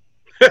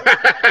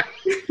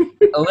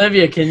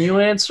 Olivia, can you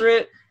answer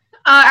it?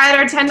 At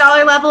our $10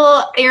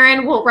 level,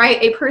 Aaron will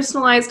write a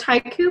personalized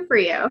haiku for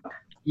you.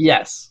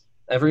 Yes,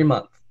 every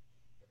month.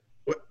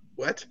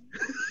 What?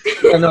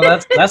 Yeah, no,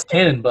 that's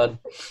canon, bud.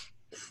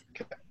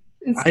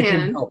 It's I can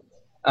canon. help.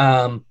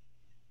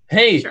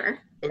 Hey, Sure.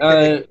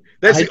 Okay.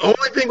 That's the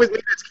only thing with me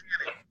that's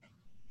canon.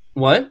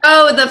 what?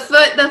 Oh, the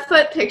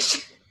foot picture.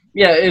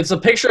 Yeah, it's a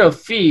picture of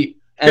feet,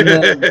 and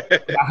then a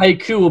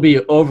haiku will be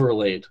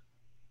overlaid.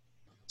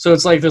 So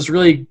it's like this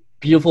really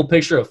beautiful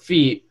picture of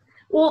feet,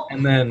 Well,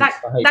 and then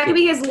that a haiku. could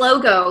be his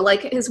logo,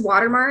 like his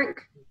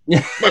watermark.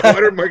 Yeah. My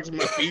watermark's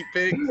my feet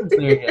pic.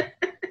 There you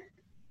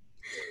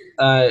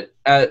go.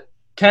 At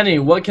Kenny,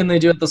 what can they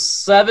do at the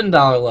 $7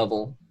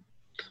 level?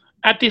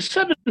 At the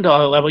 $7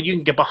 level, you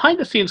can get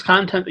behind-the-scenes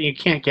content that you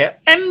can't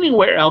get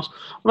anywhere else,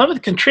 along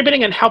with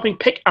contributing and helping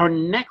pick our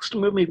next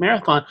movie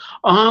marathon,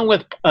 along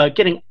with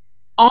getting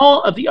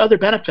all of the other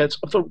benefits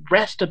of the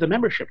rest of the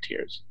membership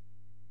tiers.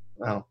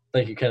 Oh,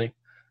 thank you, Kenny.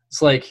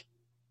 It's like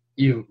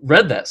you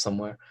read that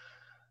somewhere.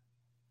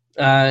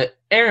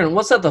 Aaron,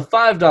 what's at the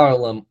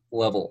 $5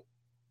 level?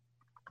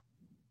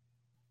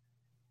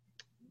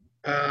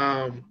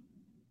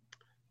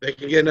 They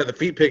can get another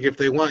feet pick if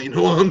they want. You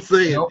know what I'm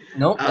saying?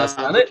 Nope, that's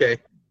not it. Okay.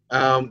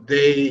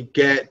 They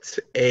get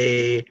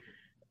a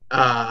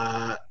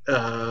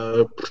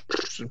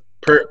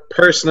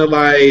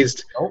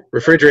personalized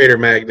refrigerator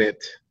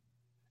magnet.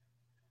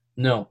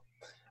 No.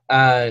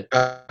 Uh,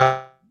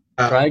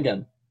 Try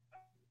again.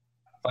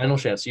 Final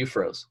chance. You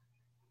froze.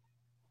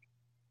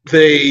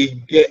 They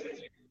get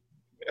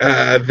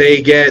a.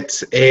 They get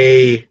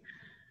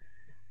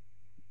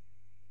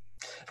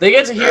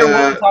to hear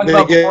what we talk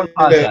about before the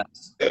podcast.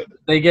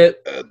 They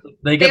get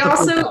They the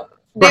also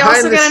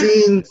behind the get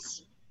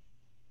scenes.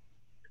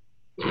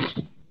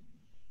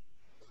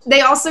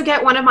 they also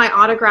get one of my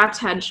autographed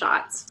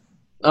headshots.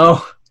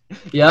 Oh,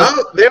 yeah.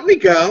 Oh, there we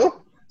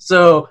go.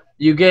 So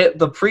you get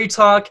the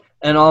pre-talk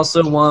and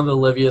also one of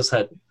Olivia's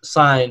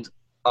signed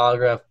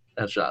autographed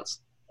headshots.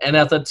 And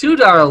at the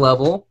 $2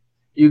 level,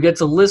 you get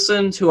to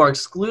listen to our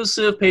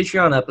exclusive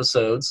Patreon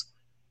episodes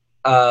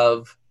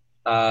of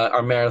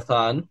our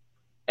marathon,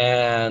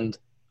 and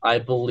I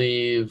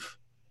believe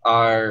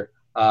our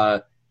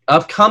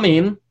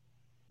upcoming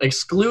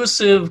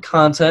exclusive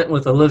content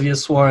with Olivia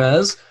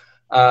Suarez.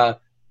 That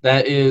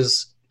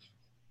is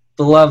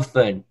The Love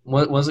Thing.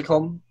 What was it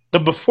called? The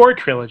Before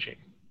trilogy.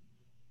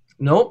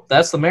 Nope,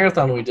 that's the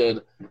marathon we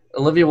did.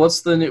 Olivia,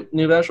 what's the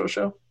new Bachelor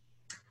show?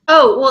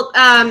 Oh,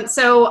 well,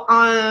 so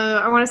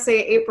I want to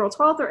say April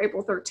 12th or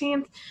April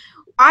 13th,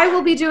 I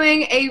will be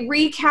doing a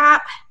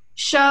recap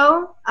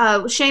show,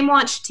 Shame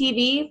Watch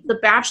TV, The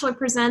Bachelor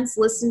Presents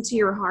Listen to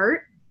Your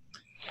Heart.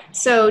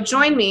 So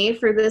join me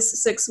for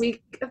this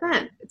 6-week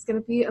event. It's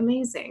going to be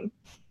amazing.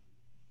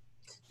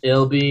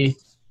 It'll be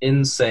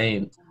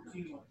insane.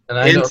 And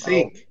I In know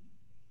sync.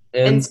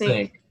 in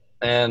sync.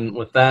 And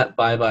with that,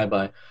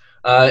 bye.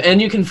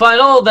 And you can find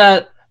all of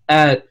that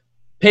at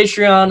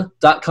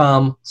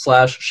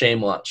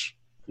patreon.com/shamewatch.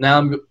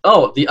 Now,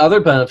 the other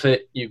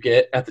benefit you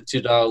get at the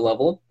 $2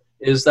 level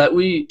is that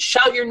we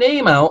shout your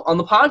name out on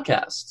the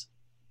podcast.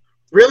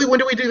 Really? When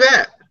do we do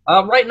that?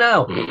 Right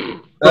now.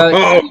 Kenny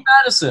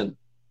Madison.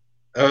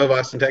 Of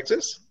Austin,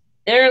 Texas.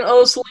 Aaron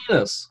O.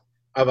 Salinas.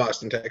 Of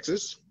Austin,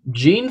 Texas.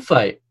 Gene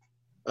Fight.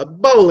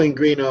 Of Bowling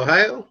Green,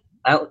 Ohio.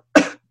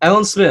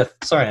 Alan Smith.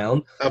 Sorry,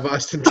 Alan. Of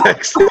Austin,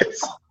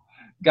 Texas.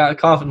 Got a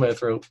cough in my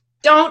throat.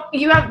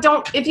 If you have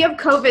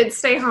COVID,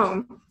 stay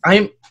home.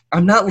 I'm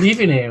not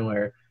leaving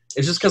anywhere.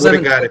 It's just because Swear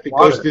I'm to God, if it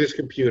goes through this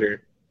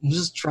computer.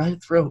 Just dry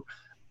throat.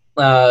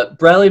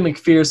 Bradley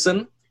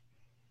McPherson.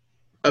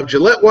 Of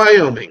Gillette,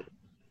 Wyoming.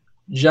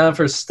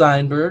 Jennifer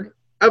Steinberg.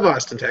 Of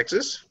Austin,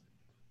 Texas.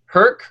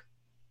 Herc.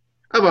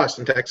 Of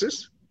Austin,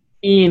 Texas.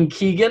 Ian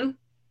Keegan.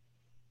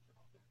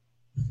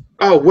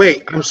 Oh,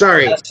 wait. I'm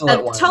sorry.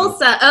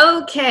 Tulsa,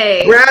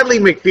 okay. Bradley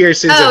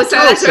McPherson's of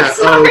Tulsa,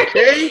 sorry.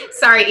 okay.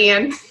 Sorry,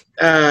 Ian.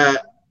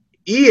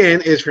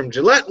 Ian is from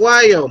Gillette,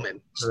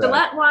 Wyoming.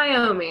 Gillette,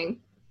 Wyoming.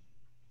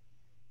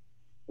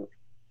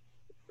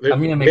 I'm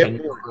going to make a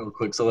note real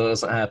quick so that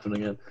doesn't happen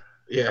again.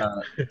 Yeah.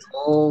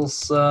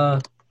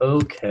 Tulsa,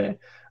 okay.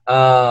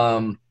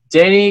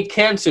 Danny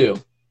Cantu.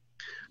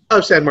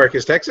 Of San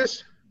Marcos,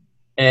 Texas.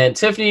 And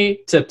Tiffany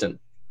Tipton.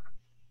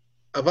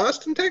 Of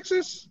Austin,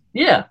 Texas?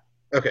 Yeah.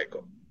 Okay,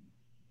 cool.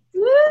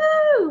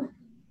 Woo!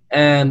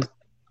 And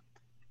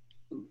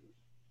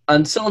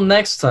until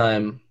next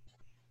time,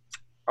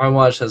 our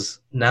watch has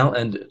now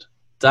ended.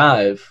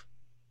 Dive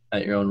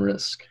at your own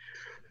risk.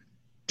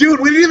 Dude,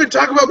 we didn't even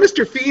talk about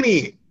Mr.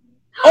 Feeney.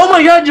 Oh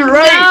my God, you're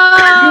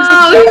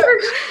right! No!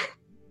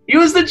 He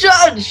was the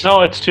judge!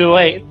 No, it's too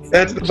late.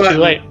 That's the It's button.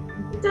 too late.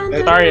 Dun,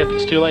 dun, Sorry, dun.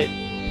 it's too late.